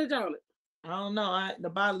percentage on it? I don't know. The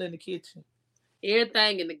bottle in the kitchen.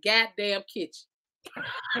 Everything in the goddamn kitchen.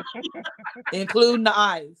 Including the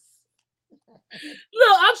ice.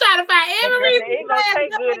 Look, I'm trying to find every reason. It don't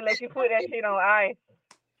taste good unless you put that shit on ice.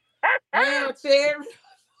 Damn, Cherry.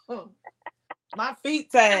 My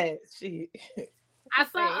feet tired. Shit. I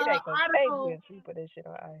saw an article. Put that shit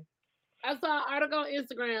on ice. I saw an article on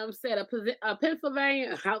Instagram said a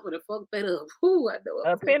Pennsylvania. I would have fucked that up. Ooh, I know.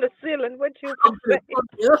 A penicillin. What you say?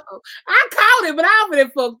 I called it, but I would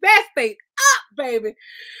have fucked that state up, baby.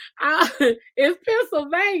 It's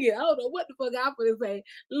Pennsylvania. I don't know what the fuck I would say.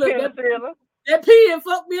 Look, that P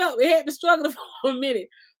fucked me up. It had me struggling for a minute.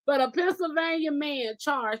 But a Pennsylvania man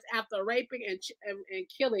charged after raping and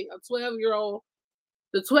killing a 12-year-old.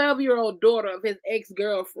 The 12-year-old daughter of his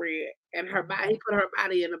ex-girlfriend and her body. He put her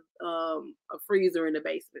body in a freezer in the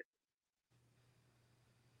basement.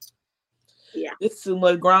 Yeah, it's too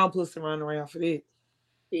much ground pussy running around for this.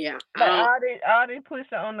 Yeah, but all they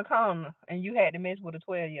pussy on the corner, and you had to mess with a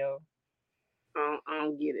 12-year-old. I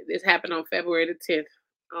don't get it. This happened on February the 10th.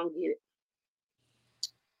 I don't get it.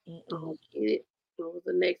 I don't get it. What was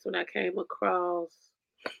the next one I came across?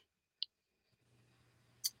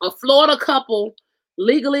 A Florida couple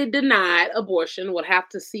legally denied abortion would have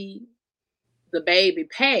to see the baby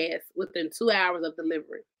pass within 2 hours of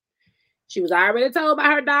delivery. She was already told by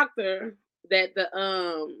her doctor that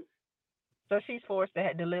So she's forced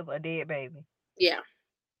to deliver a dead baby. Yeah.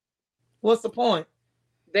 What's the point?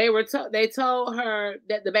 They told her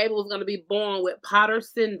that the baby was going to be born with Potter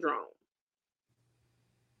syndrome,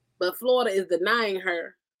 but Florida is denying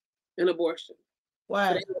her an abortion. Why?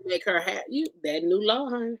 So they will make her have that new law,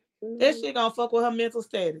 honey. That shit gonna fuck with her mental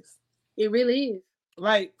status. It really is.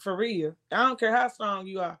 Like, for real. I don't care how strong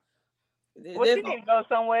you are. Well, she need to go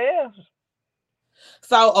somewhere else.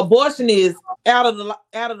 So abortion is out of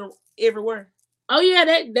the everywhere. Oh yeah,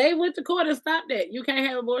 they went to court and stopped that. You can't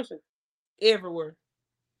have abortion everywhere.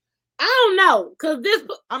 I don't know, cause this.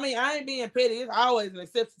 I mean, I ain't being petty. It's always an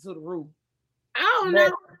exception to the rule. I don't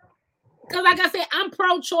know, cause like I said, I'm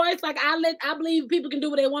pro-choice. Like I believe people can do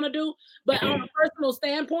what they want to do, but on a personal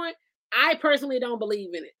standpoint, I personally don't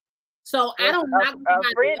believe in it. So I don't. A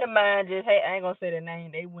friend of mine just I ain't gonna say their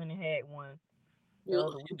name. They went and had one.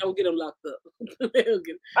 Don't get them locked up.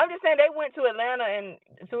 I'm just saying they went to Atlanta and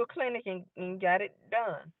to a clinic and got it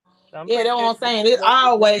done. So yeah, that's what I'm saying. It's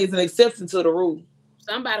always an exception to the rule.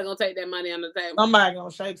 Somebody gonna take that money on the table. Somebody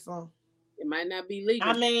gonna shake some. It might not be legal.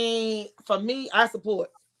 I mean, for me, I support.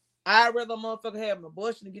 I'd rather a motherfucker have an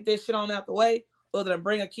abortion to get that shit on out the way, other than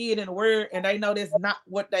bring a kid in the world and they know that's not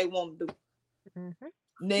what they want to do. Mm-hmm.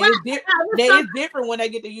 Now, it's different when they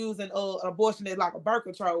get to using an abortion as like a birth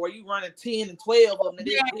control where you running 10 and 12 of them.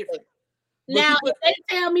 It's different. Now, if they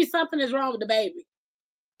tell me something is wrong with the baby,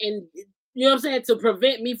 and you know what I'm saying, to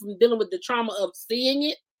prevent me from dealing with the trauma of seeing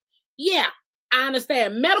it, yeah, I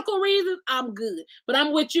understand. Medical reasons, I'm good. But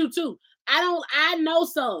I'm with you too. I know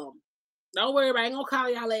some. Don't worry about it. I ain't gonna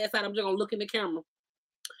call y'all ass out. I'm just gonna look in the camera.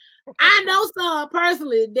 I know some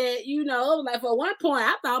personally that, you know, like for one point,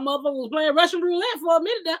 I thought motherfucker was playing Russian roulette for a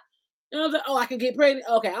minute there. You know what I'm saying? Oh, I can get pregnant.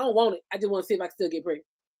 Okay, I don't want it. I just want to see if I can still get pregnant.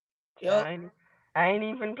 Yep. I ain't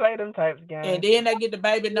even play them types of games. And then they get the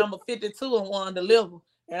baby number 52 and want to deliver.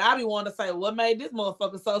 And I be wanting to say, what made this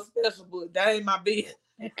motherfucker so special? But that ain't my business.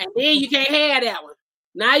 And then you can't have that one.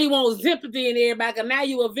 Now you want sympathy in everybody, because now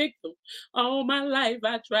you a victim. All my life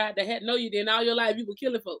I tried to have. No, you didn't. All your life you were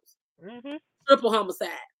killing folks. Mm-hmm. Triple homicide.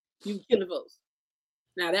 You were killing folks.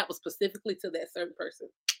 Now that was specifically to that certain person.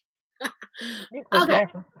 Okay.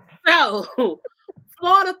 So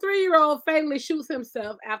Florida 3-year-old fatally shoots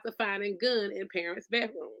himself after finding gun in parents'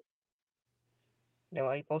 bedroom. Then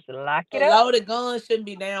why you supposed to lock it up? A loaded gun shouldn't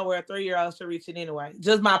be down where a 3-year-old should reach it anyway.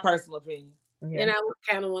 Just my personal opinion. Yeah. And I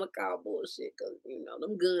kind of want to call bullshit because, you know,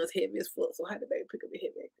 them guns heavy as fuck. So how the baby pick up the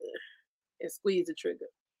heavy gun and squeeze the trigger?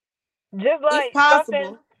 Just like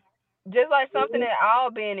something at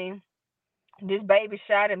Albany, this baby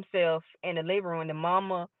shot himself in the living room.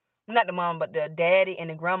 Not the mama, but the daddy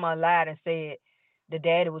and the grandma lied and said the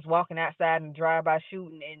daddy was walking outside and drive-by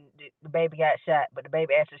shooting and the baby got shot, but the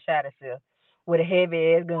baby actually shot himself with a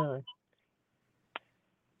heavy-ass gun.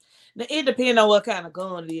 Now, it depends on what kind of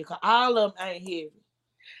gun it is, because all of them ain't heavy.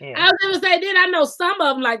 Yeah. I was going to say, then I know some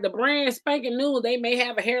of them, like the brand spanking new, they may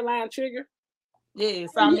have a hairline trigger.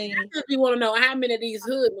 Yes, I mean, you want to know how many of these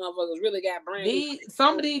hood motherfuckers really got brand.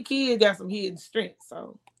 Some of these kids got some hidden strength,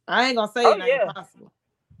 so I ain't gonna say it ain't possible.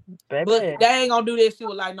 Baby. But they ain't gonna do that shit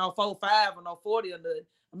with like no 4.5 or no 40 or nothing.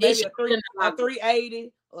 Maybe a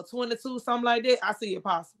 380 or 22, something like that. I see it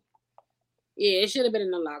possible. Yeah, it should have been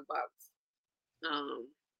in the lockbox.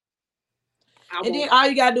 And then all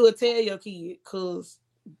you gotta do is tell your kid, cause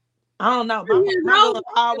I don't know. My mother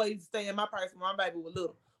always stay in my purse when my baby was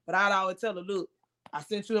little, but I'd always tell her, look, I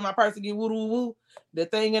sent you in my purse to get woo. The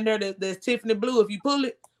thing in there that's Tiffany blue, if you pull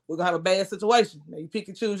it, we're gonna have a bad situation. Now you pick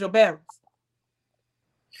and choose your battles.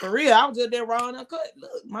 For real, I was just there raw and uncut.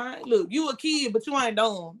 Look, you a kid, but you ain't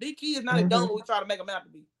dumb. These kids not dumb when we try to make them out to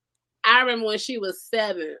be. I remember when she was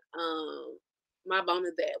 7, my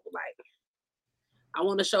bonus dad was like, I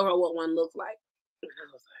want to show her what one looks like. And I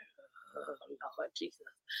was like, oh, Lord Jesus.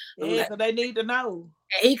 Yeah, so they need to know.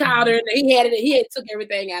 And he called her and he had took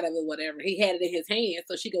everything out of it, whatever. He had it in his hand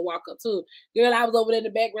so she could walk up to it. Girl, I was over there in the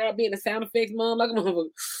background being a sound effects mom, like a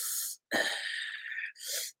motherfucker.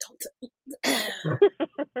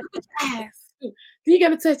 You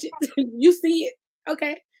gotta touch it. You see it.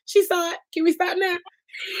 Okay. She saw it. Can we stop now?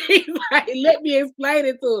 He's like, let me explain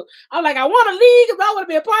it to her. I'm like, I want to leave because I want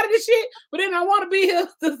to be a part of this shit, but then I want to be here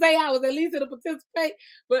to say I was at least to participate.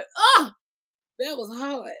 But that was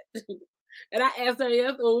hard. And I asked her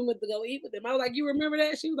yesterday when we went to go eat with them. I was like, you remember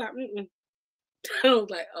that? She was like, mm-mm. I was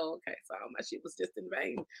like, oh, okay. So my shit was just in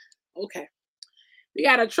vain. Okay. We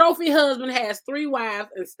got a trophy husband has 3 wives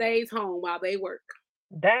and stays home while they work.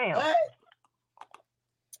 Damn. What?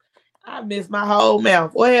 I missed my whole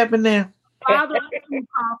mouth. What happened there? Father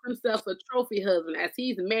calls himself a trophy husband as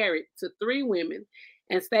he's married to 3 women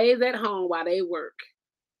and stays at home while they work.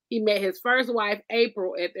 He met his first wife,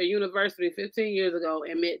 April, at their university 15 years ago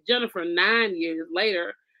and met Jennifer 9 years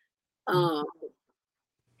later.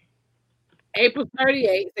 April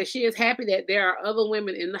 38 says she is happy that there are other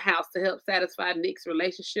women in the house to help satisfy Nick's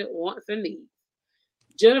relationship wants and needs.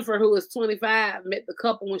 Jennifer, who is 25, met the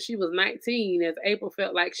couple when she was 19 as April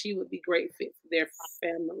felt like she would be a great fit for their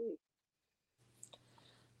family.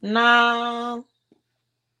 No.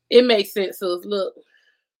 It makes sense. So look.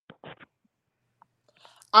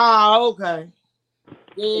 Oh, okay.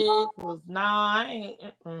 It was nine.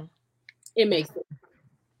 It makes sense.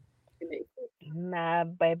 It makes sense. Nah,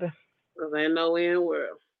 baby. Because ain't nowhere in the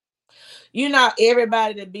world. You know,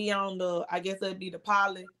 everybody that be on the, I guess that'd be the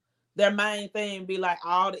poly, their main thing be like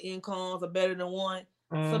all the incomes are better than one.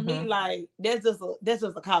 To me, like that's just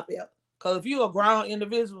a cop out. Cause if you're a grown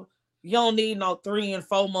individual, you don't need no 3 and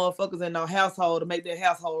 4 motherfuckers in no household to make that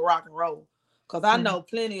household rock and roll. Cause I know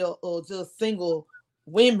plenty of just single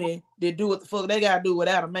women that do what the fuck they gotta do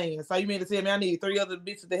without a man. So you mean to tell me I need 3 other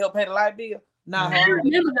bitches to help pay the light bill? Nah, I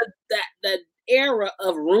remember the era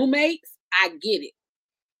of roommates. I get it.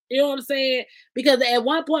 You know what I'm saying? Because at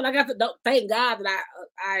one point, I got to thank God that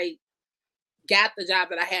I got the job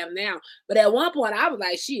that I have now. But at one point, I was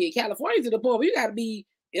like, shit, California to the point where you got to be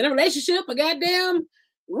in a relationship, a goddamn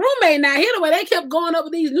roommate. Now, here the way they kept going up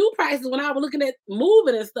with these new prices when I was looking at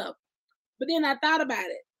moving and stuff. But then I thought about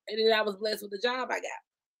it, and then I was blessed with the job I got.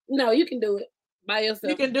 No, you can do it by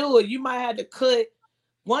yourself. You can do it. You might have to cut.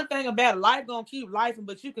 One thing about life gonna keep life,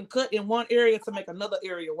 but you can cut in one area to make another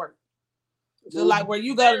area work. So like where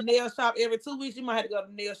you go to nail shop every 2 weeks, you might have to go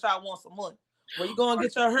to nail shop once a month. Where you go and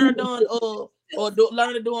get your hair done,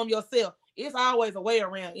 learn to do them yourself. It's always a way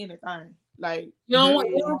around anything. Like you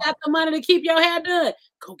don't got the money to keep your hair done.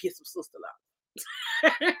 Go get some sister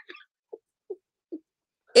love.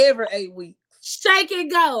 Every 8 weeks. Shake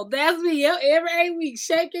and go. That's me. Every 8 weeks.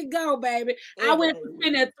 Shake and go, baby. I went from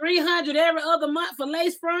spending $300 every other month for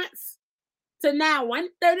lace fronts to now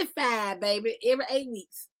 $135, baby, every 8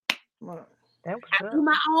 weeks. I do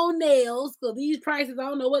my own nails because these prices, I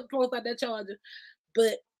don't know what close out they're charging,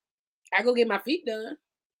 but I go get my feet done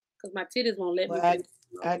because my titties won't let me.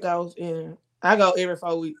 I go every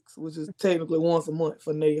 4 weeks, which is technically once a month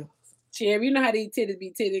for nails. Cherry, you know how these titties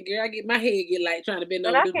be titty, girl. I get my head get like trying to bend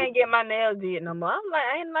over. And I can't get my nails did no more. I'm like,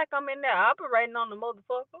 I ain't like I'm in there operating on the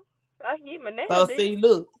motherfucker. I can get my nails so did. See,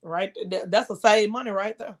 look, right, that's a save money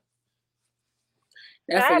right there.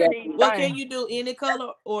 What can you do? Any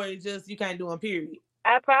color, or just you can't do them? Period.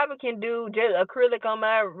 I probably can do just acrylic on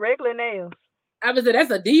my regular nails. I would say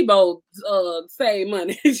that's a Debo save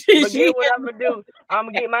money. But get what I'm gonna do? I'm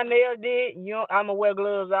gonna get my nails did. I'm gonna wear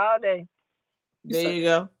gloves all day. There you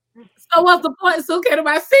go. So what's the point? So can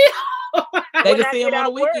I see them? They can see them on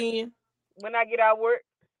the weekend. When I get out work.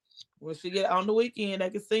 When she get on the weekend, they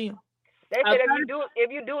can see them. They said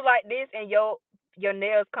if you do like this and your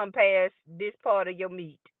nails come past this part of your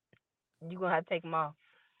meat, you're gonna have to take them off.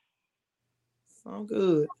 Sound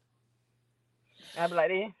good. I'll be like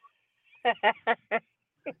this.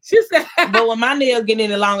 She said, but when my nails get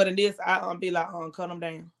any longer than this, I'll be like, cut them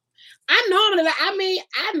down. I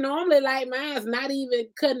normally like mine's not even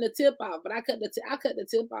cutting the tip off, but I cut the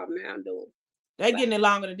tip off now. I'm doing. They getting it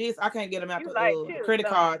longer than this. I can't get them out the credit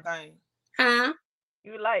card thing. Huh?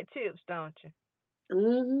 You like tips, don't you?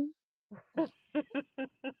 You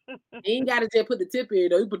ain't gotta just put the tip in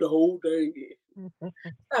though. You put the whole thing in.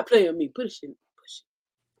 Stop playing with me. Push it.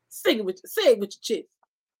 Say it with your chest.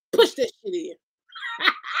 Push that shit in.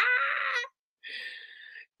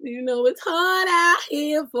 You know it's hard out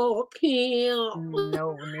here for a pimp.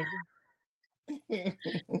 No, nigga.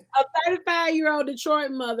 A 35-year-old Detroit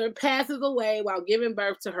mother passes away while giving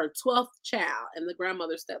birth to her 12th child, and the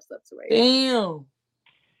grandmother steps up to raise. Damn.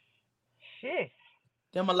 Shit.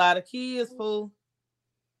 Them a lot of kids, fool.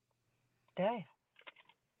 Damn.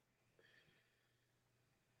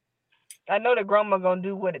 I know the grandma gonna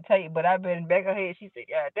do what it takes, but I bet in back of her head she said,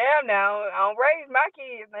 "God damn, now I don't raise my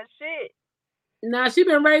kids and shit." Nah, she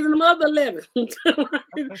been raising them other 11.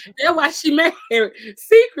 That's why she married.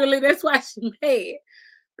 Secretly, that's why she married.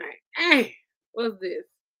 Like, what's this?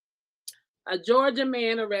 A Georgia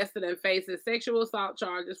man arrested and faces sexual assault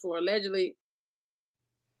charges for allegedly.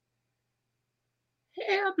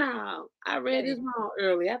 Hell no. I read this wrong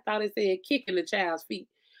earlier. I thought it said kicking the child's feet.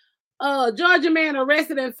 Georgia man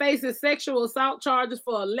arrested and faces sexual assault charges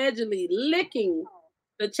for allegedly licking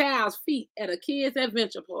the child's feet at a kid's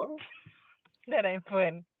adventure park. That ain't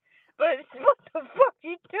funny. But what the fuck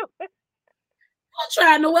you doing? I'm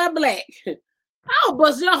trying to wear black. I'll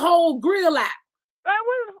bust your whole grill out. Why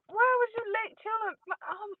was you late chilling?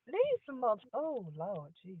 These some mother. Oh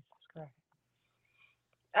Lord, Jesus Christ!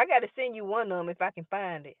 I got to send you one of them if I can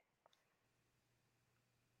find it.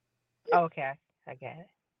 Okay, I got it.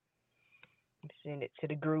 Send it to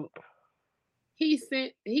the group. He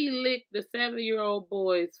licked the 7-year-old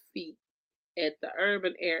boy's feet at the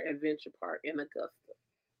Urban Air Adventure Park in Augusta.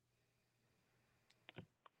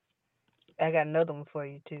 I got another one for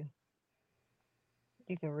you too.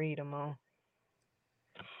 You can read them on.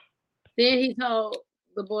 Then he told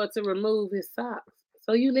the boy to remove his socks.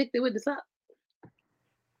 So you licked it with the socks?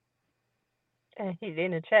 And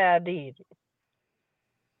then the child did it.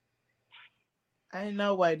 Ain't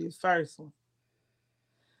no way this first one.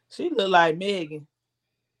 She look like Megan.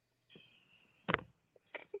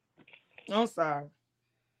 I'm sorry.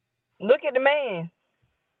 Look at the man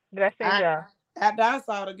that I sent y'all. After I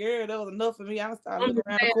saw the girl, that was enough for me. I started looking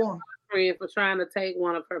around the corner. Friend for trying to take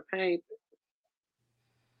one of her paintings.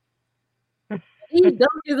 He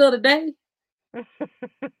dumped his other day.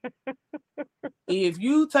 If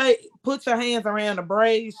you put your hands around the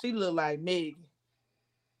braids, she look like Megan.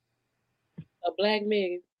 A black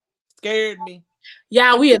Megan. Scared me.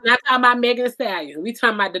 Yeah, we are not talking about Megan Thee Stallion. We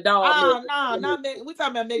talking about the dog. Oh, no, not Megan. We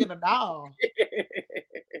talking about Megan the dog.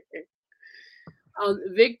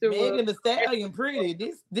 Victor Megan Thee Stallion pretty.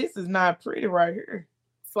 This is not pretty right here.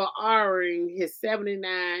 For honoring his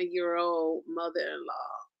 79-year-old mother-in-law.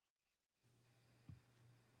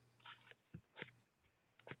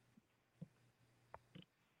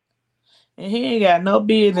 And he ain't got no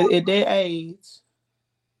business at that age.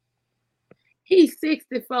 He's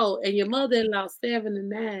 64 and your mother-in-law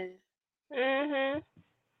 79. Mm-hmm.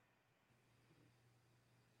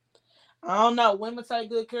 I don't know. Women take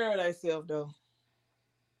good care of themselves, though.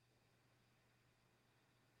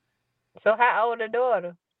 So how old the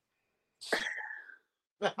daughter?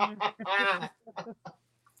 40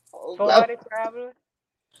 probably.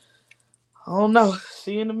 I don't know.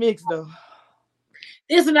 She in the mix, though.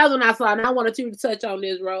 This is another one I saw, and I wanted you to touch on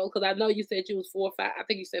this, Rose, because I know you said you was 4 or 5. I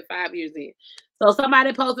think you said 5 years in. So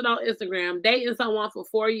somebody posted on Instagram, dating someone for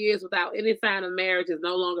 4 years without any sign of marriage is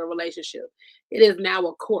no longer a relationship. It is now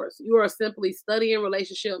a course. You are simply studying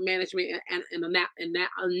relationship management and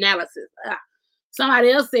analysis.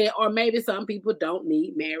 Somebody else said, or maybe some people don't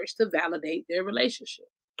need marriage to validate their relationship.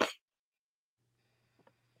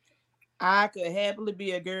 I could happily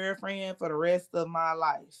be a girlfriend for the rest of my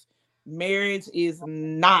life. Marriage is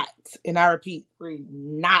not, and I repeat,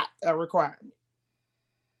 not a requirement.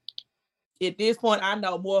 At this point, I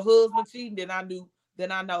know more husbands cheating than I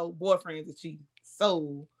know boyfriends are cheating.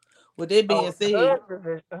 So, with that being said,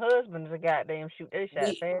 husbands are goddamn shoot their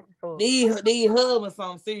shot fast. These husbands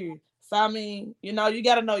something serious. So I mean, you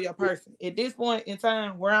got to know your person. At this point in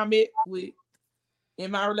time, where I'm at in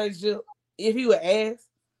my relationship, if he would ask,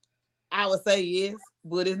 I would say yes,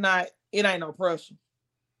 but it ain't no pressure.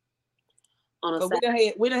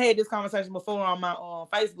 We done had this conversation before on my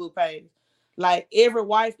Facebook page. Like every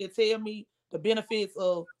wife that tell me the benefits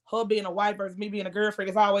of her being a wife versus me being a girlfriend,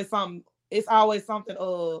 it's always something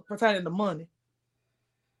pertaining to money.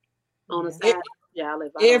 On the side,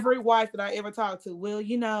 every wife that I ever talked to, well,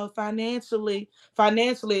 financially,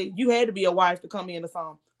 you had to be a wife to come into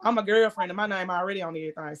something. I'm a girlfriend and my name already on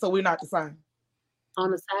everything, so we're not the same.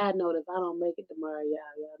 On the side note, if I don't make it tomorrow,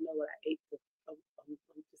 y'all know what I ate.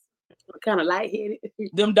 I'm kind of lightheaded.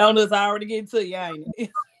 Them donuts I already getting to you, ain't it?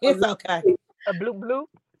 It's okay. A bloop bloop.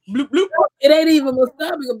 Bloop bloop. It ain't even my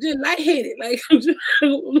stomach. I'm just lightheaded. Like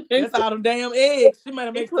that's all them damn eggs. She might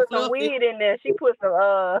have made some weed in there. She put some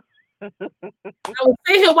I was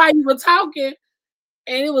thinking while you were talking,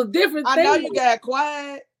 and it was different. I know you got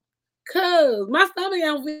quiet. Cause my stomach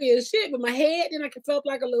don't feel shit, but my head, then I can feel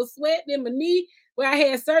like a little sweat. Then my knee, where I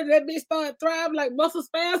had surgery, that bitch started thriving like muscle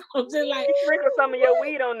spasms. I'm just like, sprinkle some of your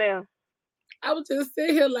weed on there. I was just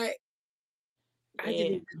sitting here like, I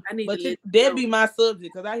need but to that be my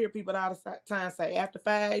subject, because I hear people all the time say after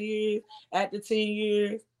 5 years, after 10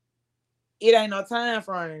 years, it ain't no time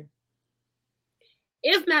frame.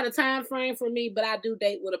 It's not a time frame for me, but I do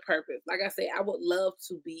date with a purpose. Like I said, I would love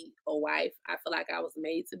to be a wife. I feel like I was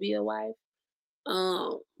made to be a wife.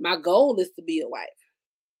 My goal is to be a wife,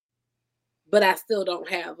 but I still don't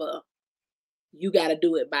have you got to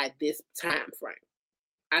do it by this time frame.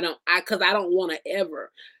 I don't want to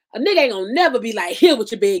ever. A nigga ain't gonna never be like, here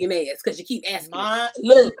with your begging ass, because you keep asking.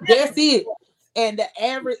 Look, that's it. And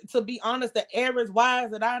to be honest, the average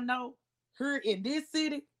wives that I know here in this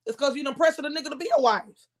city, it's because you done pressure the nigga to be a wife.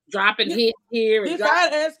 Dropping hit here. I'd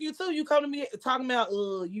ask you too. You come to me talking about,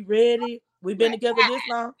 you ready? We've been together this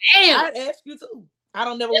long. Damn. I'd ask you too. I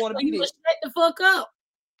don't never want to be there. Shut the fuck up.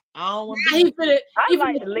 I don't want to be there. I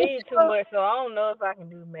like to lead too much, so I don't know if I can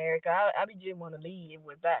do marriage. I be just want to lead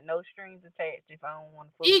without no strings attached if I don't want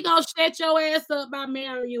to. He gonna shut your ass up by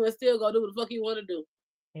marrying you and still go do what the fuck you want to do.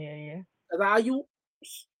 Yeah. Cause all you,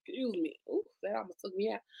 excuse me, ooh, that almost took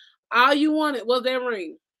me out. All you wanted was that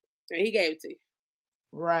ring, and he gave it to you.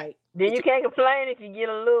 Right. Then you can't complain if you get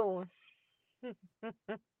a little one.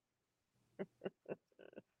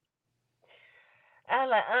 I was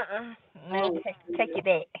like, no, take it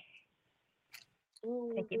back.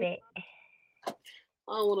 Take it back.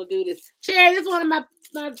 don't want to do this. Cherry, this is one of my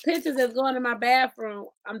pictures that's going in my bathroom.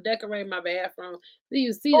 I'm decorating my bathroom. Do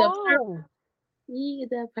you see the purple? Yeah,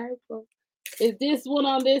 the purple. Is this one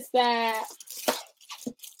on this side?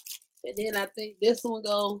 And then I think this one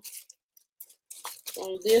go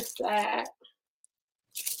on this side.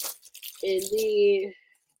 And then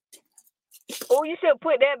Oh, you should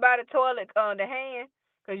put that by the toilet on the hand,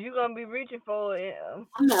 cause you're gonna be reaching for it.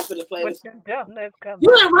 I'm not gonna play with the dumb coming.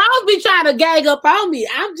 You and Rose be trying to gag up on me.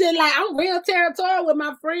 I'm just like, I'm real territorial with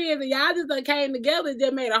my friends, and y'all just done came together and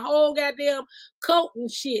just made a whole goddamn cult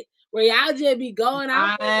and shit where y'all just be going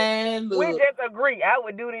out. We just agree. I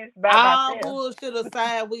would do this by all myself. bullshit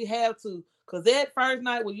aside, we have to. Cause that first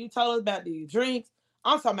night when you told us about these drinks,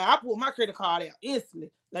 I'm talking about I pulled my credit card out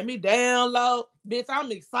instantly. Let me download. Bitch,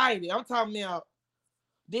 I'm excited. I'm talking about.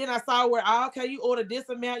 Then I saw where, okay, you order this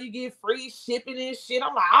amount, you get free shipping and shit.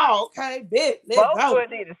 I'm like, oh, okay, bet. Let's Both go. of us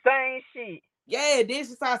did the same shit. Yeah, then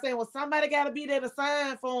she started saying, well, somebody got to be there to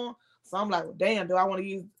sign for him. So I'm like, well, damn, do I want to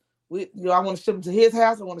use, I want to ship them to his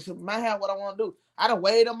house? I want to ship them to my house? What I want to do? I done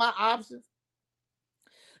weighed on my options.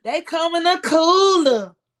 They come in the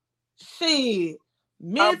cooler. Shit.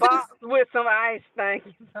 A box with some ice, thank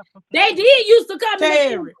you. They did used to come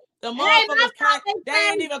Terry, the motherfuckers came, they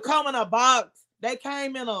ain't even come in a box. They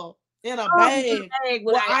came in a bag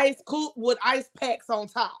with ice packs on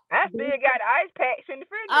top. I still got ice packs in the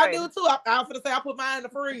refrigerator. I do too. I'm finna say I put mine in the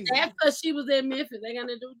freezer. That's because she was in Memphis. They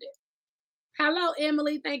gonna do that. Hello,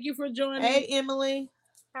 Emily. Thank you for joining. Hey, Emily.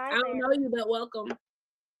 Hi, I don't know you, but welcome.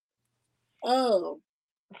 Oh.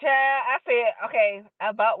 Child, I said, okay,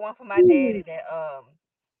 I bought one for my daddy that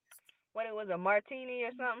what it was, a martini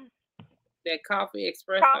or something? That coffee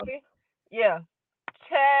espresso. Coffee? Yeah.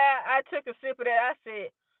 Child, I took a sip of that. I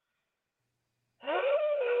said,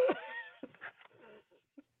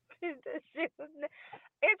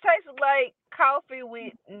 it tastes like coffee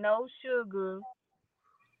with no sugar.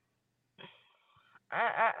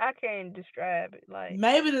 I can't describe it. Like,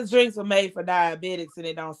 maybe the drinks were made for diabetics and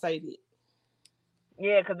they don't say that.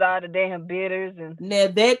 Yeah, because all the damn bitters and now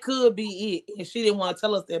that could be it. And she didn't want to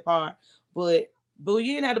tell us that part. But boo,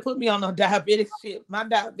 you didn't have to put me on no diabetic shit. My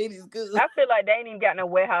diabetes good. I feel like they ain't even got no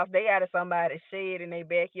warehouse. They out of somebody's shed in their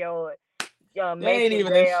backyard. They ain't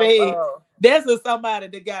even a shed. That's for somebody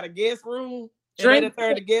that got a guest room. And they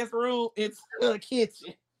turn the guest room into a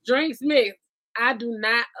kitchen. Drink Smith, I do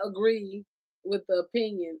not agree with the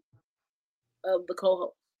opinion of the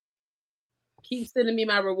co-host. Keep sending me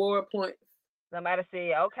my reward points. Somebody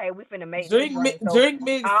said, okay, we finna make drink mix,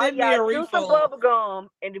 send me a refill. Do some bubble gum,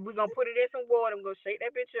 and then we're gonna put it in some water. I'm gonna shake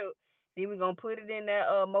that bitch up. Then we're gonna put it in that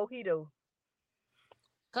mojito.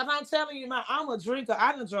 Cause I'm telling you, I'm a drinker.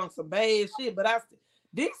 I done drunk some bad shit, but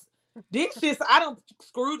this shit, I done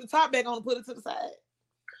screwed the top back on and put it to the side.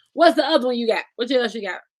 What's the other one you got? What else you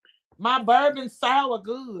got? My bourbon sour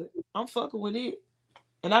good. I'm fucking with it.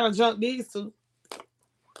 And I done drunk these two.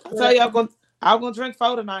 I tell you, I'm gonna drink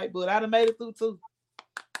 4 tonight, but I done made it through 2.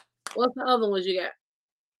 What's the other ones you got?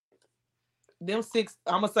 Them 6,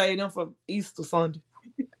 I'm gonna say them for Easter Sunday.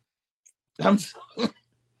 I'll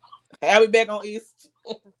be back on Easter.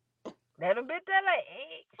 Let them bit that like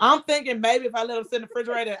age. I'm thinking maybe if I let them sit in the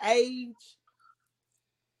refrigerator at age.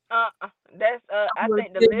 That's I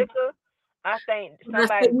think the liquor. I think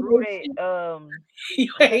somebody grew that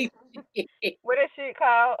what that shit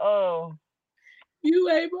called? You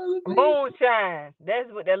ain't brother. Moonshine.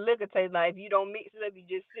 That's what that liquor tastes like. If you don't mix it up, you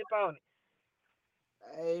just sip on it.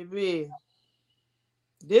 Baby.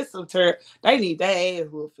 This some they need that ass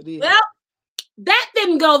whoop for this. Well, that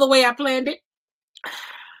didn't go the way I planned it.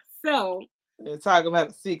 So they're talking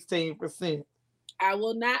about 16%. I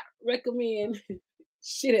will not recommend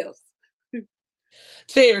shit else.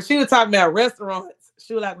 Cherry, she was talking about restaurants.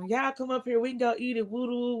 She was like, when y'all come up here, we can go eat it. Woo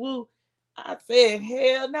woo woo. I said,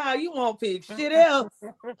 hell no, you won't pick shit else.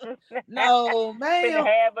 No, man.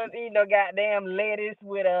 Have us eat no goddamn lettuce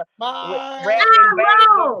with a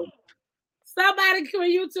Somebody from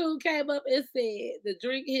YouTube came up and said the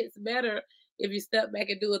drink hits better if you step back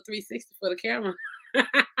and do a 360 for the camera.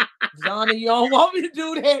 Johnny, you don't want me to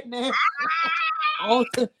do that now. I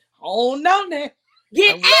don't know now.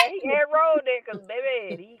 Get he had rolled it because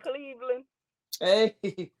baby, he Cleveland.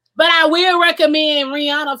 Hey. But I will recommend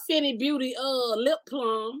Rihanna Fenty Beauty lip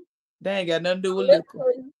plum. They ain't got nothing to do with lip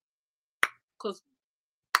plum. Cause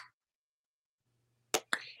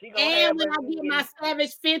and when I get my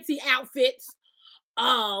Savage Fenty outfits,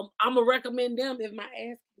 I'm gonna recommend them if my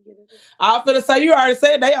ass can get it. I'm finna say you already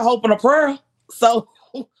said they are hoping a prayer. So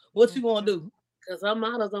what you gonna do? Cause her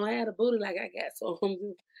models don't have a booty like I got. So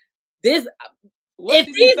this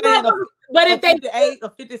But if they 58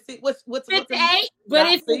 or 56, what's 58, but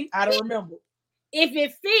if see, I don't remember. If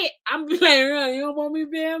it fit, I'm like, you don't want me to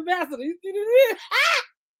be ambassador. You see this?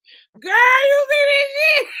 Girl, you see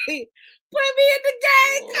this shit? Put me in the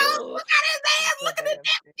game. Look at his ass. Look at the 57.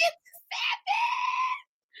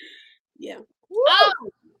 Yeah.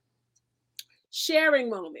 Oh, sharing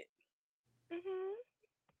moment. Mm-hmm.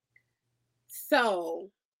 So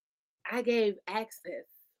I gave access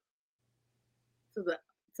to the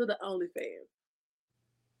OnlyFans.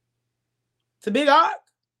 To Big Ark?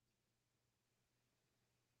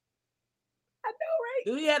 I know, right?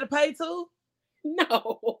 Do you have to pay too?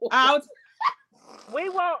 No. We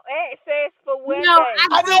want access for what? No,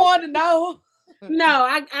 I just want to know. No,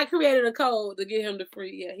 I created a code to get him the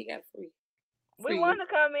free. Yeah, he got free. We want to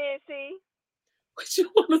come in and see. What you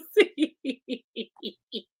want to see?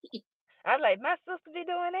 I like my sister be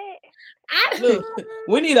doing that. Look,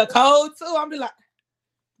 we need a code too. I'm be like,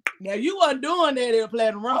 now you wasn't doing that in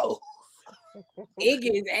Platinum Road. It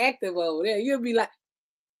gets active over there. You'll be like,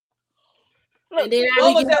 look, and then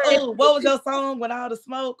what was your song with all the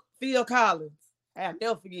smoke? Phil Collins. I'll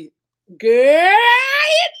never forget. Girl,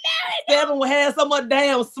 7 would have so much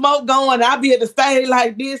damn smoke going. I'll be at the stage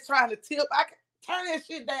like this trying to tip. I can turn that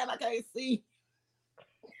shit down. I can't see.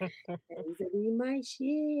 My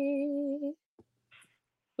shit.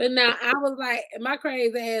 But now I was like, my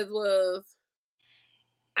crazy ass was,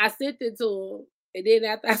 I sent it to him, and then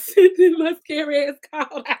after I sent it, my scary ass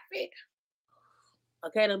called. I said,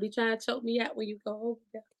 okay, don't be trying to choke me out when you go over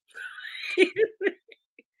there.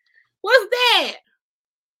 What's that?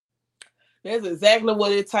 That's exactly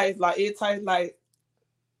what it tastes like. It tastes like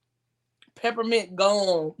peppermint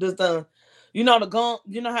gum. This done. You know the gum.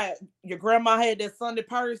 You know how your grandma had that Sunday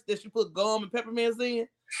purse that she put gum and peppermints in.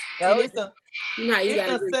 And it's a, you know how you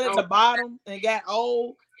got to set at the bottom and got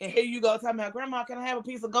old. And here you go, talking about, Grandma, can I have a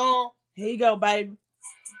piece of gum? Here you go, baby.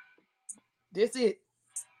 That's it.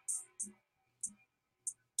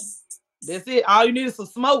 That's it. All you need is some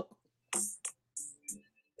smoke.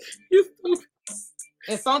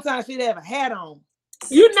 And sometimes she'd have a hat on.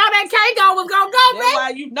 You know that Kango was gonna go, That's why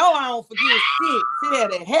you know I don't forget shit. She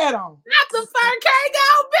had that hat on. Not the fur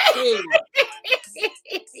Kango, bitch.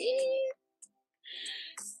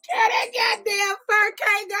 Yeah, that goddamn fur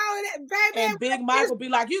Kango and that baby. And Big Michael be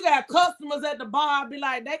like, you got customers at the bar. Be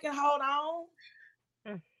like, they can hold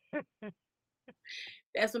on.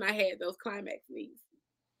 That's when I had those climax meetings.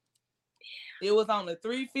 It was only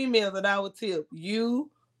 3 females that I would tip. You,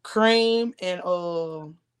 Cream, and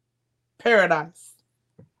Paradise.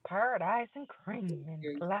 Paradise and Cream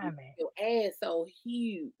and Climax. Your ass so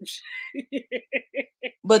huge.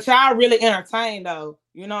 But y'all really entertained though.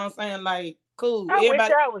 You know what I'm saying? Like, cool. I wish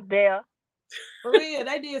I was there. For real,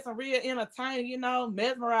 they did some real entertaining, you know,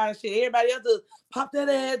 mesmerizing shit. Everybody else just pop that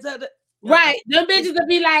ass up. Right. Them bitches would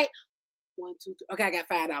be like, 1, 2, 3. Okay, I got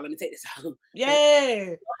 $5. Let me take this out.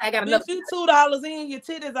 Yeah. I got enough. You $2 in, your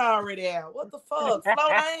titties already out. What the fuck? Slow down.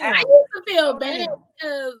 I used to feel bad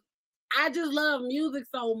because I just love music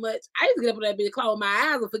so much. I used to get up on that bitch, close my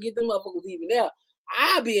eyes, and forget them motherfuckers even there.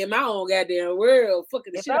 I'd be in my own goddamn world,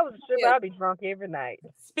 fucking the if shit. If I was a stripper, I'd be drunk every night.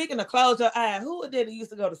 Speaking of close your eyes, who did it used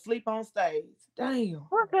to go to sleep on stage? Damn.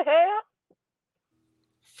 What the hell?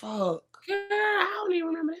 Fuck. Girl, I don't even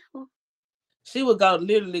remember that one. She would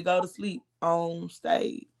literally go to sleep on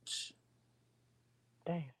stage.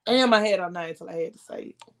 Damn. And my head on name until I had to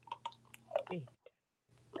say it.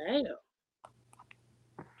 Damn.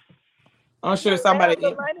 I'm sure somebody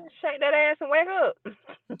shake that ass and wake up.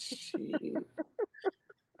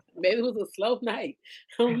 Maybe it was a slow night.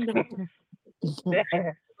 I don't know.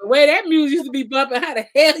 The way that music used to be bumping, how the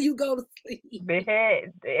hell you go to sleep? They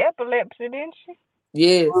had the epilepsy, didn't she?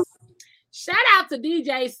 Yes. Shout out to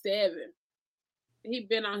DJ 7. He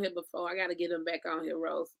been on here before. I gotta get him back on here,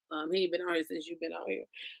 Rose. He ain't been on here since you've been on here.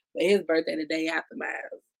 But his birthday the day after mine.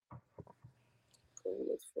 Cool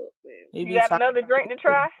as fuck, man. You got another drink to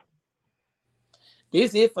try?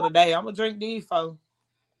 This is for the day. I'm gonna drink these folks.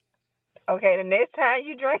 Okay, the next time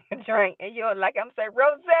you drink a drink and you're like, I'm saying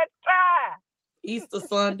Rosetta. Easter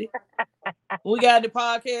Sunday. We got the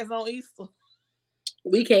podcast on Easter.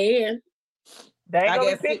 We can. They ain't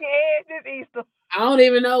gonna be picking heads this Easter. I don't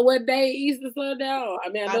even know what day Easter Sunday. I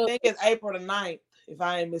mean, I think it's April the 9th, if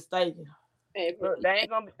I ain't mistaken. April. They ain't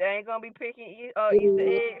gonna be picking Easter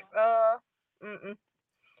eggs.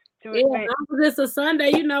 It's a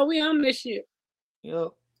Sunday. You know we on this shit. Yep.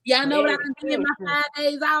 Y'all know what I can get my 5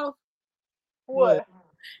 days off? What?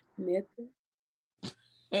 Nothing.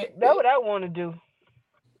 That's what I want to do.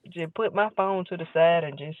 Just put my phone to the side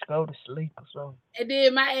and just go to sleep or something. And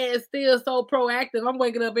then my ass still so proactive. I'm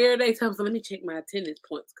waking up every day. So let me check my attendance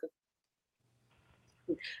points.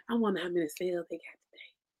 I wonder how many sales they got today.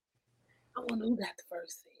 I wonder who got the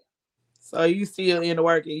first sale. So you still in the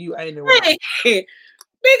work and you ain't in work. Big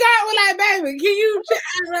Art was like, baby, can you?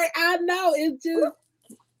 Like, I know it's just.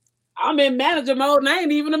 I'm in manager mode and I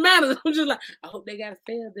ain't even a manager. I'm just like, I hope they got a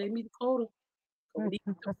sale. They meet the quota. We need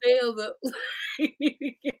to get them sales up. Get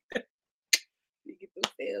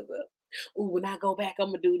them sales up. Ooh, when I go back, I'm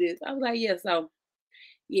gonna do this. I was like, yeah, so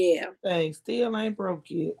yeah. Dang, still ain't broke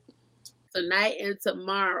yet. Tonight and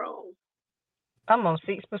tomorrow. I'm on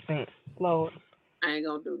 6%. Lord. I ain't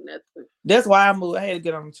gonna do nothing. That's why I moved. I had to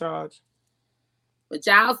get on the charge. But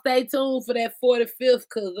y'all stay tuned for that 45th,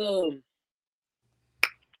 cause I'm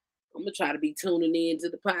gonna try to be tuning in to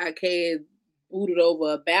the podcast, booted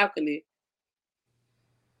over a balcony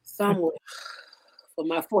somewhere for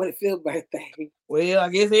my 45th birthday. Well, I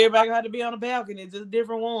guess everybody got to be on the balcony, just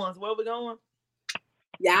different ones. Where we going?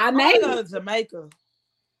 Y'all I name go it. to Jamaica.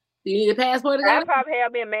 Do you need a passport to go? I probably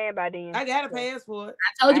have been a man by then. I got a passport.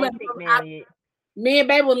 I told you I about ain't man yet. me and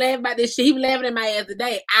Baby were laughing about this shit. He was laughing at my ass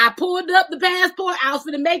today. I pulled up the passport. I was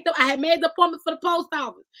finna make I had made the appointment for the post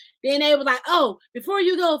office. Then they was like, oh, before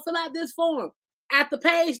you go, fill out this form. After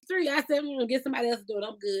page 3, I said, get somebody else to do it.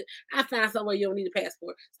 I'm good. I found somewhere you don't need a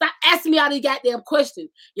passport. Stop asking me all these goddamn questions.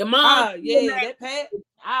 Your mom. Oh, yeah,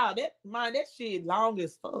 that shit long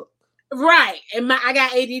as fuck. Right. And I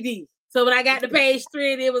got ADD. So when I got to page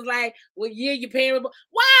 3, it was like, well, yeah, your parents.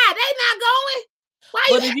 Why? They not going? Why?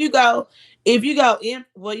 But if you go in,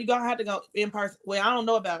 well, you're gonna have to go in person. Well, I don't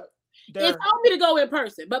know about it. It's told me to go in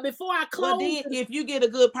person, but before I close, well, then if you get a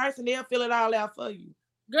good person, they'll fill it all out for you.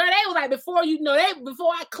 Girl, they was like before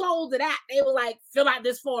before I close it out, they was like fill out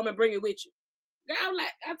this form and bring it with you. Girl, I'm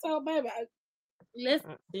like, I told baby,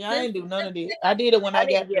 I ain't do none of this. I did it when I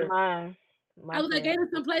got get mine. I was like, ain't there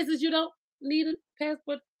some places you don't need a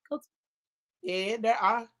passport to go to? Yeah, there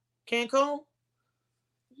are. Cancun.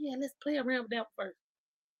 Yeah, let's play around with that first.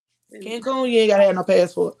 Cancun, you ain't gotta have no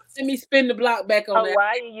passport. Let me spin the block back on that.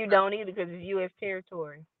 Hawaii, you don't either because it's U.S.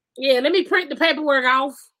 territory. Yeah, let me print the paperwork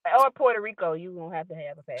off. Or Puerto Rico, you won't have to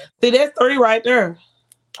have a passport. See, that's 3 right there.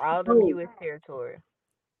 All the U.S. territory.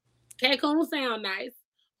 Cancun sound nice.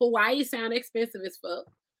 Hawaii sound expensive as fuck.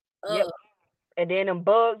 Yep. And then them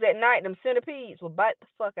bugs at night, them centipedes will bite the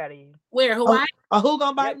fuck out of you. Where, Hawaii? Who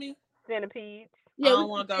gonna bite me? Centipedes. Yeah, I don't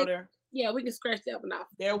want to go there. Yeah, we can scratch that one off.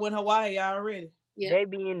 There with Hawaii already. Yeah. They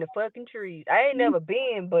be in the fucking trees. I ain't never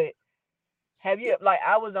been, but have you, like,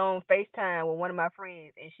 I was on FaceTime with one of my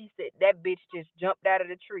friends, and she said that bitch just jumped out of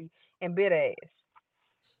the tree and bit ass.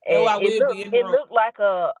 And it looked like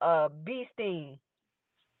a bee sting.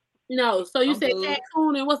 No, so you said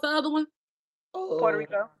Cancun, and what's the other one? Puerto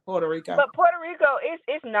Rico. Puerto Rico. But Puerto Rico,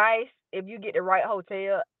 it's nice if you get the right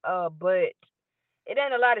hotel, but it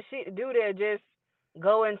ain't a lot of shit to do there. Just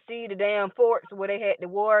go and see the damn forts where they had the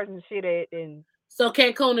wars and shit at. And so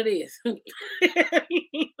Cancun it is.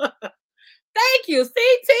 Thank you.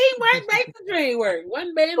 See, teamwork makes the dream work.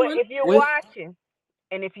 One band, but if you're watching,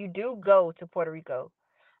 and if you do go to Puerto Rico,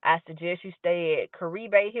 I suggest you stay at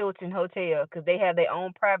Caribe Hilton Hotel because they have their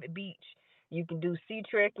own private beach. You can do sea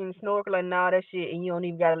trekking, snorkeling, and all that shit, and you don't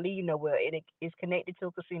even gotta leave nowhere. It's connected to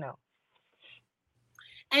a casino.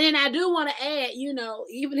 And then I do want to add,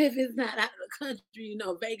 even if it's not out of the country,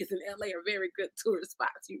 Vegas and LA are very good tourist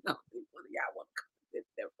spots. If one of y'all want to come visit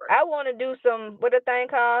there first. I want to do some, what the thing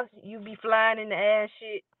called? You be flying in the air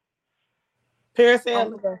shit.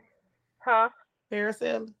 Parasailing. Huh?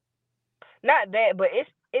 Parasailing. Not that, but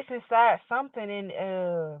it's inside something in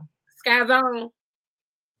Sky Zone.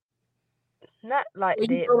 Not like when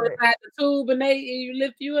that. You go inside the tube and you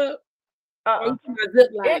lift you up. Zip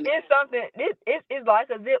line. It's something. It's like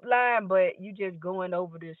a zip line, but you just going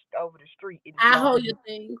over the street. I hold your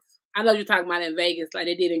things. I know you're talking about in Vegas, like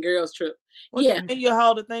they did in Girls Trip. And you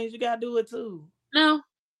hold the things. You gotta do it too. No,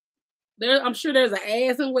 I'm sure there's an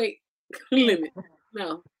ass and weight limit.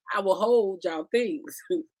 No, I will hold y'all things.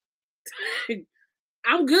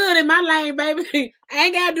 I'm good in my lane, baby. I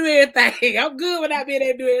ain't gotta do everything. I'm good without being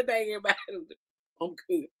able to do everything everybody do. I'm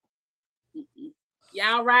good.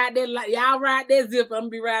 Y'all ride that zip. I'm gonna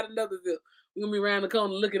be riding another zip. We're gonna be around the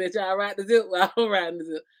corner looking at y'all ride the zip while I'm riding the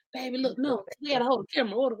zip. Baby, look, no, we gotta hold the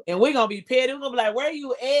camera. And we're gonna be petty. We're gonna be like, where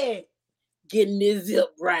you at? Getting this zip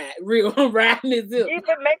ride. Real riding this zip. You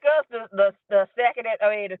can make us the second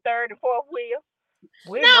the third and fourth wheel.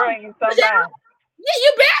 We're bringing somebody. Yeah,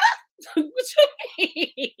 you better. What you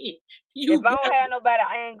mean? If I don't have nobody,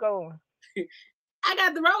 I ain't going. I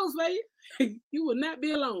got the rose for you. You will not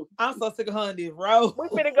be alone. I'm so sick of her on this road. We're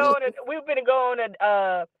gonna go on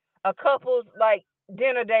a couple's like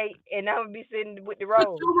dinner date, and I'm gonna be sitting with the rose.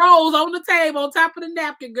 Put 2 rolls on the table on top of the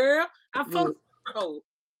napkin, girl. Bro,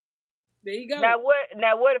 there you go. Now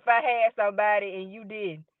what if I had somebody and you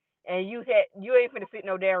didn't? And you ain't finna sit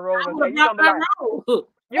no damn roll. I You would gonna be like, roll.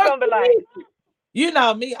 you gonna be like, you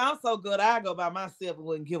know me, I'm so good. I go by myself and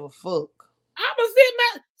wouldn't give a fuck. I'm gonna sit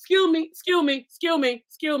my excuse me.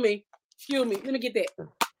 Let me get that.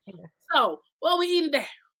 So what we eating there?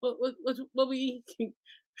 What we eating?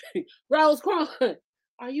 Rose corn.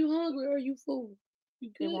 Are you hungry or are you full?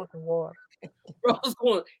 You they want some water. Rose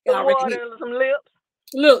corn. Some water and some lips.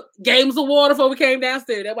 Look, gave him some water before we came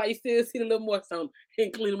downstairs. That's why you still see a little more something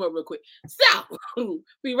and clean them up real quick. So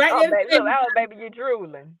we right there. Look, baby, you're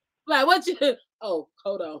drooling. Like what you? Oh,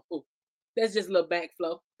 hold on. That's just a little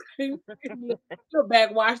backflow. Little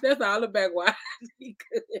backwash. That's all the backwash.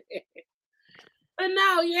 But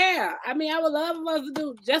no, yeah. I mean, I would love us to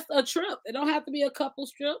do just a trip. It don't have to be a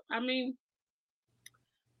couple's trip. I mean,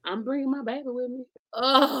 I'm bringing my baby with me.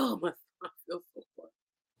 Oh my! I feel so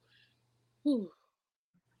fun.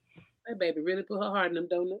 That baby really put her heart in them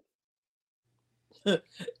donuts.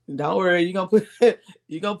 Don't worry, you gonna put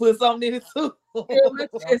something in it too. Put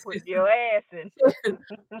your ass in.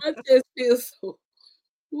 I just feel so.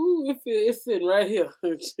 Ooh, it's sitting right here.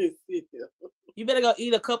 You better go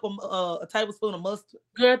eat a tablespoon of mustard.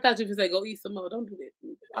 Girl, I thought you could say go eat some more. Don't do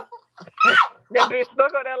that. That bitch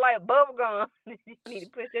stuck on there like bubble gum. You need to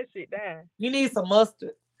put that shit down. You need some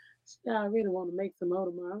mustard. Yeah, I really want to make some more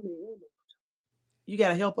tomorrow. You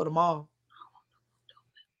gotta help her tomorrow.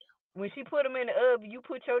 When she put them in the oven, you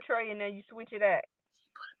put your tray in there, you switch it out.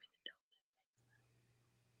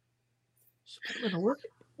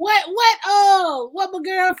 What my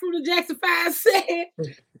girl from the Jackson 5 said?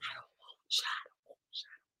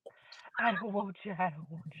 I don't want you.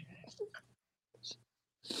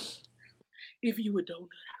 If you a donut.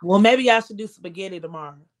 Well, maybe y'all should do spaghetti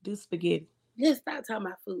tomorrow. Do spaghetti. Let's start talking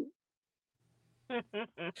about food.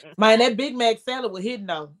 Man, that Big Mac salad was hidden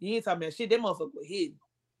though. You ain't talking about shit. That motherfucker was hidden.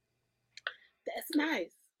 That's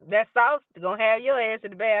nice. That sauce gonna have your ass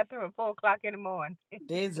in the bathroom at 4:00 in the morning.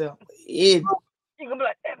 There's a hidden. You gonna be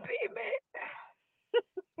like that Big Mac.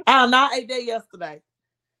 I don't know. I ate that yesterday.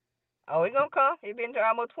 Oh, it gonna come. It been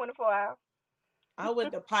almost 24 hours. I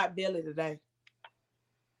went to Pot Belly today.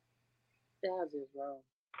 That was just wrong.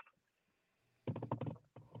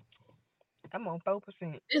 I'm on 4%.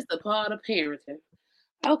 It's the part of parenting.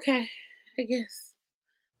 Okay, I guess.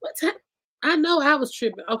 What time? I know I was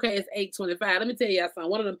tripping. Okay, it's 8:25. Let me tell y'all something.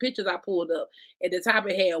 One of them pictures I pulled up at the top,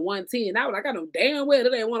 it had 1:10. I was like, I know damn well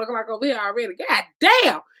it ain't 1 o'clock over here already. God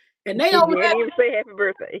damn. And they over there. Didn't even say happy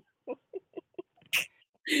birthday.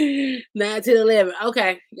 9 to 11.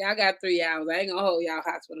 Okay, y'all got 3 hours. I ain't gonna hold y'all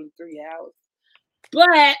hot for them 3 hours.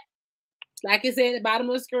 But like I said at the bottom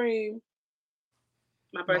of the screen,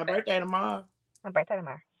 my birthday tomorrow.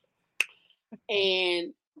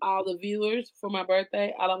 And all the viewers for my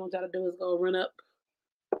birthday, all I want y'all to do is go run up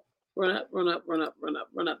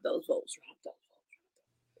those votes.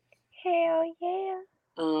 Hell yeah.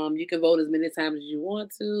 You can vote as many times as you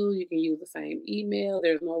want to. You can use the same email.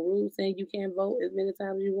 There's no rule saying you can't vote as many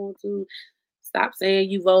times as you want to. Stop saying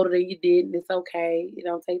you voted and you didn't. It's okay. It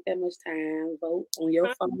don't take that much time. Vote on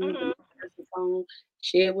your phone,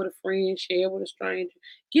 share it with a friend, share it with a stranger.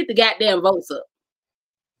 Get the goddamn votes up.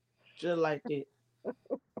 Just like that.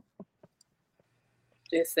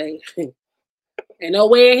 Just say, and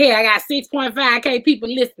nowhere here, I got 6.5K people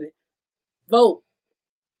listening. Vote.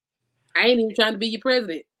 I ain't even trying to be your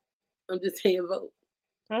president. I'm just saying vote.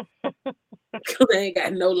 Because I ain't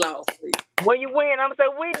got no law. When you win, I'm going to say,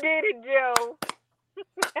 we did it, Joe.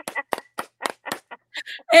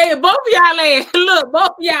 Hey, both of y'all ass. Look, both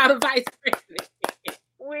of y'all the vice president.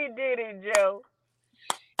 We did it, Joe.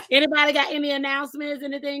 Anybody got any announcements?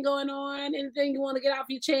 Anything going on? Anything you want to get off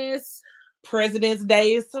your chest? President's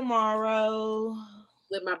Day is tomorrow.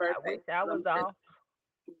 With my birthday. I was off.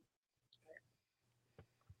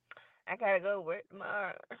 I gotta go to work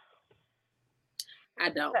tomorrow. I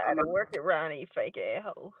don't. I gotta work around these fake ass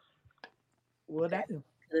hoes. What that is?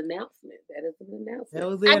 An announcement. That is an announcement. That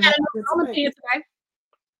was I got another today.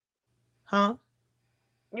 Huh?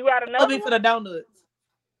 You got another? I'll be for the donuts.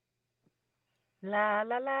 La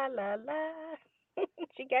la la la la.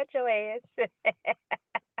 She got your ass.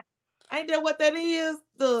 Ain't that what that is?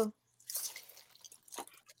 That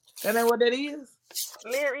ain't what that is?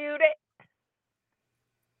 Lyric you that?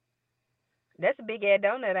 That's a big ass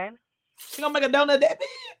donut, ain't it? You gonna make a donut that big?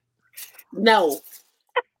 No.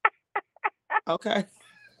 Okay.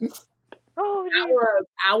 Oh,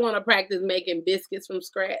 I want to practice making biscuits from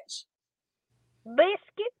scratch.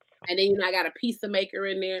 Biscuits? And then I got a pizza maker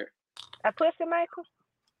in there. A pussy maker?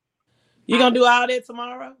 You gonna do all that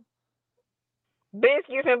tomorrow?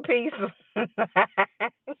 Biscuits and pizza.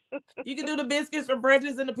 You can do the biscuits for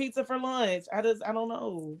breakfast and the pizza for lunch. I don't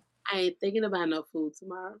know. I ain't thinking about no food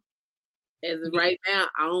tomorrow. As of right now,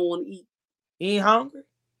 I don't want to eat. You ain't hungry?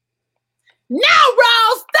 No,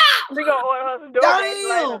 Rose, stop! We gonna order her some DoorDash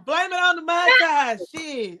Damn, later. blame it on the montage.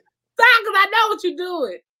 Shit. Stop, because I know what you're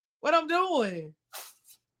doing. What I'm doing?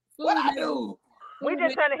 Food What I makes- do? We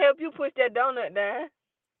just trying to help you push that donut down.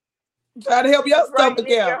 Trying to help your Right stomach in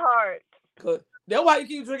your out. heart. Good. That's why you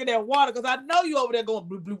keep drinking that water, because I know you over there going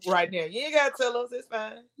bloop bloop right now. You ain't gotta tell us, it's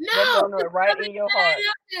fine. No, That donut right in your heart.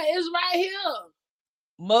 It's right here.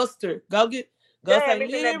 Mustard. Go say Damn,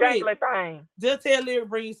 it's in that Lyric. dangly thing. Just tell Lyric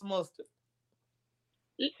bring you some mustard.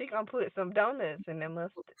 She gonna put some donuts in that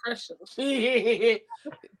mustard. Pressure.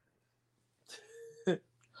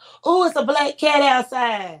 Oh, it's a black cat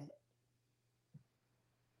outside.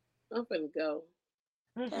 I'm finna go.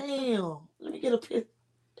 Damn. Let me get a pic.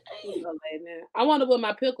 Damn. I wonder what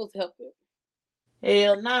my pickles help with.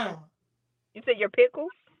 Hell no. You said your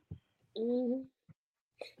pickles? Mm-hmm.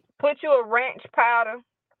 Put you a ranch powder.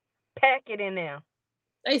 Pack it in there.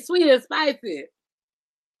 They sweet and spicy.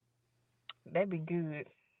 That'd be good.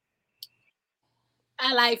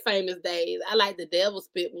 I like Famous Days. I like the devil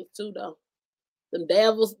spit ones too, though. Them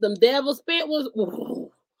devil spit ones.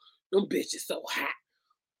 Ooh, them bitches so hot.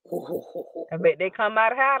 Ooh. I bet they come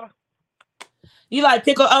out hotter. You like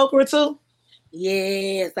pickled okra too?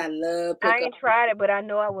 Yes, I love I pickle. ain't tried it, but I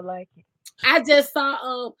know I would like it. I just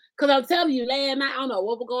saw because I'm telling you, last night, I don't know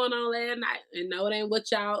what was going on last night. And no, it ain't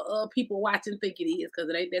what y'all people watching think it is, because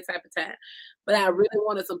it ain't that type of time. But I really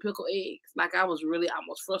wanted some pickled eggs. Like, I was really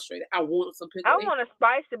almost frustrated. I wanted some pickled eggs. I want a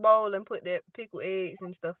spicy bowl and put that pickled eggs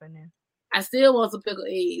and stuff in there. I still want some pickled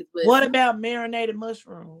eggs. But What about marinated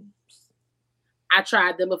mushrooms? I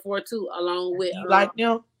tried them before too, along with You like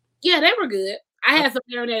them? Yeah, they were good. I had some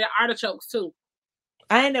marinated artichokes too.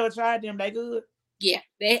 I ain't never tried them. They good? Yeah,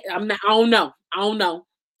 I don't know.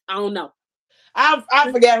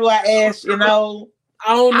 I forgot who I asked, you know.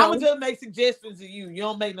 I don't know. I would just make suggestions to you. You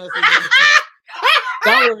don't make no suggestions.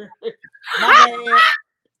 Don't worry. My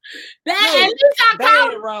bad. At least I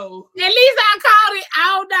called it. Rose. At least I called it.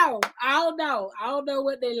 I don't know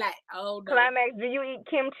what they like. I don't know. Climax, do you eat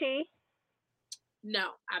kimchi? No,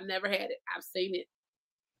 I've never had it. I've seen it.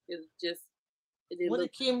 It's just it didn't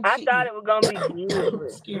look. I thought it was gonna be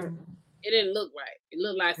good. It didn't look right. It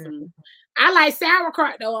looked like some. I like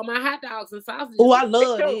sauerkraut though on my hot dogs and sausages. Oh, I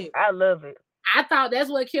love it. I love it. I thought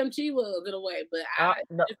that's what kimchi was in a way, but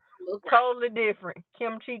no, totally different.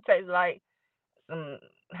 Kimchi tastes like some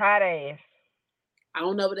hot ass. I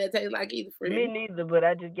don't know what that tastes like either. For Me neither, but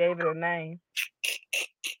I just gave it a name.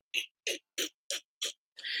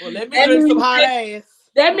 Well, let me drink some hot ass.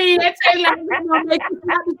 That means that tastes like it's gonna make you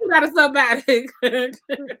happy out of somebody.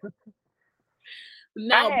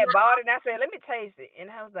 No, I had bought it and I said, let me taste it. And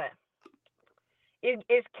how's that?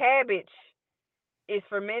 It's cabbage. It's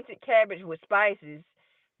fermented cabbage with spices,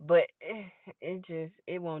 but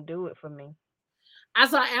it won't do it for me. I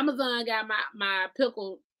saw Amazon got my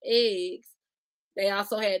pickled eggs. They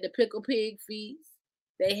also had the pickled pig feet.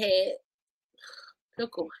 They had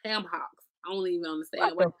pickled ham hocks. I don't even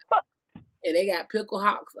understand what the fuck. And they got pickled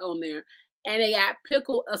hocks on there. And they got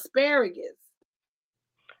pickled asparagus.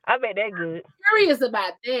 I bet they're good. Curious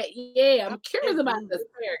about that. Yeah, I'm curious about the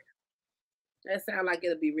asparagus. That sounds like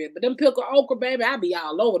it'll be real. But them pickled okra, baby, I be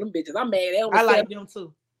all over them bitches. I'm mad they only I like them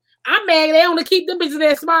too. I'm mad they only keep them bitches in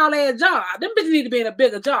that small ass jar. Them bitches need to be in a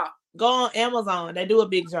bigger jar. Go on Amazon. They do a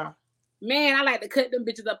big jar. Man, I like to cut them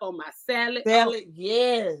bitches up on my salad. Salad,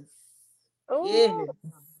 yes. Ooh, yes.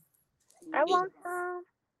 I want some.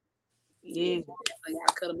 Yeah, I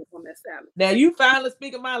gotta cut them up on that salad. Now you finally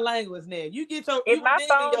speaking my language. Now you get your If my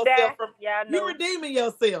phone died, you redeeming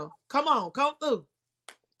yourself. Come on, come through.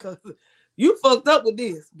 Cause you fucked up with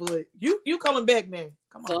this, but you coming back now.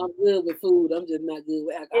 Come on. So I'm good with food. I'm just not good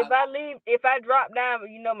with alcohol. If I drop down,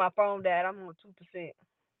 you know my phone died. I'm on 2%.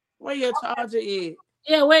 Where your charger is?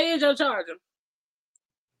 Yeah, where is your charger?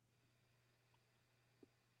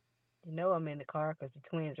 You know I'm in the car because the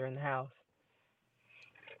twins are in the house.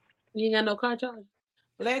 You ain't got no car charger?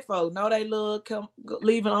 Black folk know they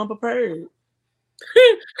leaving unprepared.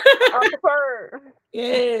 Unprepared.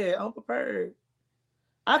 Yeah, unprepared.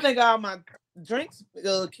 I think all my drinks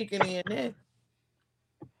kicking in there.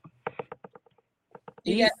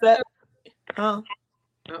 You got huh?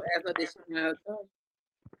 I'll ask her this.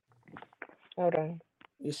 Hold on.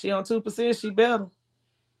 If she on 2%, she better.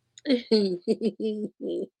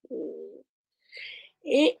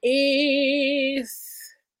 It is.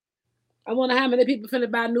 I wonder how many people finna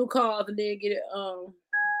buy new cars and then get it.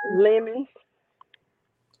 Lemons.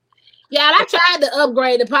 Yeah, I tried to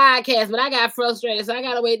upgrade the podcast, but I got frustrated, so I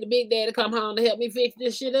gotta wait the big daddy to come home to help me fix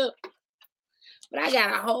this shit up. But I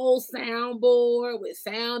got a whole soundboard with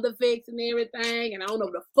sound effects and everything, and I don't know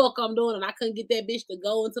what the fuck I'm doing, and I couldn't get that bitch to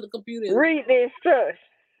go into the computer. Read the instructions.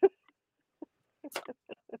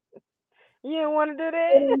 You didn't want to do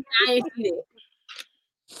that? I ain't see that.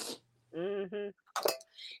 Mm-hmm.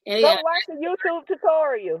 And Go watch the YouTube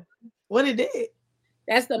tutorial. What it did?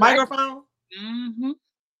 That's the microphone. Mm-hmm.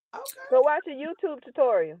 Okay. Go watch the YouTube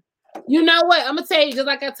tutorial. You know what? I'm gonna tell you, just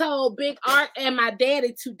like I told Big Art and my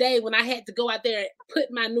daddy today when I had to go out there and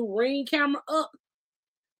put my new Ring camera up.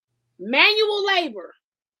 Manual labor.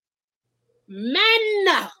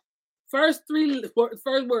 First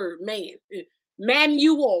word, man.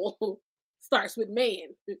 Manual starts with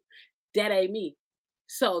man. That ain't me.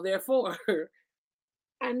 So therefore,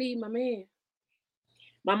 I need my man.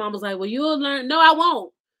 My mom was like, well, you'll learn. No, I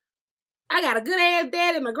won't. I got a good ass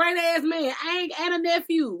dad and a great ass man. And a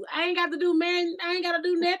nephew. I ain't got to do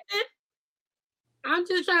nothing. I'm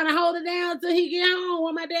just trying to hold it down till he get home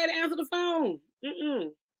when my dad answer the phone.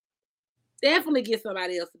 Definitely get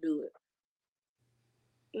somebody else to do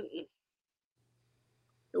it.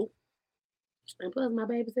 Nope. And plus, my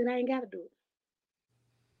baby said I ain't got to do it.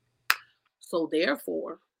 So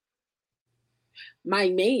therefore, my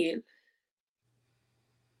man,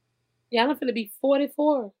 y'all I'm finna be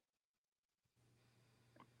 44.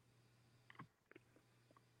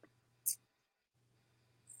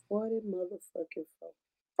 Motherfucking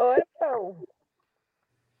 4. Oh,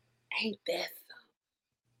 ain't that so?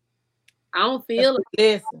 I don't feel like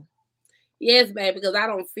listen. Yes, baby, because I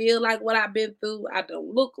don't feel like what I've been through. I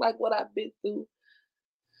don't look like what I've been through.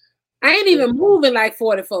 I ain't even moving like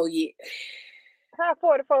 44 yet. How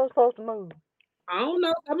 44 supposed to move? I don't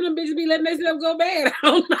know. Some of them bitches be letting themselves go bad. I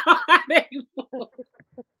don't know how they move.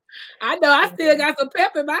 I know I still got some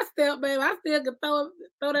pep in my step, baby. I still can throw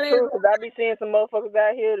that ass. Because I be seeing some motherfuckers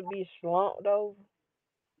out here to be slumped over.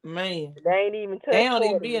 Man. They ain't even touched. They don't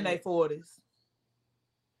even be in their 40s.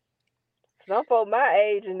 Some folk my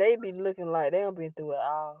age and they be looking like they don't been through it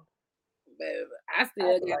all. Baby, I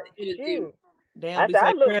still got energy. I said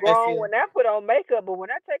I look grown when I put on makeup, but when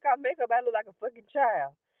I take off makeup, I look like a fucking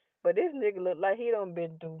child. But this nigga look like he done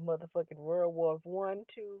been through motherfucking World War I,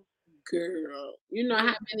 II. Girl, you know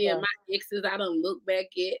how many of my exes I don't look back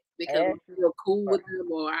at because I feel cool with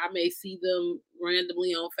them, or I may see them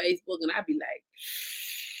randomly on Facebook and I be like,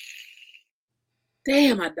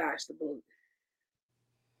 damn, I dodged the bullet.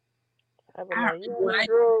 I be like, you on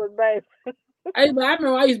drugs, baby. I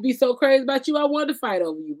remember I used to be so crazy about you, I wanted to fight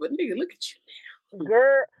over you, but nigga, look at you now.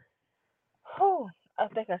 Girl, I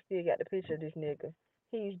think I still got the picture of this nigga.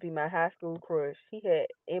 He used to be my high school crush. He had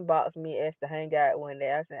inboxed me, asked to hang out one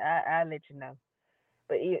day. I said, I'll let you know.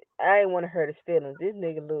 But I ain't want to hurt his feelings. This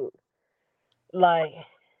nigga look like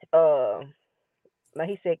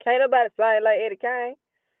he said, can't nobody sing like Eddie Kane.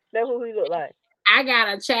 That's who he look like. I got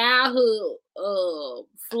a childhood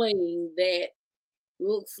fling that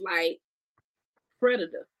looks like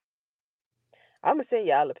Predator. I'm gonna send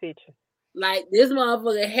y'all a picture. Like this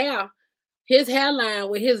motherfucker hair, his hairline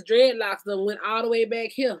with his dreadlocks done went all the way back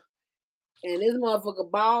here. And this motherfucker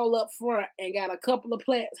bald up front and got a couple of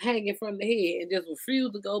plaits hanging from the head and just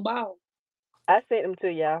refused to go bald. I sent them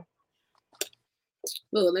to y'all.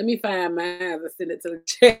 Look, let me find mine and send it to the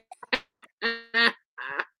chat.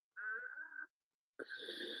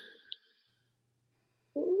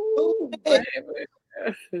 Ooh, baby.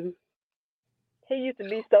 He used to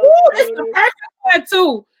be so skinny. This the perfect one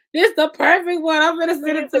too. This the perfect one. I'm gonna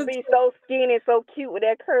send it to. He used to be so skinny, so cute with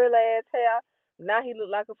that curly ass hair. Now he look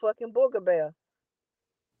like a fucking booger bear.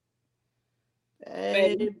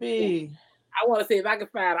 Baby, I want to see if I can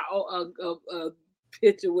find a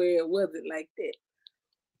picture where it wasn't like that.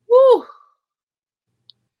 Woo!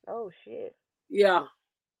 Oh shit. Yeah.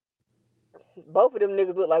 Both of them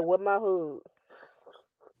niggas look like what my hood.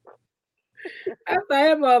 I saw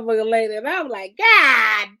that motherfucker later, and I was like,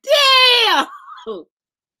 God damn!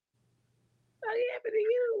 What happened to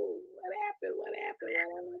you? What happened?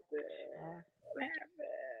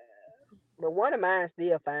 But one of mine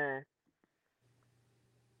still fine.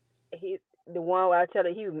 The one where I tell her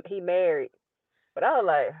he married, but I was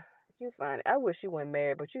like, you fine. I wish you weren't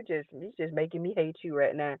married, but you just making me hate you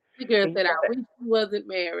right now. The girl said, I wish he wasn't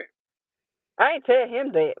married. I ain't tell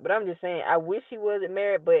him that, but I'm just saying I wish he wasn't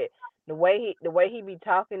married, but the way he be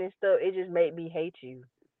talking and stuff, it just made me hate you.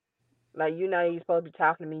 Like, you know, you're supposed to be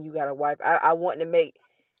talking to me, you got a wife. I want to make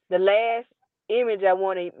the last image I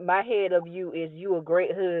want in my head of you is you a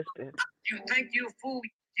great husband. You think you fool?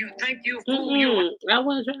 You think you fool? I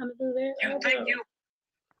wasn't trying to do that. You think you?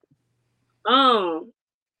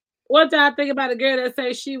 What y'all think about a girl that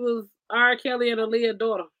says she was R. Kelly and Aaliyah's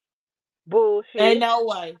daughter? Bullshit. Ain't no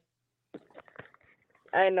way.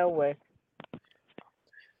 Ain't no way.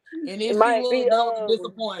 And if It she might was, be that was a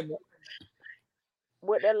disappointment.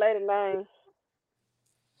 What that lady name?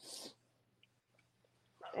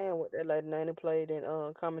 And what that lady name played in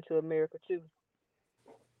Coming to America too.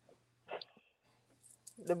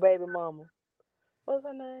 The baby mama. What's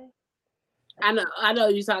her name? I know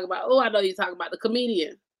you talking about. Oh, I know you talking about the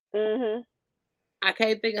comedian. Mhm. I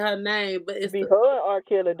can't think of her name, but it's Be her R.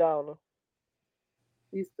 Kelly daughter.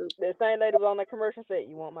 the That same lady was on that commercial said,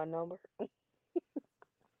 "You want my number?"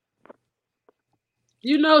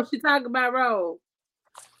 You know she talking about Rose.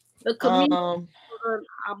 The comedian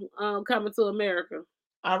Coming to America.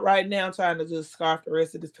 I'm right now trying to just scarf the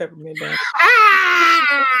rest of this peppermint down.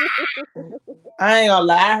 I ain't gonna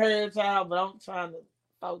lie, I heard y'all, but I'm trying to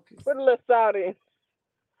focus. Put a little salt in.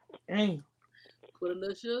 Dang. Put a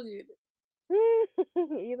little sugar in it.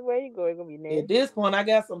 Either way you go, it's gonna be nasty. At this point, I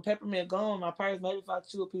got some peppermint gum in my purse. Maybe if I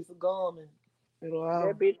chew a piece of gum and it'll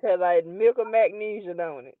That bitch had like milk of magnesia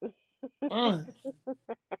on it.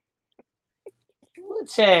 What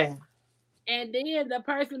child? And then the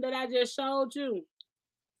person that I just showed you.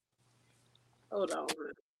 Hold on.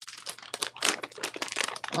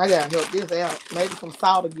 I gotta help this out. Maybe some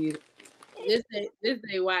salt to get it. This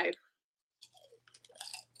they wife.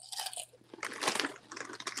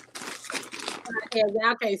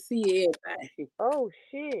 Y'all can't see everything. Oh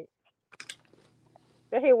shit.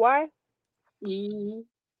 That his wife?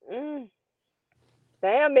 Mm-hmm.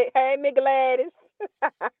 Damn it, hey me Gladys.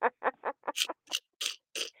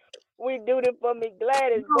 We do it for me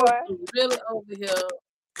Gladys, boy. Really over here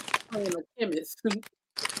playing a chemist.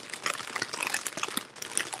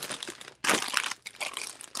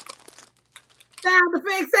 Sound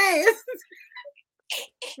effects ass.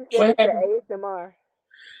 What happened? ASMR.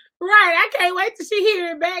 Right, I can't wait till she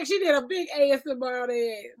hear it back. She did a big ASMR on the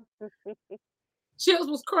ass. Chips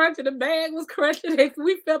was crunching, the bag was crunching.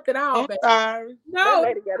 We felt it all. I'm sorry. No, that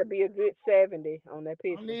lady got to be a good 70 on that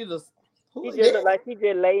picture. She just look like she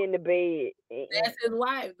just lay in the bed. That's his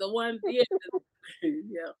wife, the one. Yeah,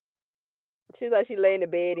 yeah. She's like she lay in the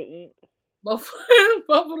bed and eat. Both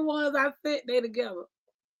of the ones I fit, they together.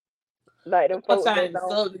 Like them folks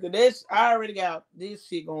that I already got this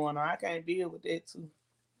shit going on. I can't deal with that too.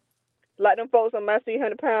 Like them folks on my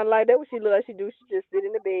 300-pound life, that's what she look like she do. She just sit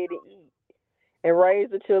in the bed and eat and raise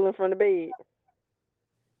the children from the bed.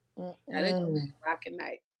 Now they gonna be rocking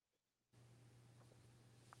night.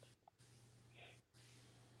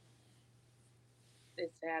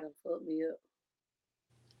 This child done fucked me up.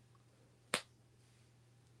 I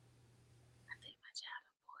think my child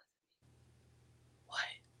done poisoned me.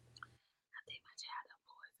 What? I think my child done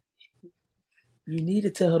poisoned me. You need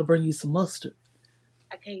to tell her to bring you some mustard.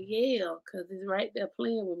 I can't yell because it's right there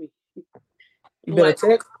playing with me. You better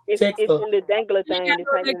text her. It's in the dangler thing.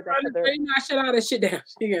 I shut all that shit down.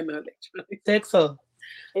 She got no electronics. Text her.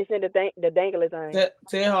 It's in the dangler thing.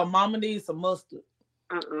 Tell her mama needs some mustard.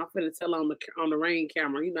 I'm finna tell her on the Rain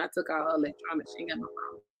camera. You know, I took all her electronics. She ain't got no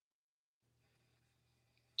phone.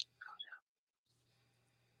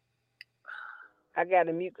 I got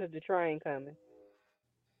to mute because the train coming.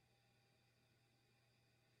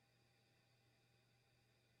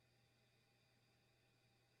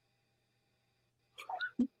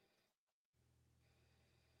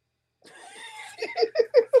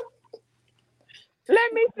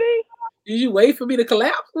 Let me see. Did you wait for me to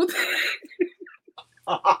collapse?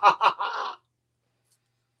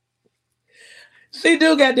 She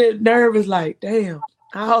do got that nervous like, damn,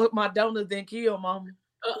 I hope my donuts didn't kill mama.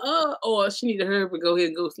 Or she need to hurry up and go ahead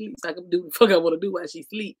and go sleep so I can do the fuck I want to do while she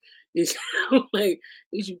sleep. Like,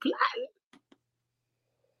 is you plotting?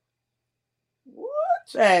 What,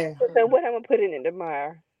 child? So what I'm gonna put in it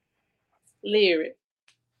tomorrow? Lyric.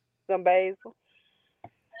 Some basil.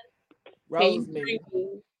 Rosemary.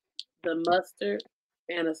 The mustard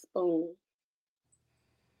and a spoon.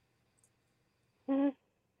 And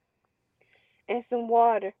some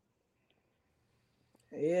water.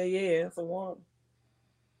 Yeah, and some water.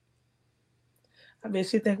 I bet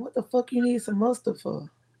she think, what the fuck you need some mustard for?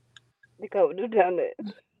 Because do donut.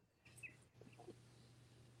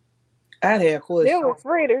 I'd have a question. They were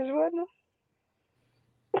fritters, wasn't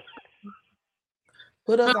they?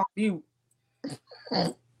 Put us on mute.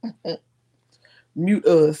 Mute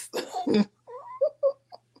us.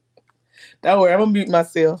 Don't worry, I'm gonna mute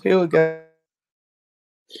myself. Here we go.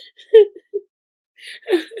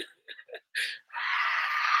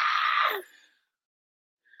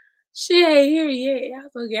 She ain't here yet. Y'all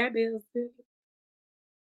so goddamn silly.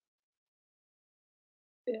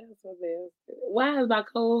 Yeah, so nasty. Why is my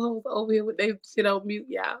co-host over here with their shit on mute,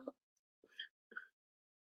 y'all?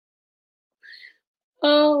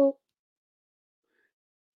 Oh,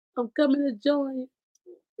 I'm coming to join.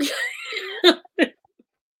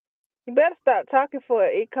 You better stop talking for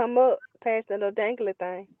it. It come up past the little dangly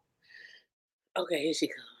thing. Okay, here she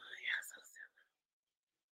comes.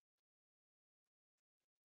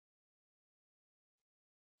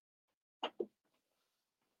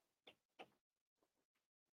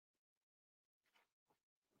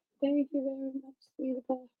 Thank you very much, sweetie.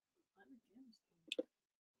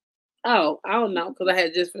 Oh, I don't know, because I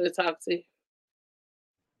had just finished talking to you.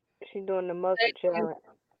 She doing the mustard challenge.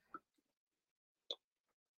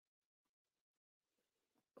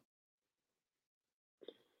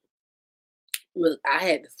 Look, I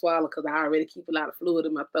had to swallow because I already keep a lot of fluid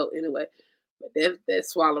in my throat anyway. But that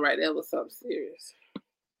swallow right there was something serious.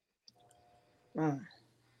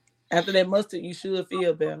 After that mustard, you should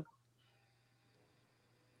feel better.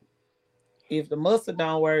 If the mustard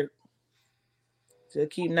don't work,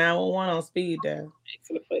 just keep 911 on speed dial.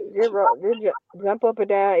 Just jump up and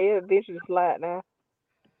down. It'll eventually slide down.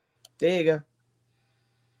 There you go.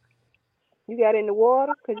 You got in the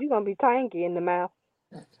water? Because you're going to be tanky in the mouth.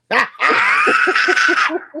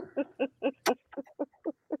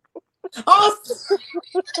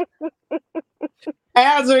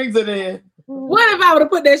 Al drinks it in. What if I would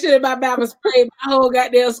have put that shit in my mouth and sprayed my whole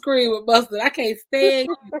goddamn screen with mustard? I can't stand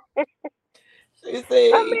you. What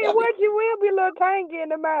you will be a little tanky in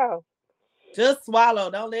the mouth. Just swallow.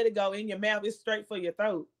 Don't let it go in your mouth. It's straight for your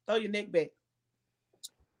throat. Throw your neck back.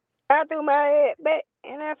 I threw my head back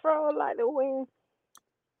and I froze like the wind.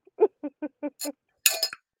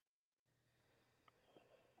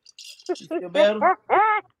 You feel better?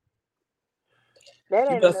 You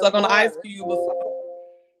better suck on the ice cube or something.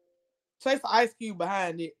 Place the ice cube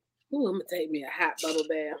behind it. Ooh, I'm going to take me a hot bubble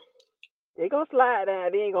bath. They going to slide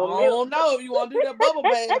down. They ain't going to melt. I don't know if you want to do that bubble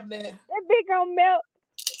bath now. That bitch going to melt.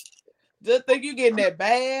 Just think you getting that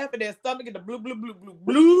bath and that stomach and the blue, blue, blue, blue,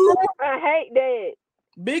 blue. I hate that.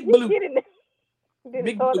 Big blue. Then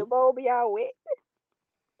the toilet bowl be all wet.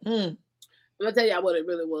 I'm gonna tell y'all what it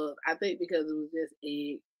really was. I think because it was just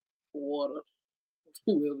egg water.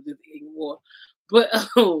 It was just egg water. But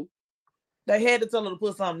they had to tell her to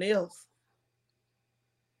put something else.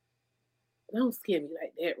 Don't scare me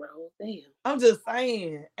like that, Rose. Damn. I'm just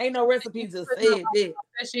saying. Ain't no recipe just said that.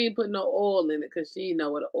 She ain't put no oil in it because she didn't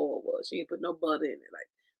know what the oil was. She ain't put no butter in it. Like,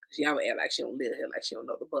 she always act like she don't live here, like she don't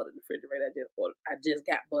know the butter in the refrigerator. I just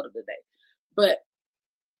got butter today. But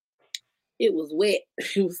it was wet.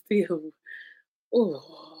 It was still,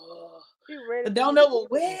 Don't know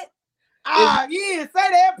what wet? Yeah, say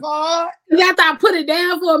that part. After I put it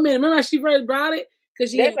down for a minute. Remember she first brought it?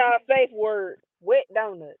 That's our safe word. Wet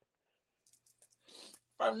donut.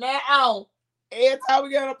 From now on, every time we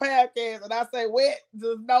get on a podcast and I say wet,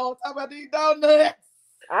 just know I'm talking about these donuts.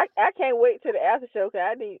 I can't wait till the after show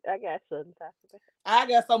because I got something to talk about. I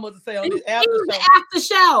got so much to say on this after show. After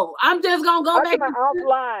show. I'm just gonna go back on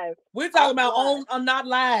live. We're talking about on not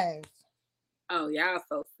live. Oh, y'all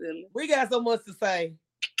so silly. We got so much to say.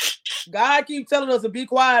 God keep telling us to be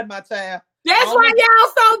quiet, my child. That's why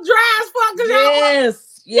y'all so dry as fuck.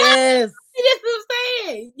 Yes. That's what I'm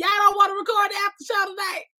saying. Y'all don't want to record the after show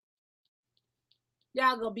tonight.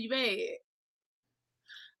 Y'all gonna be mad.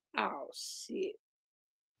 Oh shit.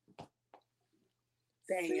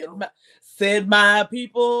 Damn. Set my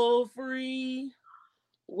people free.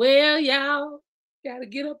 Well, y'all gotta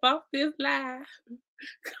get up off this live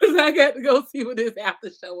because I got to go see what this after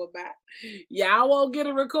show about. Y'all won't get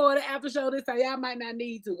a recorded after show this time. Y'all might not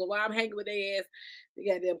need to, because while I'm hanging with their ass, they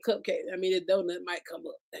got them cupcake. The donut might come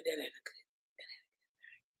up.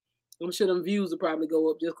 I'm sure them views will probably go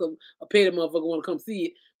up just because a petty motherfucker want to come see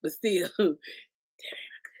it, but still, that ain't a good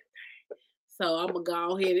thing. So I'm going to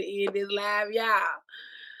go ahead and end this live, y'all.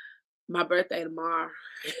 My birthday tomorrow.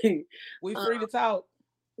 We free to talk.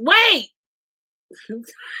 Wait.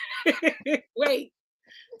 Wait.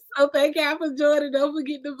 So thank y'all for joining. Don't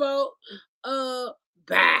forget to vote.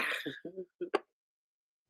 Bye.